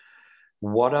current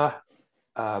WADA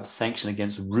sanction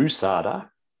against RUSADA,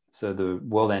 so the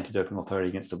World Anti-Doping Authority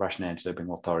against the Russian Anti-Doping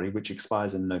Authority, which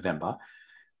expires in November.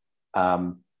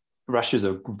 Russia's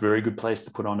a very good place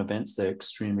to put on events. They're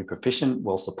extremely proficient,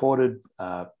 well supported,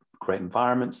 great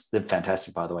environments. They're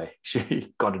fantastic, by the way. You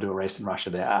got to do a race in Russia.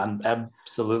 They're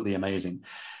absolutely amazing.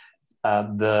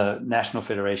 The National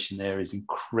Federation there is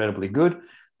incredibly good.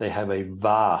 They have a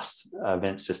vast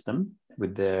event system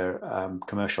with their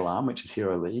commercial arm, which is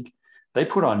Hero League. They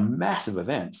put on massive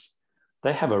events.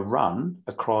 They have a run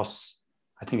across,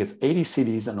 I think it's 80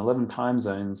 cities and 11 time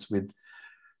zones with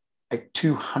like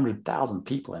 200,000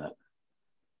 people in it.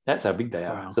 That's how big they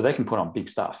are. Wow. So they can put on big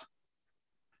stuff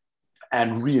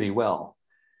and really well.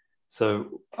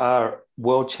 So our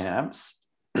world champs,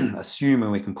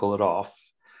 assuming we can pull it off,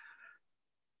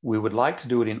 we would like to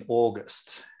do it in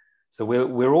August. So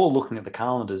we're all looking at the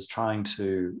calendars, trying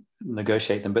to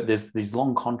negotiate them, but there's these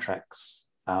long contracts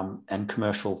and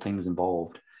commercial things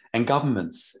involved, and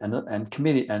governments and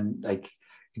committee, and like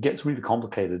it gets really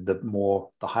complicated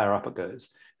the higher up it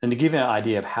goes. And to give you an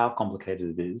idea of how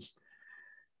complicated it is,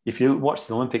 if you watch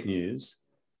the Olympic news,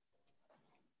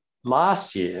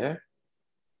 last year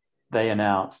they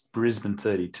announced Brisbane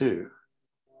 32.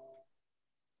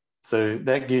 So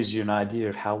that gives you an idea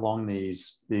of how long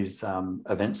these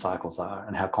event cycles are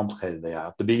and how complicated they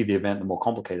are. The bigger the event, the more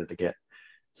complicated they get.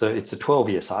 So it's a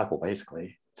 12-year cycle,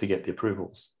 basically, to get the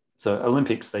approvals. So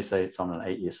Olympics, they say it's on an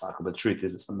 8-year cycle, but the truth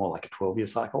is it's more like a 12-year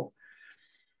cycle.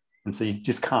 And so you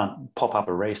just can't pop up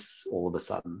a race all of a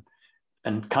sudden.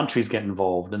 And countries get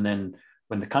involved. And then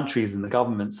when the countries and the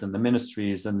governments and the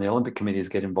ministries and the Olympic committees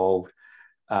get involved,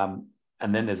 and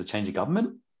then there's a change of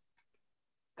government,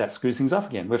 that screws things up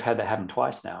again. We've had that happen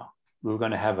twice now. We were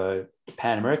going to have a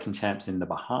Pan-American champs in the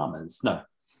Bahamas.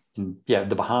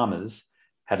 The Bahamas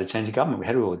had a change of government. We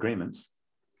had all agreements,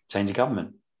 change of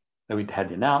government. We had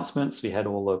the announcements. We had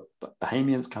all the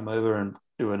Bahamians come over and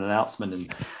do an announcement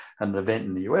and an event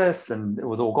in the US, and it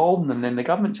was all golden. And then the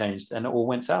government changed and it all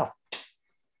went south.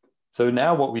 So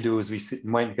now what we do is we sit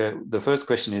and wait and go. The first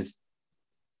question is,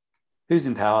 who's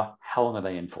in power? How long are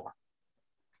they in for?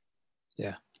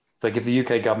 Yeah. So like if the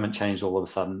UK government changed all of a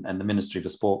sudden and the Ministry for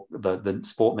Sport, the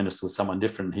sport minister was someone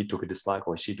different, he took a dislike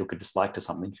or she took a dislike to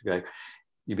something,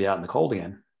 you'd be out in the cold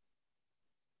again.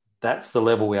 That's the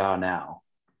level we are now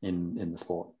in the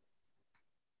sport.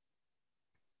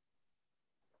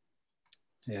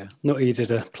 Yeah, not easy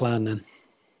to plan then.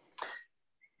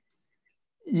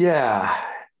 Yeah,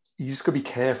 you just got to be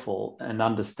careful and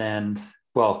understand.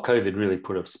 Well, COVID really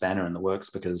put a spanner in the works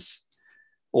because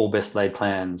all best laid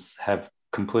plans have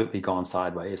completely gone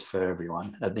sideways for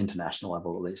everyone at the international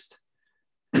level, at least.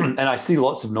 And I see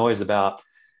lots of noise about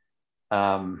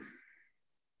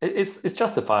it's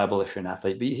justifiable if you're an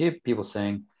athlete, but you hear people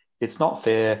saying it's not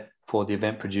fair for the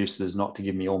event producers not to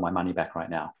give me all my money back right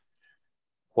now.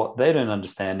 What they don't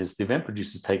understand is the event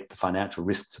producers take the financial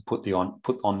risk to put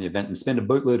on the event and spend a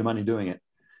boatload of money doing it.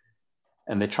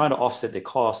 And they're trying to offset their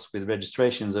costs with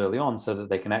registrations early on so that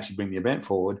they can actually bring the event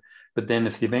forward. But then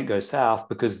if the event goes south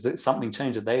because something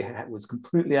changed that they was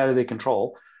completely out of their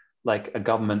control, like a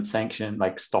government sanction,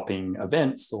 like stopping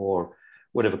events or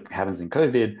whatever happens in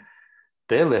COVID,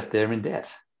 they're left there in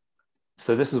debt.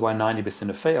 So this is why 90%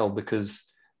 have failed,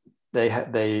 because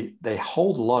they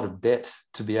hold a lot of debt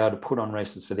to be able to put on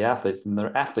races for the athletes, and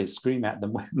the athletes scream at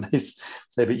them when they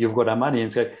say, "But you've got our money,"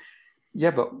 and say,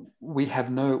 "Yeah, but we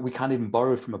can't even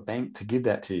borrow from a bank to give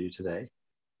that to you today.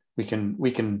 We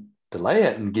can delay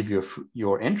it and give you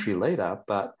your entry later,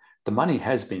 but the money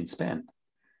has been spent."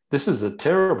 This is a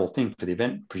terrible thing for the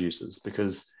event producers,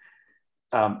 because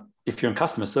if you're in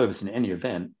customer service in any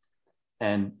event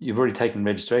and you've already taken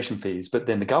registration fees, but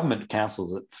then the government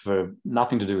cancels it for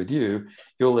nothing to do with you,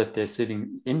 you're left there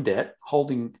sitting in debt,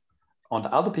 holding onto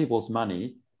other people's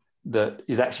money that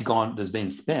is actually gone, that's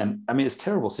been spent. I mean, it's a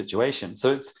terrible situation.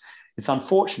 So it's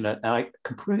unfortunate, and I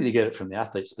completely get it from the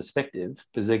athlete's perspective,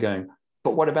 because they're going,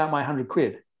 "But what about my 100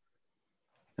 quid?"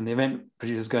 And the event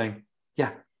producer's going,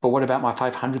 "Yeah, but what about my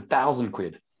 500,000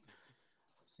 quid?"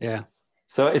 Yeah.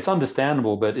 So it's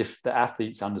understandable, but if the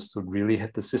athletes understood really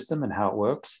the system and how it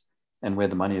works and where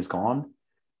the money has gone,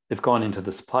 it's gone into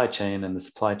the supply chain, and the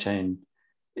supply chain,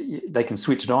 they can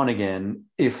switch it on again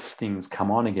if things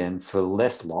come on again for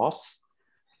less loss.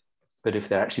 But if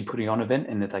they're actually putting on an event,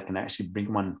 and if they can actually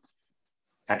bring one,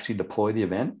 actually deploy the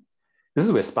event, this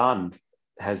is where Spartan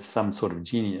has some sort of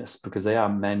genius, because they are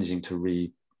managing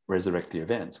to resurrect the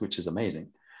events, which is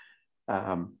amazing.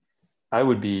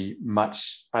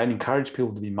 I'd encourage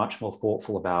people to be much more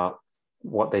thoughtful about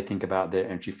what they think about their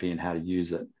entry fee and how to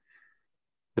use it.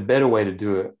 The better way to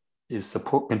do it is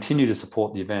continue to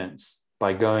support the events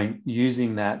by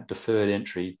using that deferred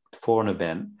entry for an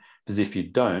event, because if you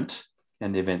don't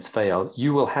and the events fail,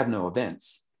 you will have no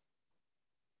events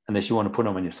unless you want to put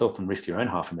them on yourself and risk your own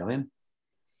 $500,000.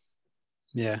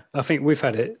 Yeah, I think we've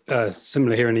had it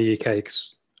similar here in the UK,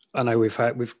 because I know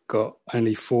we've got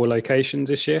only 4 locations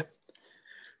this year.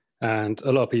 And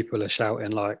a lot of people are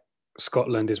shouting like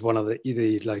Scotland is one of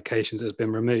the locations that has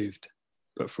been removed.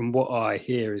 But from what I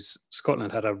hear is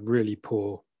Scotland had a really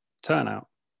poor turnout.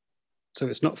 So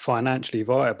it's not financially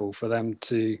viable for them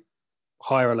to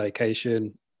hire a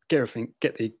location, get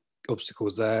the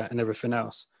obstacles there and everything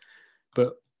else.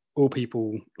 But all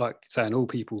people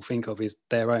think of is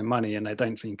their own money, and they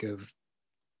don't think of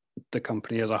the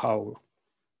company as a whole.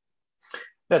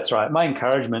 That's right. My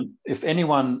encouragement, if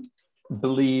anyone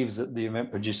believes that the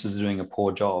event producers are doing a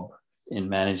poor job in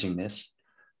managing this,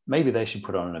 maybe they should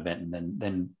put on an event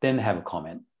and then have a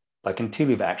comment. Like, until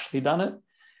you've actually done it,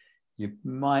 you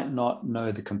might not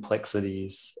know the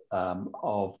complexities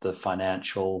of the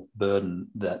financial burden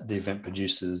that the event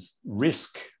producers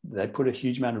risk. They put a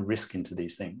huge amount of risk into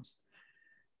these things.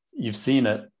 You've seen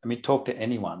it. I mean, talk to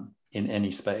anyone in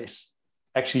any space.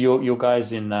 Actually, your guys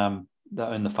that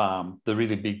own the farm, the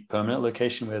really big permanent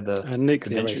location where the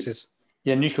nuclear races.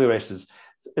 Yeah, nuclear races.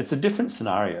 It's a different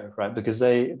scenario, right? Because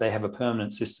they have a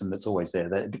permanent system that's always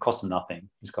there. It costs them nothing.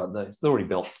 It's already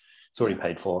built. It's already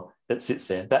paid for. It sits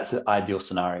there. That's the ideal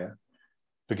scenario,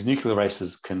 because nuclear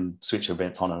races can switch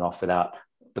events on and off without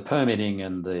the permitting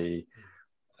and the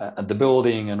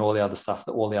building and all the other stuff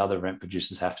that all the other event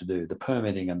producers have to do. The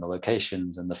permitting and the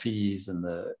locations and the fees and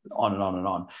the on and on and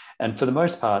on. And for the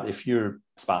most part, if you're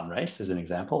Spartan Race, as an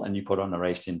example, and you put on a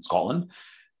race in Scotland,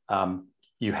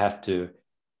 you have to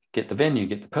get the venue,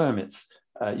 get the permits.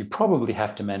 You probably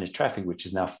have to manage traffic, which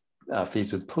is now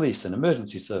fees with police and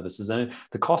emergency services. And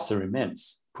the costs are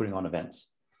immense putting on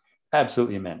events,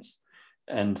 absolutely immense.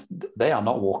 And they are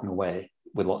not walking away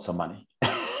with lots of money.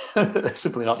 They're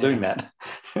simply not doing that.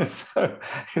 So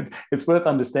it's worth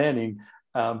understanding.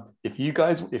 If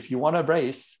you want to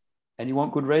race and you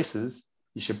want good races,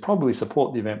 you should probably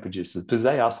support the event producers, because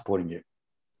they are supporting you.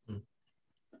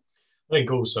 I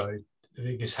think also,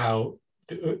 it's how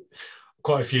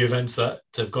quite a few events that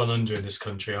have gone under in this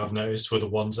country, I've noticed, were the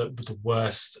ones that were the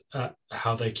worst at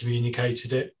how they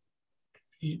communicated it,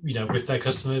 with their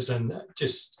customers, and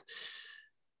just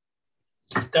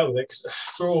dealt with it.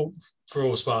 For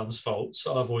all Spartans' faults,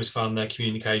 I've always found their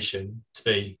communication to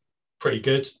be pretty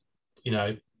good.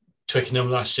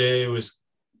 Twickenham last year was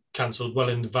cancelled well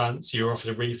in advance. You were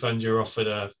offered a refund. You were offered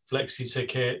a flexi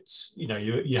ticket.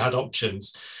 You had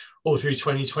options. All through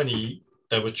 2020,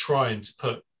 they were trying to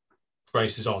put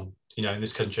races on, in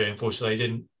this country.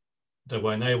 Unfortunately, they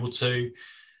weren't able to,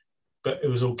 but it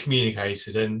was all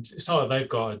communicated. And it's not like they've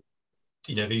got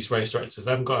these race directors,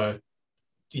 they haven't got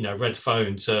a red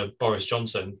phone to Boris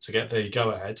Johnson to get the go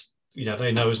ahead.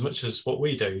 They know as much as what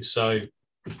we do. So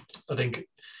I think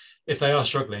if they are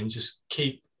struggling, just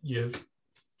keep your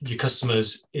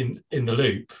customers in the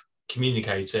loop,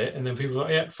 communicate it, and then people are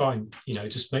like, yeah, fine.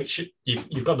 Just make sure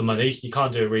you've got the money. You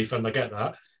can't do a refund. I get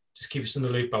that. Just keep us in the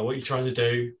loop about what you're trying to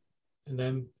do, and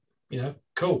then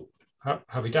cool,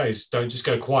 happy days. Don't just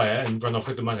go quiet and run off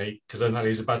with the money, because then that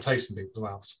leaves a bad taste in people's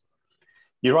mouths.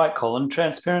 You're right, Colin.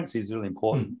 Transparency is really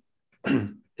important.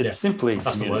 It's simply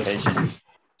communication.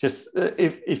 Just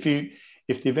if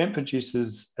the event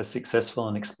producers are successful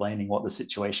in explaining what the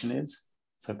situation is,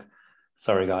 so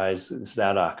sorry guys, this is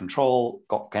out of our control,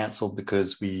 got cancelled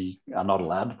because we are not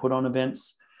allowed to put on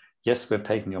events. Yes, we've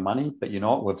taken your money, but you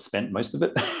know what? We've spent most of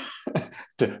it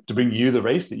to bring you the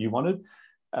race that you wanted.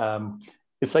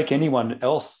 It's like anyone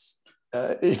else.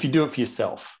 If you do it for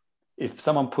yourself, if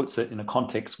someone puts it in a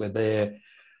context where they're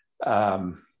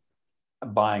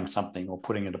buying something or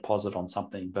putting a deposit on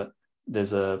something, but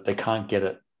they can't get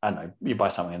it. I don't know, you buy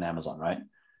something on Amazon, right?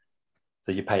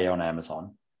 So you pay on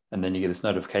Amazon, and then you get this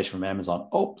notification from Amazon,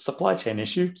 oh, supply chain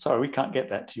issue. Sorry, we can't get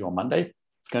that to you on Monday.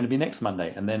 It's going to be next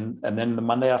Monday. And then the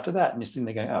Monday after that, and you're sitting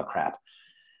there going, oh crap.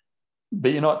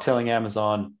 But you're not telling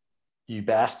Amazon, you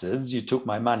bastards, you took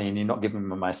my money and you're not giving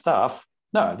me my stuff.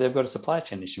 No, they've got a supply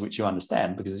chain issue, which you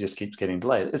understand because it just keeps getting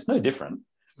delayed. It's no different.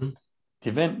 The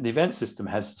event system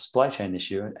has a supply chain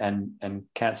issue and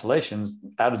cancellations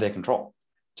out of their control,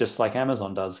 just like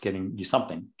Amazon does getting you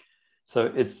something.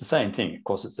 So it's the same thing. Of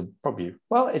course, it's probably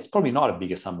not a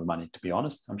bigger sum of money, to be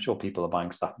honest. I'm sure people are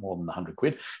buying stuff more than 100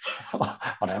 quid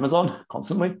on Amazon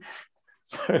constantly.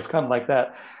 So it's kind of like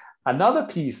that. Another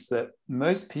piece that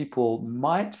most people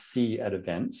might see at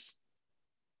events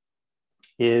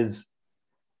is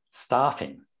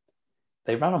staffing.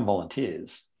 They run on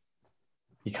volunteers.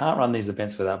 You can't run these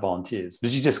events without volunteers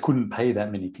because you just couldn't pay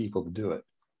that many people to do it.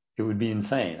 It would be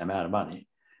insane amount of money.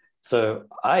 So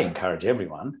I encourage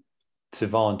everyone to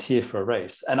volunteer for a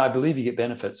race. And I believe you get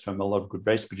benefits from a lot of good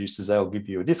race producers. They'll give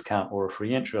you a discount or a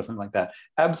free entry or something like that.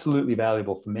 Absolutely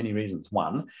valuable for many reasons.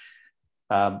 One,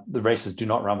 the races do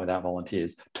not run without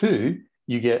volunteers. Two,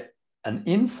 you get an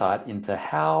insight into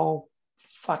how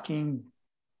fucking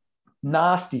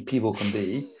nasty people can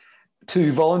be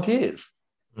to volunteers.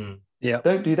 Yeah.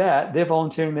 Don't do that. They're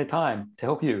volunteering their time to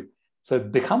help you. So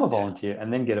become a volunteer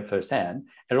and then get it firsthand.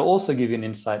 It'll also give you an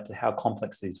insight to how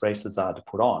complex these races are to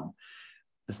put on.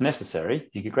 It's necessary.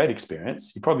 You get great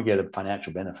experience. You probably get a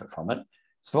financial benefit from it.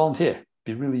 So volunteer.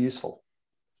 Be really useful.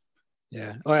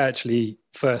 Yeah. I actually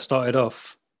first started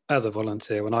off as a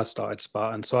volunteer when I started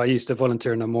Spartan. So I used to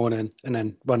volunteer in the morning and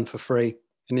then run for free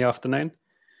in the afternoon.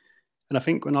 And I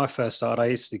think when I first started, I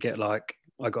used to get I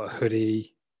got a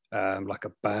hoodie, like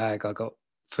a bag, I got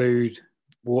food,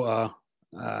 water,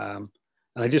 and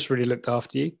they just really looked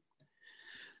after you.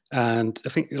 And I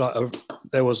think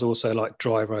there was also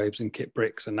dry robes and kit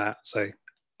bricks and that. So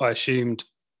I assumed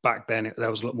back then there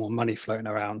was a lot more money floating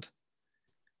around.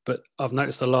 But I've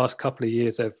noticed the last couple of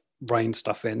years they've reined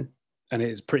stuff in, and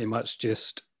it's pretty much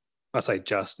it's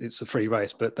a free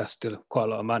race, but that's still quite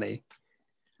a lot of money.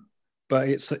 But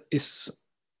it's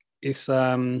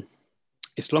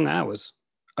long hours.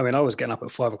 I mean, I was getting up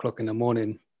at 5 o'clock in the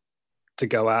morning to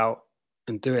go out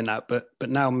and doing that, but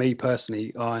now me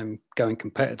personally, I'm going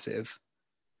competitive.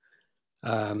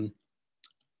 I'll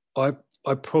go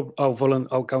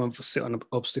and sit on an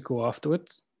obstacle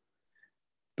afterwards.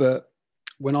 But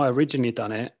when I originally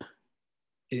done it,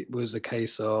 it was a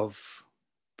case of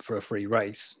for a free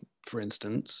race, for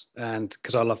instance, and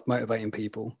because I love motivating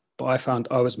people, but I found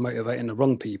I was motivating the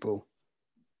wrong people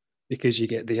because you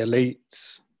get the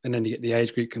elites and then you get the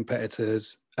age group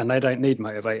competitors and they don't need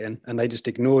motivating and they just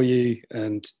ignore you.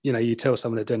 And, you tell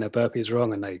someone they're doing their burpees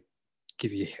wrong and they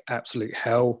give you absolute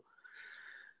hell.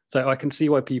 So I can see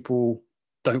why people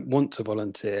don't want to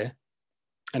volunteer.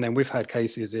 And then we've had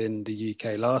cases in the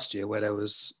UK last year where there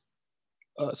was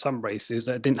some races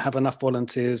that didn't have enough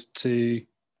volunteers to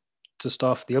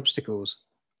staff the obstacles.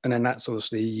 And then that's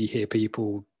obviously, you hear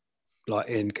people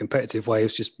in competitive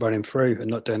waves just running through and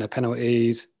not doing their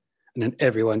penalties. And then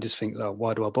everyone just thinks, oh,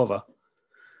 why do I bother?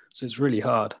 So it's really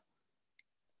hard.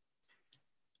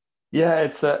 Yeah,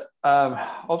 it's a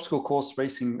obstacle course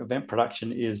racing event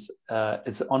production is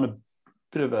it's on a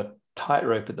bit of a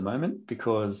tightrope at the moment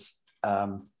because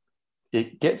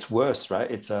it gets worse,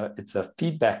 right? It's a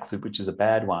feedback loop, which is a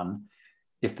bad one.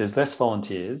 If there's less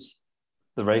volunteers,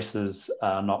 the races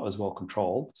are not as well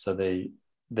controlled. So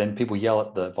then people yell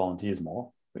at the volunteers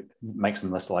more, it makes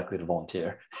them less likely to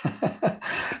volunteer.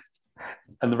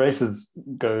 And the races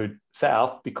go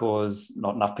south because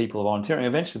not enough people are volunteering.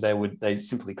 Eventually they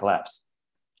simply collapse.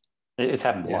 It's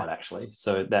happened a lot, actually.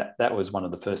 So that was one of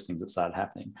the first things that started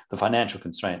happening, the financial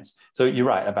constraints. So you're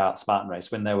right about Spartan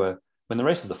Race. When the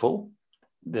races are full,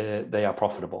 they are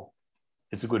profitable.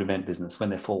 It's a good event business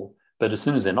when they're full. But as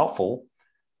soon as they're not full,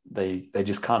 they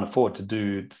just can't afford to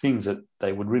do things that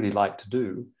they would really like to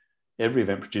do. Every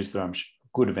event producer,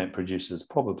 good event producers,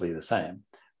 probably the same.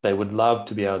 They would love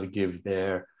to be able to give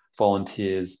their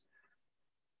volunteers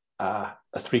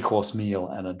a 3-course meal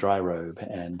and a dry robe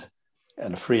and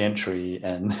a free entry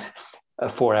and a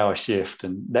 4-hour shift,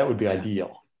 and that would be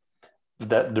ideal.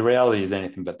 That the reality is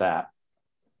anything but that.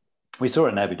 We saw it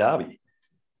in Abu Dhabi.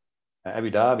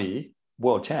 Abu Dhabi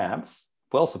world champs,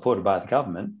 well supported by the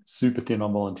government, super thin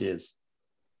on volunteers.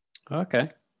 Okay.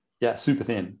 Yeah, super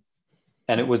thin.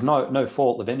 And it was no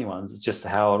fault of anyone's. It's just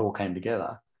how it all came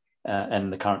together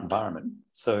and the current environment.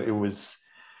 So it was,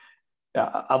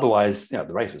 otherwise, the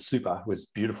race was super. It was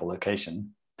a beautiful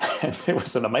location. And it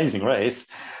was an amazing race.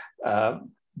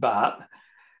 But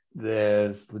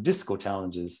there's logistical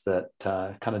challenges that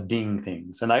kind of ding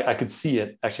things. And I could see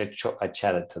it. Actually, I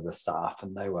chatted to the staff,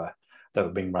 and they were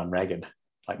being run ragged,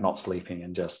 like not sleeping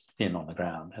and just thin on the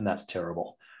ground. And that's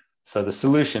terrible. So the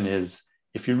solution is,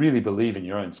 if you really believe in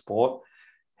your own sport,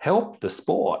 help the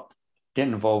sport, get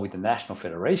involved with the national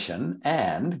federation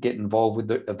and get involved with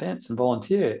the events and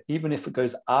volunteer, even if it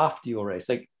goes after your race.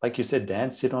 Like you said,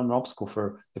 Dan, sit on an obstacle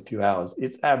for a few hours.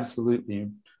 It's absolutely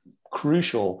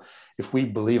crucial if we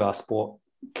believe our sport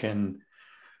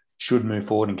should move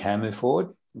forward and can move forward,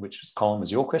 which was, Colin,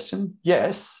 was your question.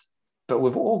 Yes, but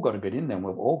we've all got to get in there and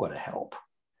we've all got to help.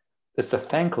 It's a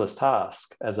thankless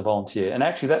task as a volunteer. And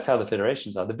actually, that's how the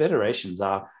federations are. The federations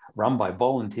are run by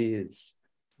volunteers.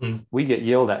 We get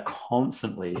yelled at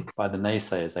constantly by the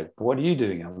naysayers. Like, what are you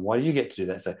doing? And why do you get to do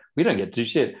that? So we don't get to do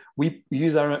shit. We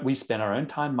spend our own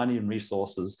time, money, and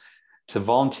resources to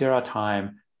volunteer our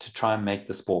time to try and make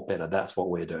the sport better. That's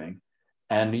what we're doing.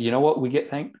 And you know what we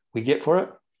get for it?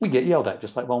 We get yelled at,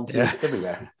 just like volunteers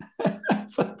everywhere.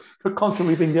 So we're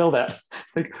constantly being yelled at.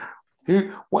 It's like,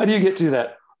 why do you get to do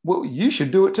that? Well, you should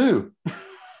do it too.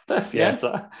 That's the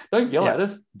answer. Don't yell at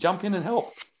us. Jump in and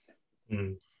help.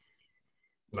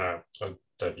 No, I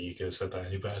don't think you could have said that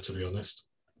any better, to be honest.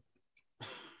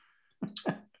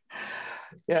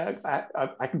 Yeah,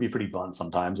 I can be pretty blunt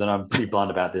sometimes, and I'm pretty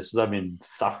blunt about this because I've been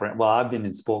suffering. Well, I've been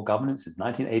in sport governance since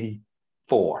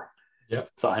 1984. Yep.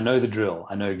 So I know the drill.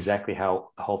 I know exactly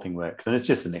how the whole thing works. And it's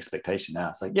just an expectation now.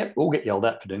 It's like, yep, we'll get yelled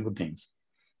at for doing good things.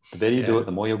 The better you do it,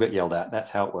 the more you'll get yelled at. That's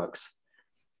how it works.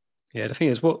 Yeah, the thing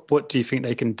is, what do you think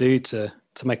they can do to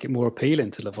make it more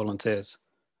appealing to the volunteers?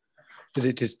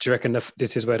 Do you reckon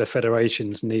this is where the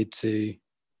federations need to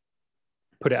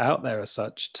put it out there as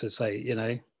such, to say,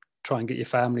 try and get your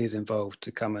families involved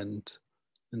to come and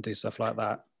do stuff like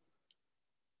that?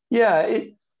 Yeah,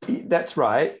 that's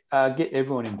right. Get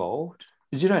everyone involved,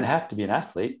 because you don't have to be an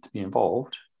athlete to be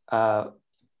involved.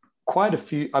 Quite a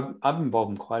few. I'm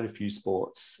involved in quite a few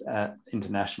sports at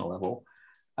international level.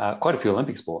 Quite a few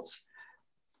Olympic sports.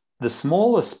 The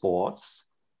smaller sports,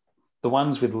 the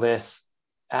ones with less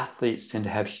athletes, tend to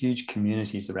have huge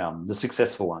communities around them, the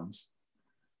successful ones.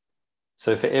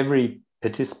 So for every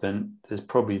participant, there's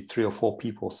probably 3 or 4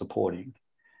 people supporting.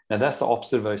 Now that's the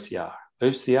opposite of OCR.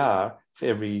 OCR, for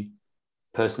every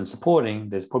person supporting,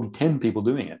 there's probably 10 people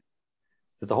doing it.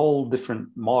 It's a whole different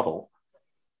model.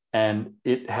 And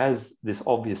it has this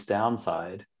obvious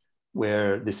downside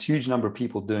where this huge number of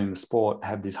people doing the sport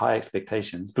have these high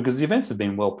expectations, because the events have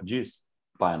been well produced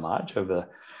by and large over the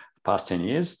past 10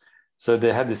 years. So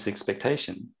they have this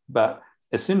expectation. But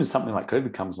as soon as something like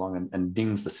COVID comes along and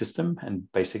dings the system and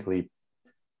basically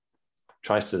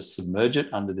tries to submerge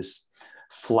it under this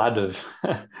flood of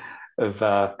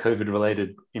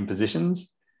COVID-related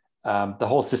impositions, the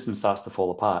whole system starts to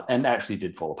fall apart, and actually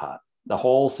did fall apart. The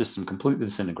whole system completely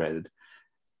disintegrated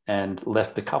and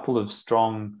left a couple of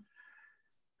strong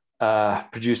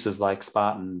producers like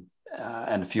Spartan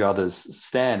and a few others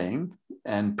standing,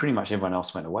 and pretty much everyone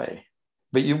else went away.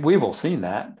 But we've all seen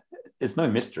that. It's no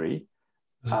mystery.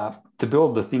 To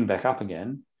build the thing back up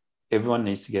again, everyone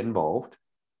needs to get involved.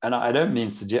 And I don't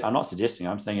mean I'm not suggesting,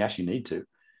 I'm saying you actually need to,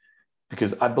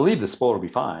 because I believe the sport will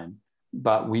be fine,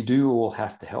 but we do all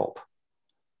have to help.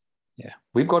 Yeah.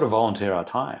 We've got to volunteer our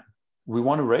time. We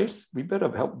want to race, we better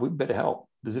help. We better help,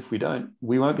 because if we don't,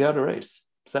 we won't be able to race.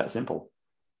 It's that simple.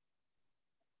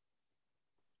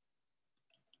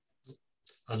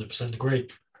 100% agree.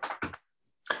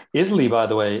 Italy, by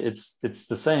the way, it's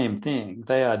the same thing.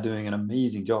 They are doing an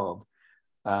amazing job,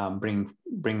 bring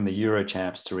the Euro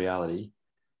champs to reality.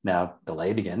 Now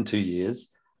delayed again 2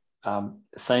 years.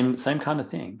 Same kind of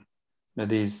thing.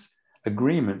 These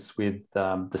agreements with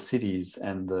the cities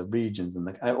and the regions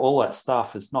and all that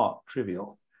stuff is not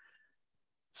trivial.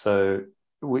 So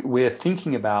we're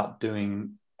thinking about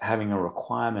having a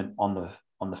requirement on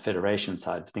the federation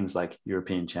side, things like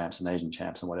European champs and Asian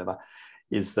champs and whatever,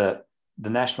 is that the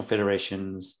national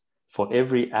federations, for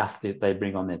every athlete they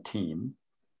bring on their team,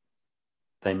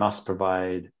 they must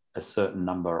provide a certain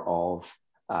number of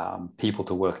people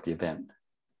to work the event.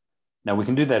 Now we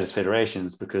can do that as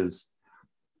federations because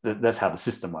that's how the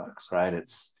system works, right?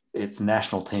 It's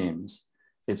national teams.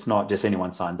 It's not just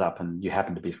anyone signs up and you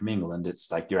happen to be from England.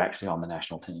 It's like you're actually on the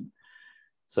national team.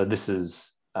 So this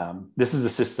is a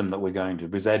system that we're going to,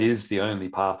 because that is the only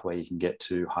pathway you can get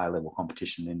to high level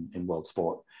competition in world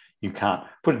sport. You can't,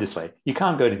 put it this way, you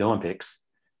can't go to the Olympics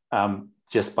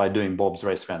just by doing Bob's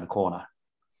race around the corner.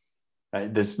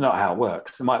 Right? That's not how it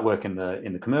works. It might work in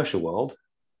the commercial world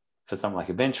for something like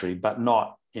adventure, but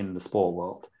not in the sport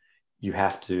world. You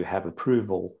have to have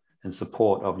approval and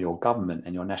support of your government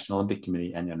and your National Olympic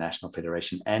Committee and your national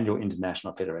federation and your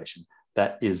international federation.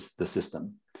 That is the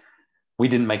system. We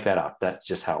didn't make that up. That's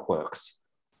just how it works.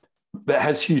 But it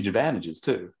has huge advantages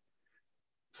too.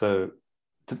 So,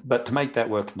 but to make that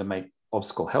work and to make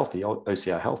obstacle healthy,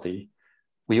 OCR healthy,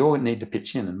 we all need to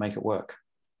pitch in and make it work.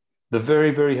 The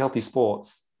very, very healthy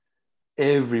sports,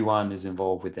 everyone is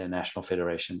involved with their national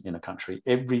federation in a country.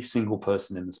 Every single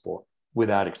person in the sport,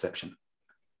 without exception.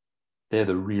 They're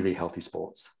the really healthy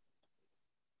sports.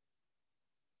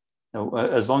 Now,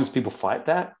 as long as people fight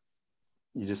that,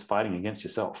 you're just fighting against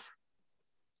yourself.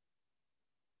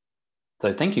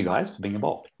 So thank you guys for being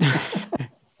involved.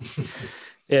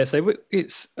 Yeah, so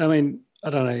it's, I mean, I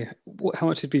don't know, how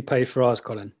much did we pay for ours,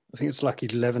 Colin? I think it's like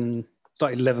 £11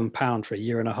 for a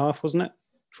year and a half, wasn't it,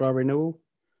 for our renewal?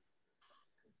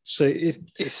 So it's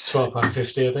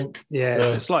 £12.50, I think. Yeah,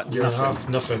 it's like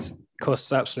nothing. It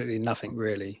costs absolutely nothing,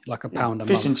 really, like £1 a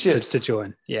Fish and month chips. to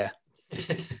join. Yeah.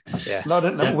 Yeah.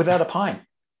 No, without a pint.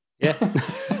 Yeah.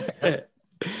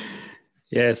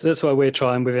 Yeah, so that's why we're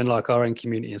trying within like our own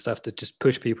community and stuff to just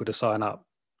push people to sign up.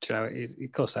 You know,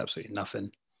 it costs absolutely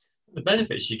nothing. The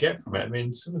benefits you get from it, I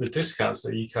mean, some of the discounts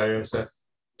that UKOSF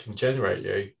can generate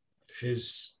you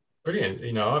is brilliant.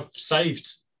 You know, I've saved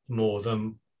more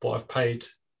than what I've paid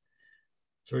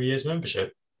for a year's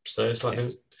membership. So it's like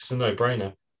it's a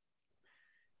no-brainer.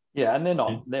 Yeah,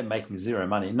 and they're making zero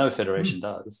money. No federation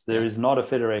does. There is not a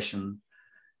federation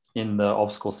in the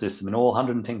obstacle system in all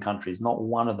 110 countries. Not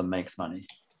one of them makes money.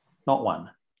 Not one.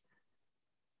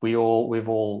 We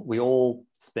all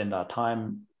spend our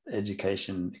time,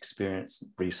 education, experience,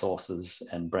 resources,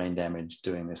 and brain damage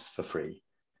doing this for free.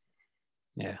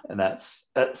 Yeah, and that's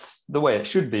the way it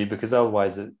should be, because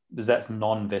otherwise, that's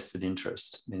non-vested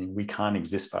interest, meaning we can't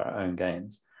exist for our own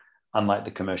gains, unlike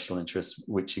the commercial interests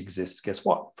which exist. Guess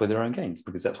what? For their own gains,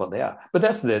 because that's what they are. But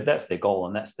that's their goal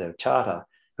and that's their charter.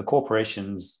 The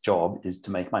corporation's job is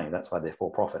to make money. That's why they're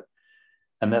for profit.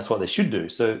 And that's what they should do.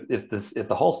 So if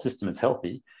the whole system is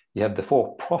healthy, you have the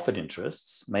for-profit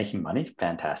interests making money,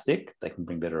 fantastic. They can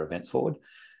bring better events forward.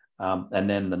 And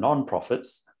then the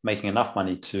non-profits making enough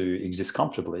money to exist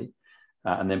comfortably,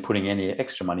 and then putting any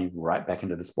extra money right back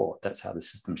into the sport. That's how the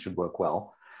system should work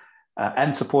well,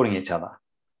 and supporting each other.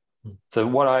 So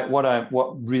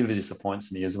what really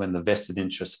disappoints me is when the vested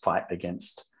interests fight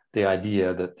against the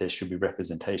idea that there should be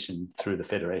representation through the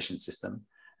federation system.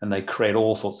 And they create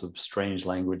all sorts of strange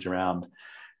language around,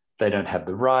 they don't have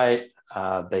the right,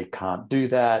 they can't do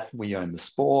that, we own the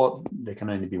sport, there can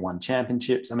only be one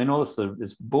championships. I mean, all this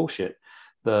is bullshit.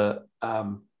 A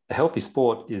healthy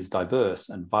sport is diverse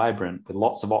and vibrant with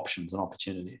lots of options and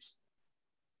opportunities.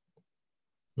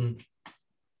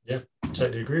 Yeah,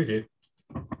 totally agree with you.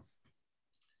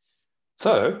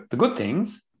 So the good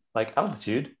things, like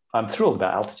altitude, I'm thrilled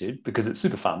about altitude because it's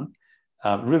super fun,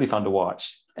 really fun to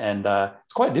watch. And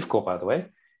it's quite difficult, by the way.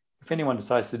 If anyone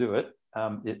decides to do it,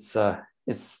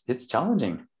 it's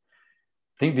challenging.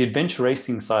 I think the adventure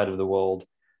racing side of the world,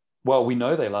 well, we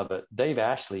know they love it. Dave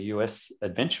Ashley, US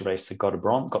adventure racer, got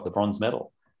the bronze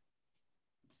medal,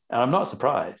 and I'm not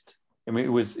surprised. I mean, it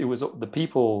was the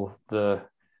people. There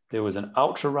was an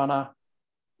ultra runner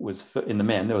in the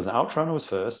men. There was an ultra runner was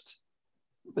first,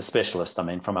 a specialist. I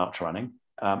mean, from ultra running.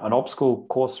 An obstacle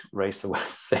course racer was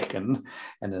second,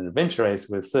 and an adventure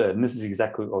racer was third. And this is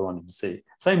exactly what I wanted to see.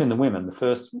 Same in the women. The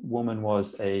first woman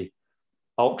was a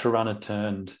trail runner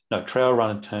turned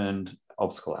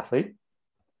obstacle athlete.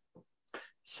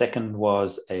 Second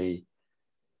was a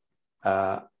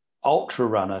ultra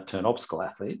runner turned obstacle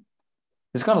athlete.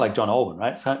 It's kind of like John Olben,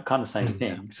 right? It's kind of the same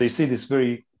thing. So you see this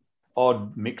very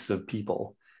odd mix of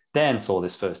people. Dan saw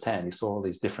this firsthand. He saw all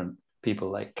these different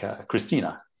people, like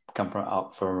Christina, come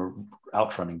from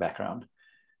ultra running background,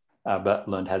 but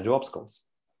learned how to do obstacles.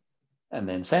 And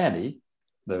then Sandy,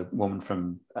 the woman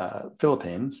from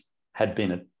Philippines, had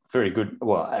been a very good,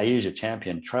 Asia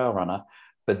champion trail runner,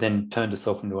 but then turned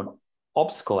herself into an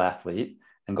obstacle athlete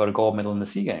and got a gold medal in the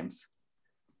SEA Games.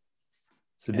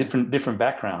 So different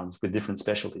backgrounds with different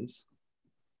specialties.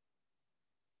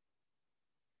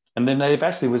 And then Dave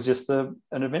actually was just an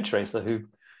adventure racer who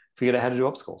figured out how to do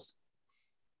obstacles.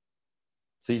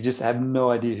 So you just have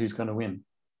no idea who's going to win,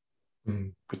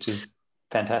 which is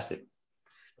fantastic.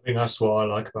 I think that's what I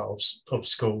like about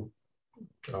obstacle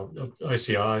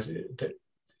OCR. That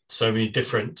so many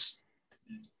different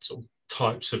sort of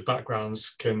types of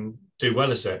backgrounds can do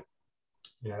well as it.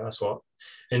 That's what,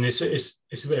 and it's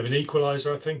a bit of an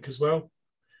equalizer, I think, as well,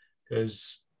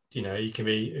 because you can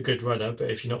be a good runner, but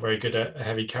if you're not very good at a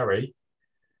heavy carry,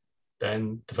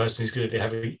 then the person who's good at the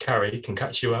heavy carry can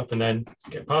catch you up and then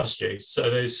get past you.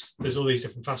 So there's all these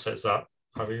different facets that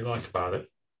I really like about it.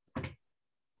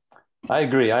 I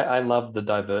agree. I love the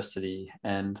diversity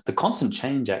and the constant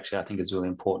change. Actually, I think is really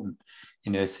important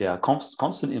in OCR.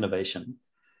 Constant innovation.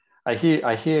 I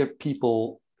hear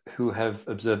people who have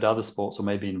observed other sports or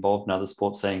maybe involved in other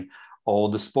sports saying, "Oh,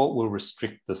 the sport will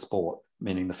restrict the sport,"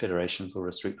 meaning the federations will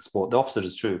restrict the sport. The opposite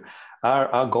is true.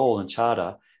 Our goal and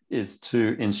charter is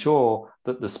to ensure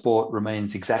that the sport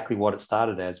remains exactly what it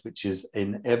started as, which is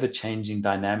an ever-changing,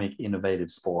 dynamic, innovative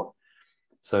sport.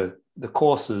 So the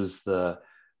courses, the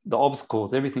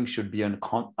obstacles, everything should be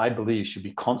I believe should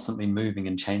be constantly moving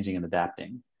and changing and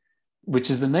adapting, which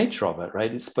is the nature of it,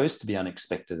 right? It's supposed to be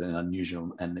unexpected and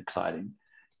unusual and exciting.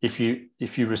 If you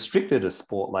restricted a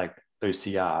sport like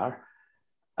OCR,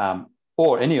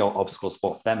 or any obstacle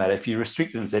sport for that matter, if you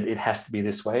restricted and said it has to be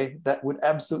this way, that would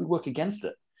absolutely work against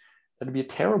it. That'd be a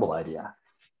terrible idea.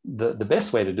 The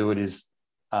best way to do it is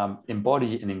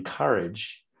embody and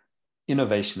encourage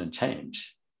innovation and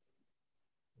change.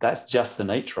 That's just the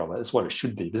nature of it. It's what it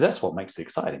should be, because that's what makes it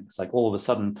exciting. It's like all of a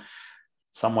sudden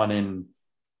someone in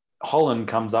Holland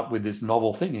comes up with this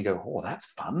novel thing. You go, "Oh, that's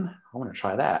fun. I want to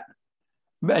try that."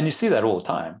 And you see that all the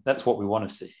time. That's what we want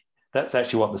to see. That's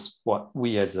actually what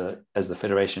we as the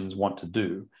federations want to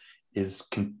do, is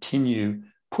continue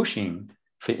pushing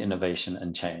for innovation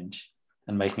and change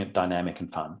and making it dynamic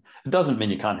and fun. It doesn't mean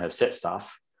you can't have set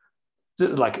stuff.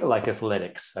 Like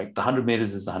athletics, like the 100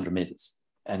 meters is the 100 meters.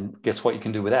 And guess what you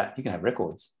can do with that? You can have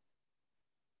records.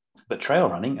 But trail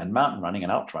running and mountain running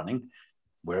and ultra running,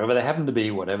 wherever they happen to be,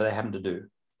 whatever they happen to do,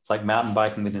 it's like mountain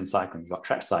biking within cycling. You've got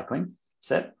track cycling,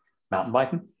 set, mountain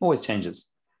biking, always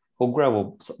changes. Or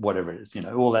gravel, whatever it is,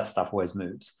 all that stuff always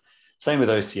moves. Same with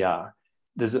OCR.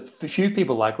 There's a few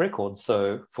people like records.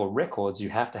 So for records, you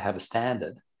have to have a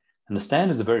standard. And the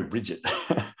standards are very rigid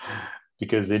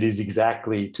because it is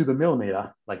exactly to the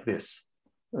millimeter like this.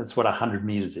 That's what 100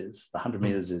 meters is. 100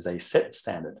 meters is a set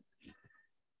standard.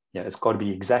 Yeah, it's got to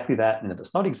be exactly that. And if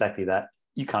it's not exactly that,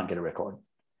 you can't get a record.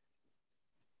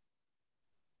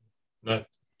 No,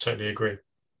 totally agree.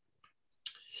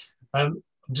 I'm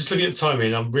just looking at the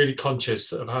timing. I'm really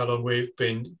conscious of how long we've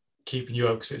been keeping you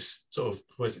up, because it's sort of,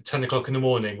 was it 10 o'clock in the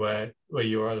morning where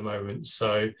you are at the moment?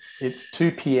 So it's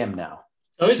 2 p.m. now.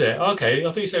 Oh, is it? Okay. I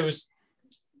think you said it was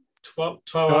 12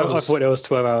 hours. I thought there was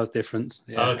 12 hours difference.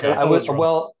 Yeah. Okay.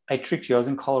 I tricked you. I was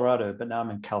in Colorado, but now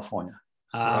I'm in California.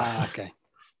 Okay.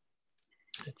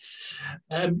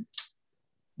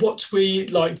 What we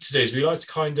like to do is we like to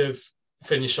kind of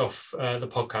finish off the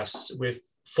podcast with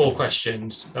 4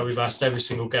 questions that we've asked every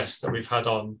single guest that we've had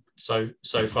on so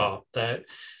far. They're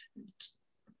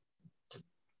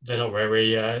not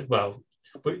very well.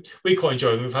 We quite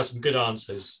enjoy them. We've had some good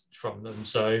answers from them.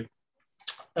 So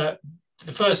the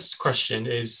first question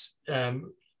is,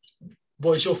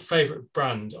 what is your favourite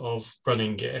brand of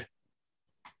running gear?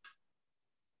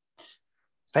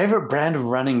 Favorite brand of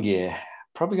running gear?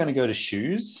 Probably going to go to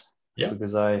shoes. Yeah.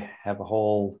 Because I have a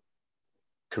whole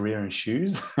career in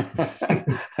shoes,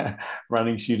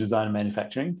 running, shoe design and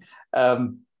manufacturing.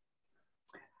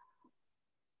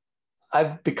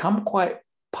 I've become quite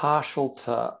partial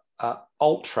to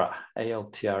Ultra,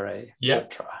 A-L-T-R-A. Yeah.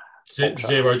 Ultra.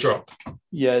 Zero drop.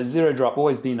 Yeah, zero drop.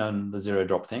 Always been on the zero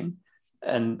drop thing.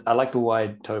 And I like the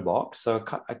wide toe box. So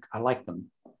I like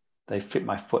them. They fit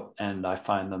my foot and I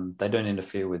find them, they don't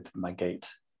interfere with my gait,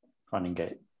 running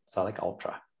gait. So I like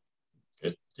Ultra.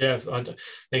 Good. Yeah, I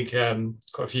think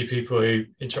quite a few people who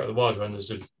interact with wild runners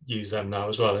have used them now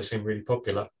as well. They seem really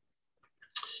popular.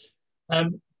 So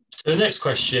the next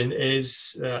question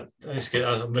is, I'm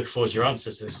looking forward to your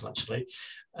answer to this one actually.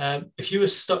 If you were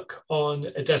stuck on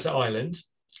a desert island,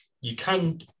 you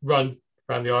can run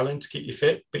around the island to keep you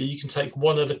fit, but you can take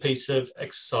one other piece of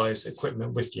exercise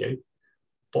equipment with you.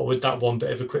 What would that one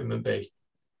bit of equipment be?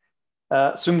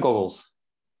 Swim goggles.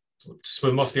 To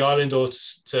swim off the island or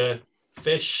to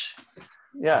fish?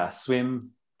 Yeah,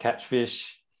 swim, catch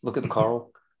fish, look at the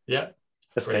coral. Yeah.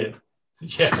 Escape.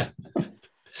 Yeah.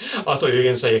 I thought you were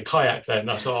going to say a kayak then.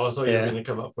 That's what I thought you were going to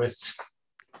come up with.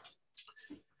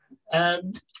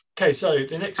 Okay, so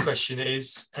the next question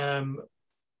is,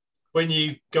 when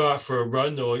you go out for a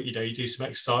run or you do some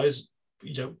exercise,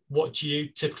 what do you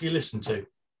typically listen to?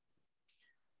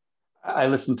 I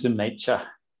listen to nature.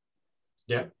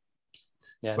 Yeah.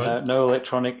 Yeah, Right. no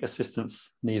electronic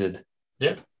assistance needed.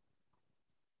 Yeah.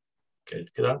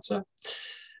 Good answer.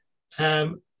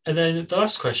 And then the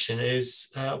last question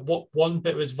is, what one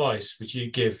bit of advice would you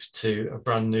give to a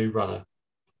brand new runner?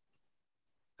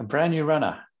 A brand new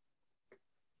runner.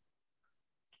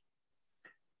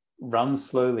 Run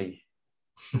slowly.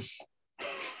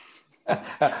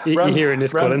 You're hearing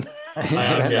this, Colin.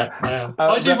 I am.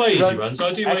 I do my easy runs.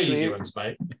 I do my easy runs,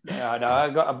 mate. No, I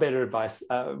got a better advice.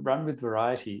 Run with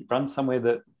variety. Run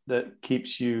somewhere that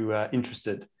keeps you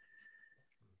interested.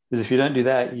 Because if you don't do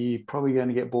that, you're probably going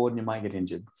to get bored and you might get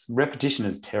injured. Repetition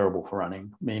is terrible for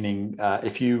running, meaning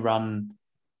if you run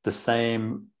the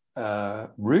same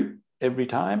route every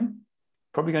time,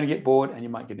 probably going to get bored and you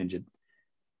might get injured.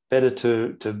 Better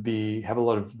to have a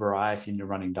lot of variety in your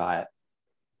running diet.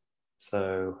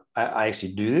 So I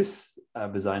actually do this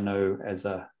because I know as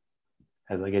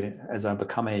I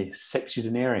become a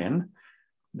sexagenarian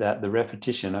that the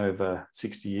repetition over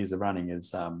 60 years of running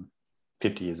is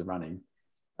 50 years of running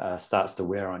starts to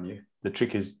wear on you. The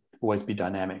trick is always be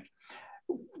dynamic.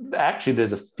 Actually,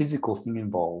 there's a physical thing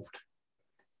involved.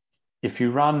 If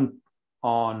you run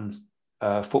on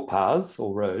footpaths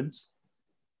or roads,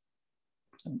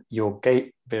 your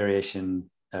gait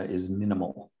variation is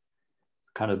minimal.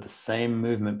 It's kind of the same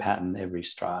movement pattern every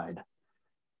stride.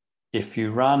 If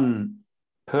you run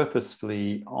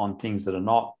purposefully on things that are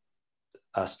not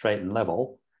straight and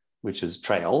level, which is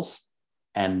trails,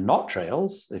 and not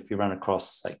trails, if you run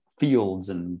across like fields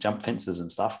and jump fences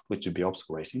and stuff, which would be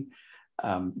obstacle racing,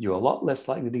 you're a lot less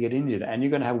likely to get injured and you're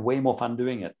going to have way more fun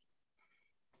doing it.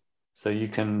 So you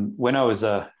can, when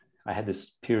I had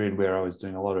this period where I was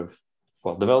doing a lot of,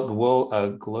 developed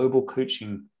the global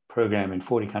coaching program in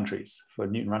 40 countries for a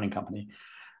Newton Running Company.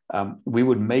 We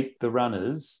would make the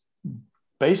runners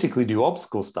basically do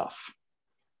obstacle stuff,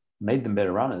 made them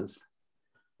better runners,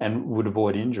 and would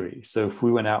avoid injury. So if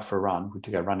we went out for a run, we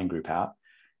took our running group out,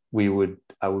 I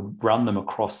would run them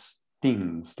across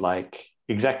things like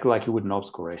exactly like you would in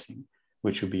obstacle racing,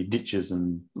 which would be ditches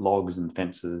and logs and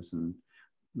fences, and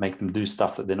make them do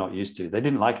stuff that they're not used to. They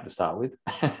didn't like it to start with.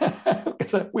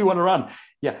 So we want to run.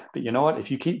 Yeah, but you know what?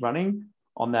 If you keep running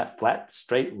on that flat,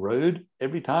 straight road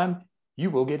every time,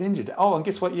 you will get injured. Oh, and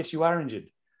guess what? Yes, you are injured.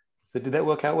 So did that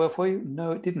work out well for you?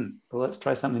 No, it didn't. Well, let's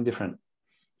try something different.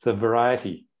 So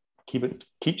variety. Keep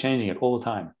changing it all the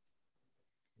time.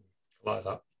 I like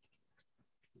that.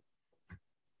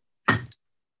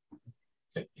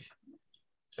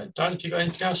 Dan, have you got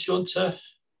anything else you want to?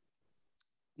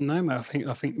 No, mate.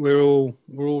 I think we're all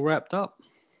wrapped up.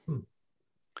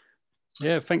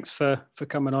 Yeah, thanks for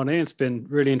coming on here. It's been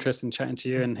really interesting chatting to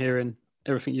you and hearing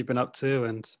everything you've been up to,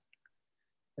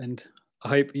 and I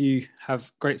hope you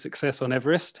have great success on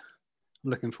Everest. I'm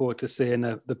looking forward to seeing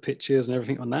the pictures and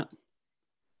everything on that.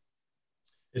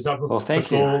 Is that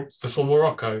before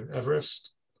Morocco,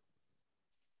 Everest?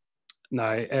 No,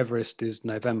 Everest is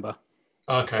November.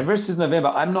 Okay. Everest is November.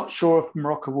 I'm not sure if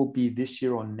Morocco will be this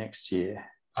year or next year.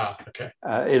 Okay.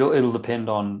 It'll depend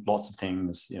on lots of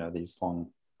things. You know, these long,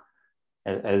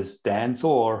 as Dan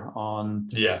saw on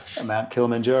Mount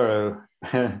Kilimanjaro,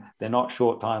 they're not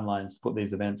short timelines to put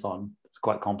these events on. It's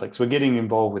quite complex. We're getting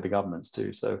involved with the governments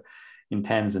too. So in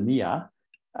Tanzania,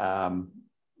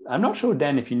 I'm not sure,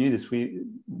 Dan, if you knew this,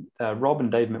 Rob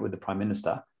and Dave met with the Prime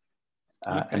Minister,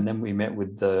 and then we met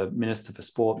with the Minister for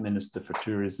Sport, Minister for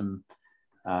Tourism,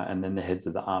 and then the heads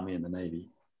of the Army and the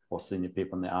Navy, or senior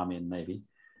people in the Army and Navy.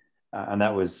 And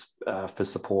that was for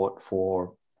support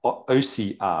for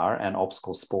OCR and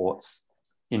obstacle sports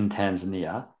in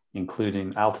Tanzania,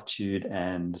 including altitude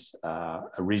and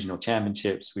regional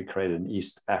championships. We created an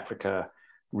East Africa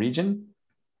region.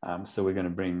 So we're going to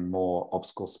bring more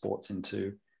obstacle sports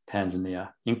into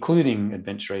Tanzania, including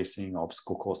adventure racing,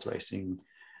 obstacle course racing,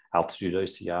 altitude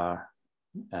OCR,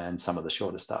 and some of the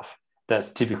shorter stuff.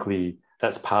 That's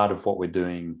part of what we're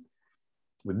doing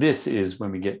with this, is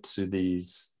when we get to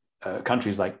these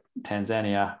countries like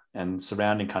Tanzania and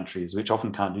surrounding countries, which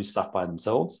often can't do stuff by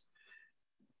themselves.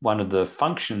 One of the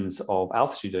functions of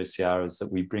altitude OCR is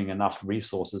that we bring enough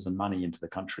resources and money into the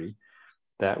country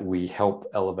that we help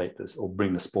elevate this or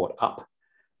bring the sport up,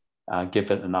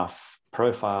 give it enough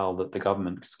profile that the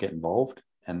governments get involved,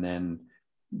 and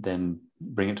then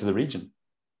bring it to the region.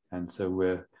 And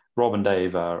so Rob and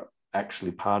Dave are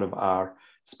actually part of our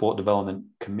sport development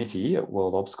committee at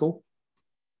World Obstacle,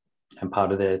 and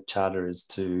part of their charter is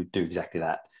to do exactly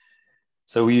that.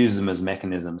 So we use them as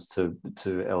mechanisms to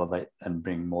elevate and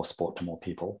bring more sport to more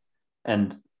people.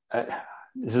 And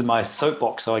this is my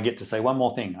soapbox, so I get to say one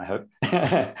more thing, I hope.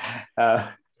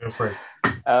 Feel free.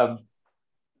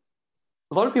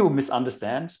 a lot of people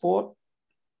misunderstand sport.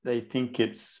 They think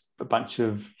it's a bunch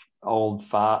of old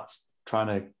farts trying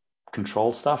to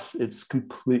control stuff. It's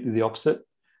completely the opposite.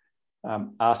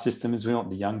 Our system is we want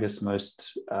the youngest,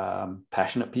 most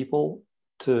passionate people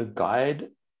to guide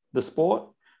the sport.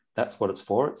 That's what it's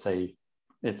for.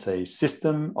 It's a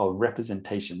system of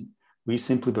representation. We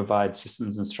simply provide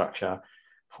systems and structure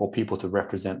for people to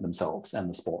represent themselves and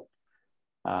the sport.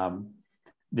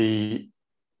 The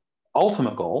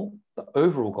ultimate goal, the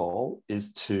overall goal,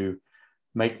 is to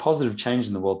make positive change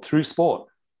in the world through sport.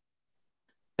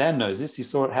 Dan knows this. He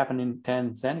saw it happen in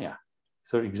Tanzania. He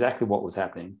saw exactly what was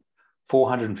happening.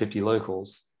 450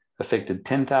 locals affected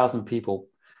 10,000 people,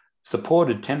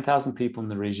 supported 10,000 people in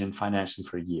the region financially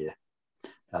for a year.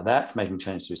 Now that's making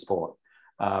change through sport.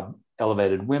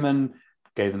 Elevated women,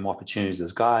 gave them opportunities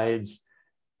as guides.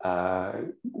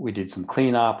 We did some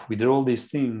cleanup. We did all these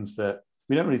things that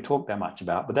we don't really talk that much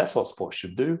about, but that's what sport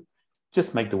should do.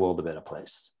 Just make the world a better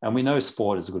place. And we know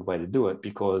sport is a good way to do it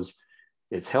because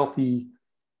it's healthy.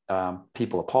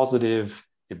 People are positive.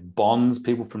 It bonds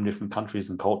people from different countries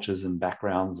and cultures and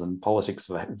backgrounds, and politics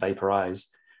vaporize.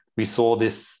 We saw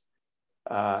this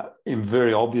in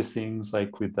very obvious things,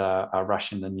 like with our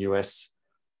Russian and US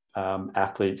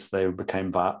athletes. They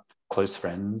became close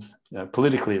friends.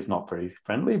 Politically, it's not very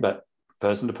friendly, but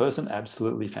person to person,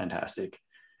 absolutely fantastic.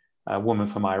 A woman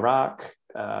from Iraq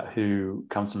who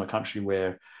comes from a country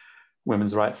where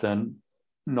women's rights are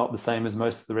not the same as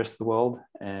most of the rest of the world,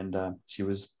 and she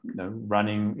was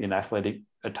running in athletic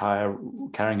attire,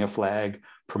 carrying a flag,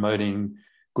 promoting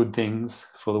good things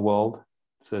for the world.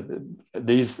 So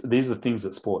these are things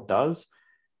that sport does,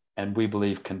 and we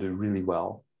believe can do really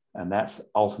well, and that's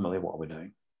ultimately what we're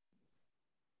doing.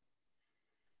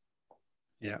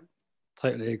 Yeah,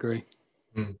 totally agree.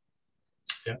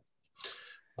 Yeah,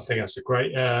 I think that's a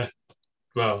great. I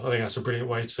think that's a brilliant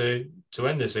way to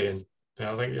end this, Ian.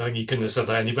 I think you couldn't have said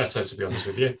that any better, to be honest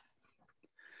with you.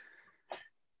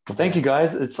 Well, thank you,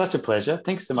 guys. It's such a pleasure.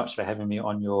 Thanks so much for having me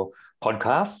on your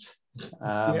podcast.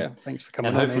 Thanks for coming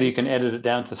and on. Hopefully you can edit it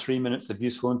down to 3 minutes of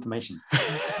useful information.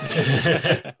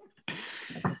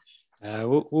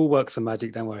 We'll work some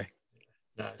magic, don't worry.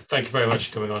 No, thank you very much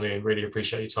for coming on, Ian. Really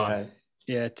appreciate your time.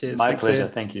 Yeah, cheers. My Thanks, pleasure.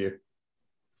 Ian. Thank you.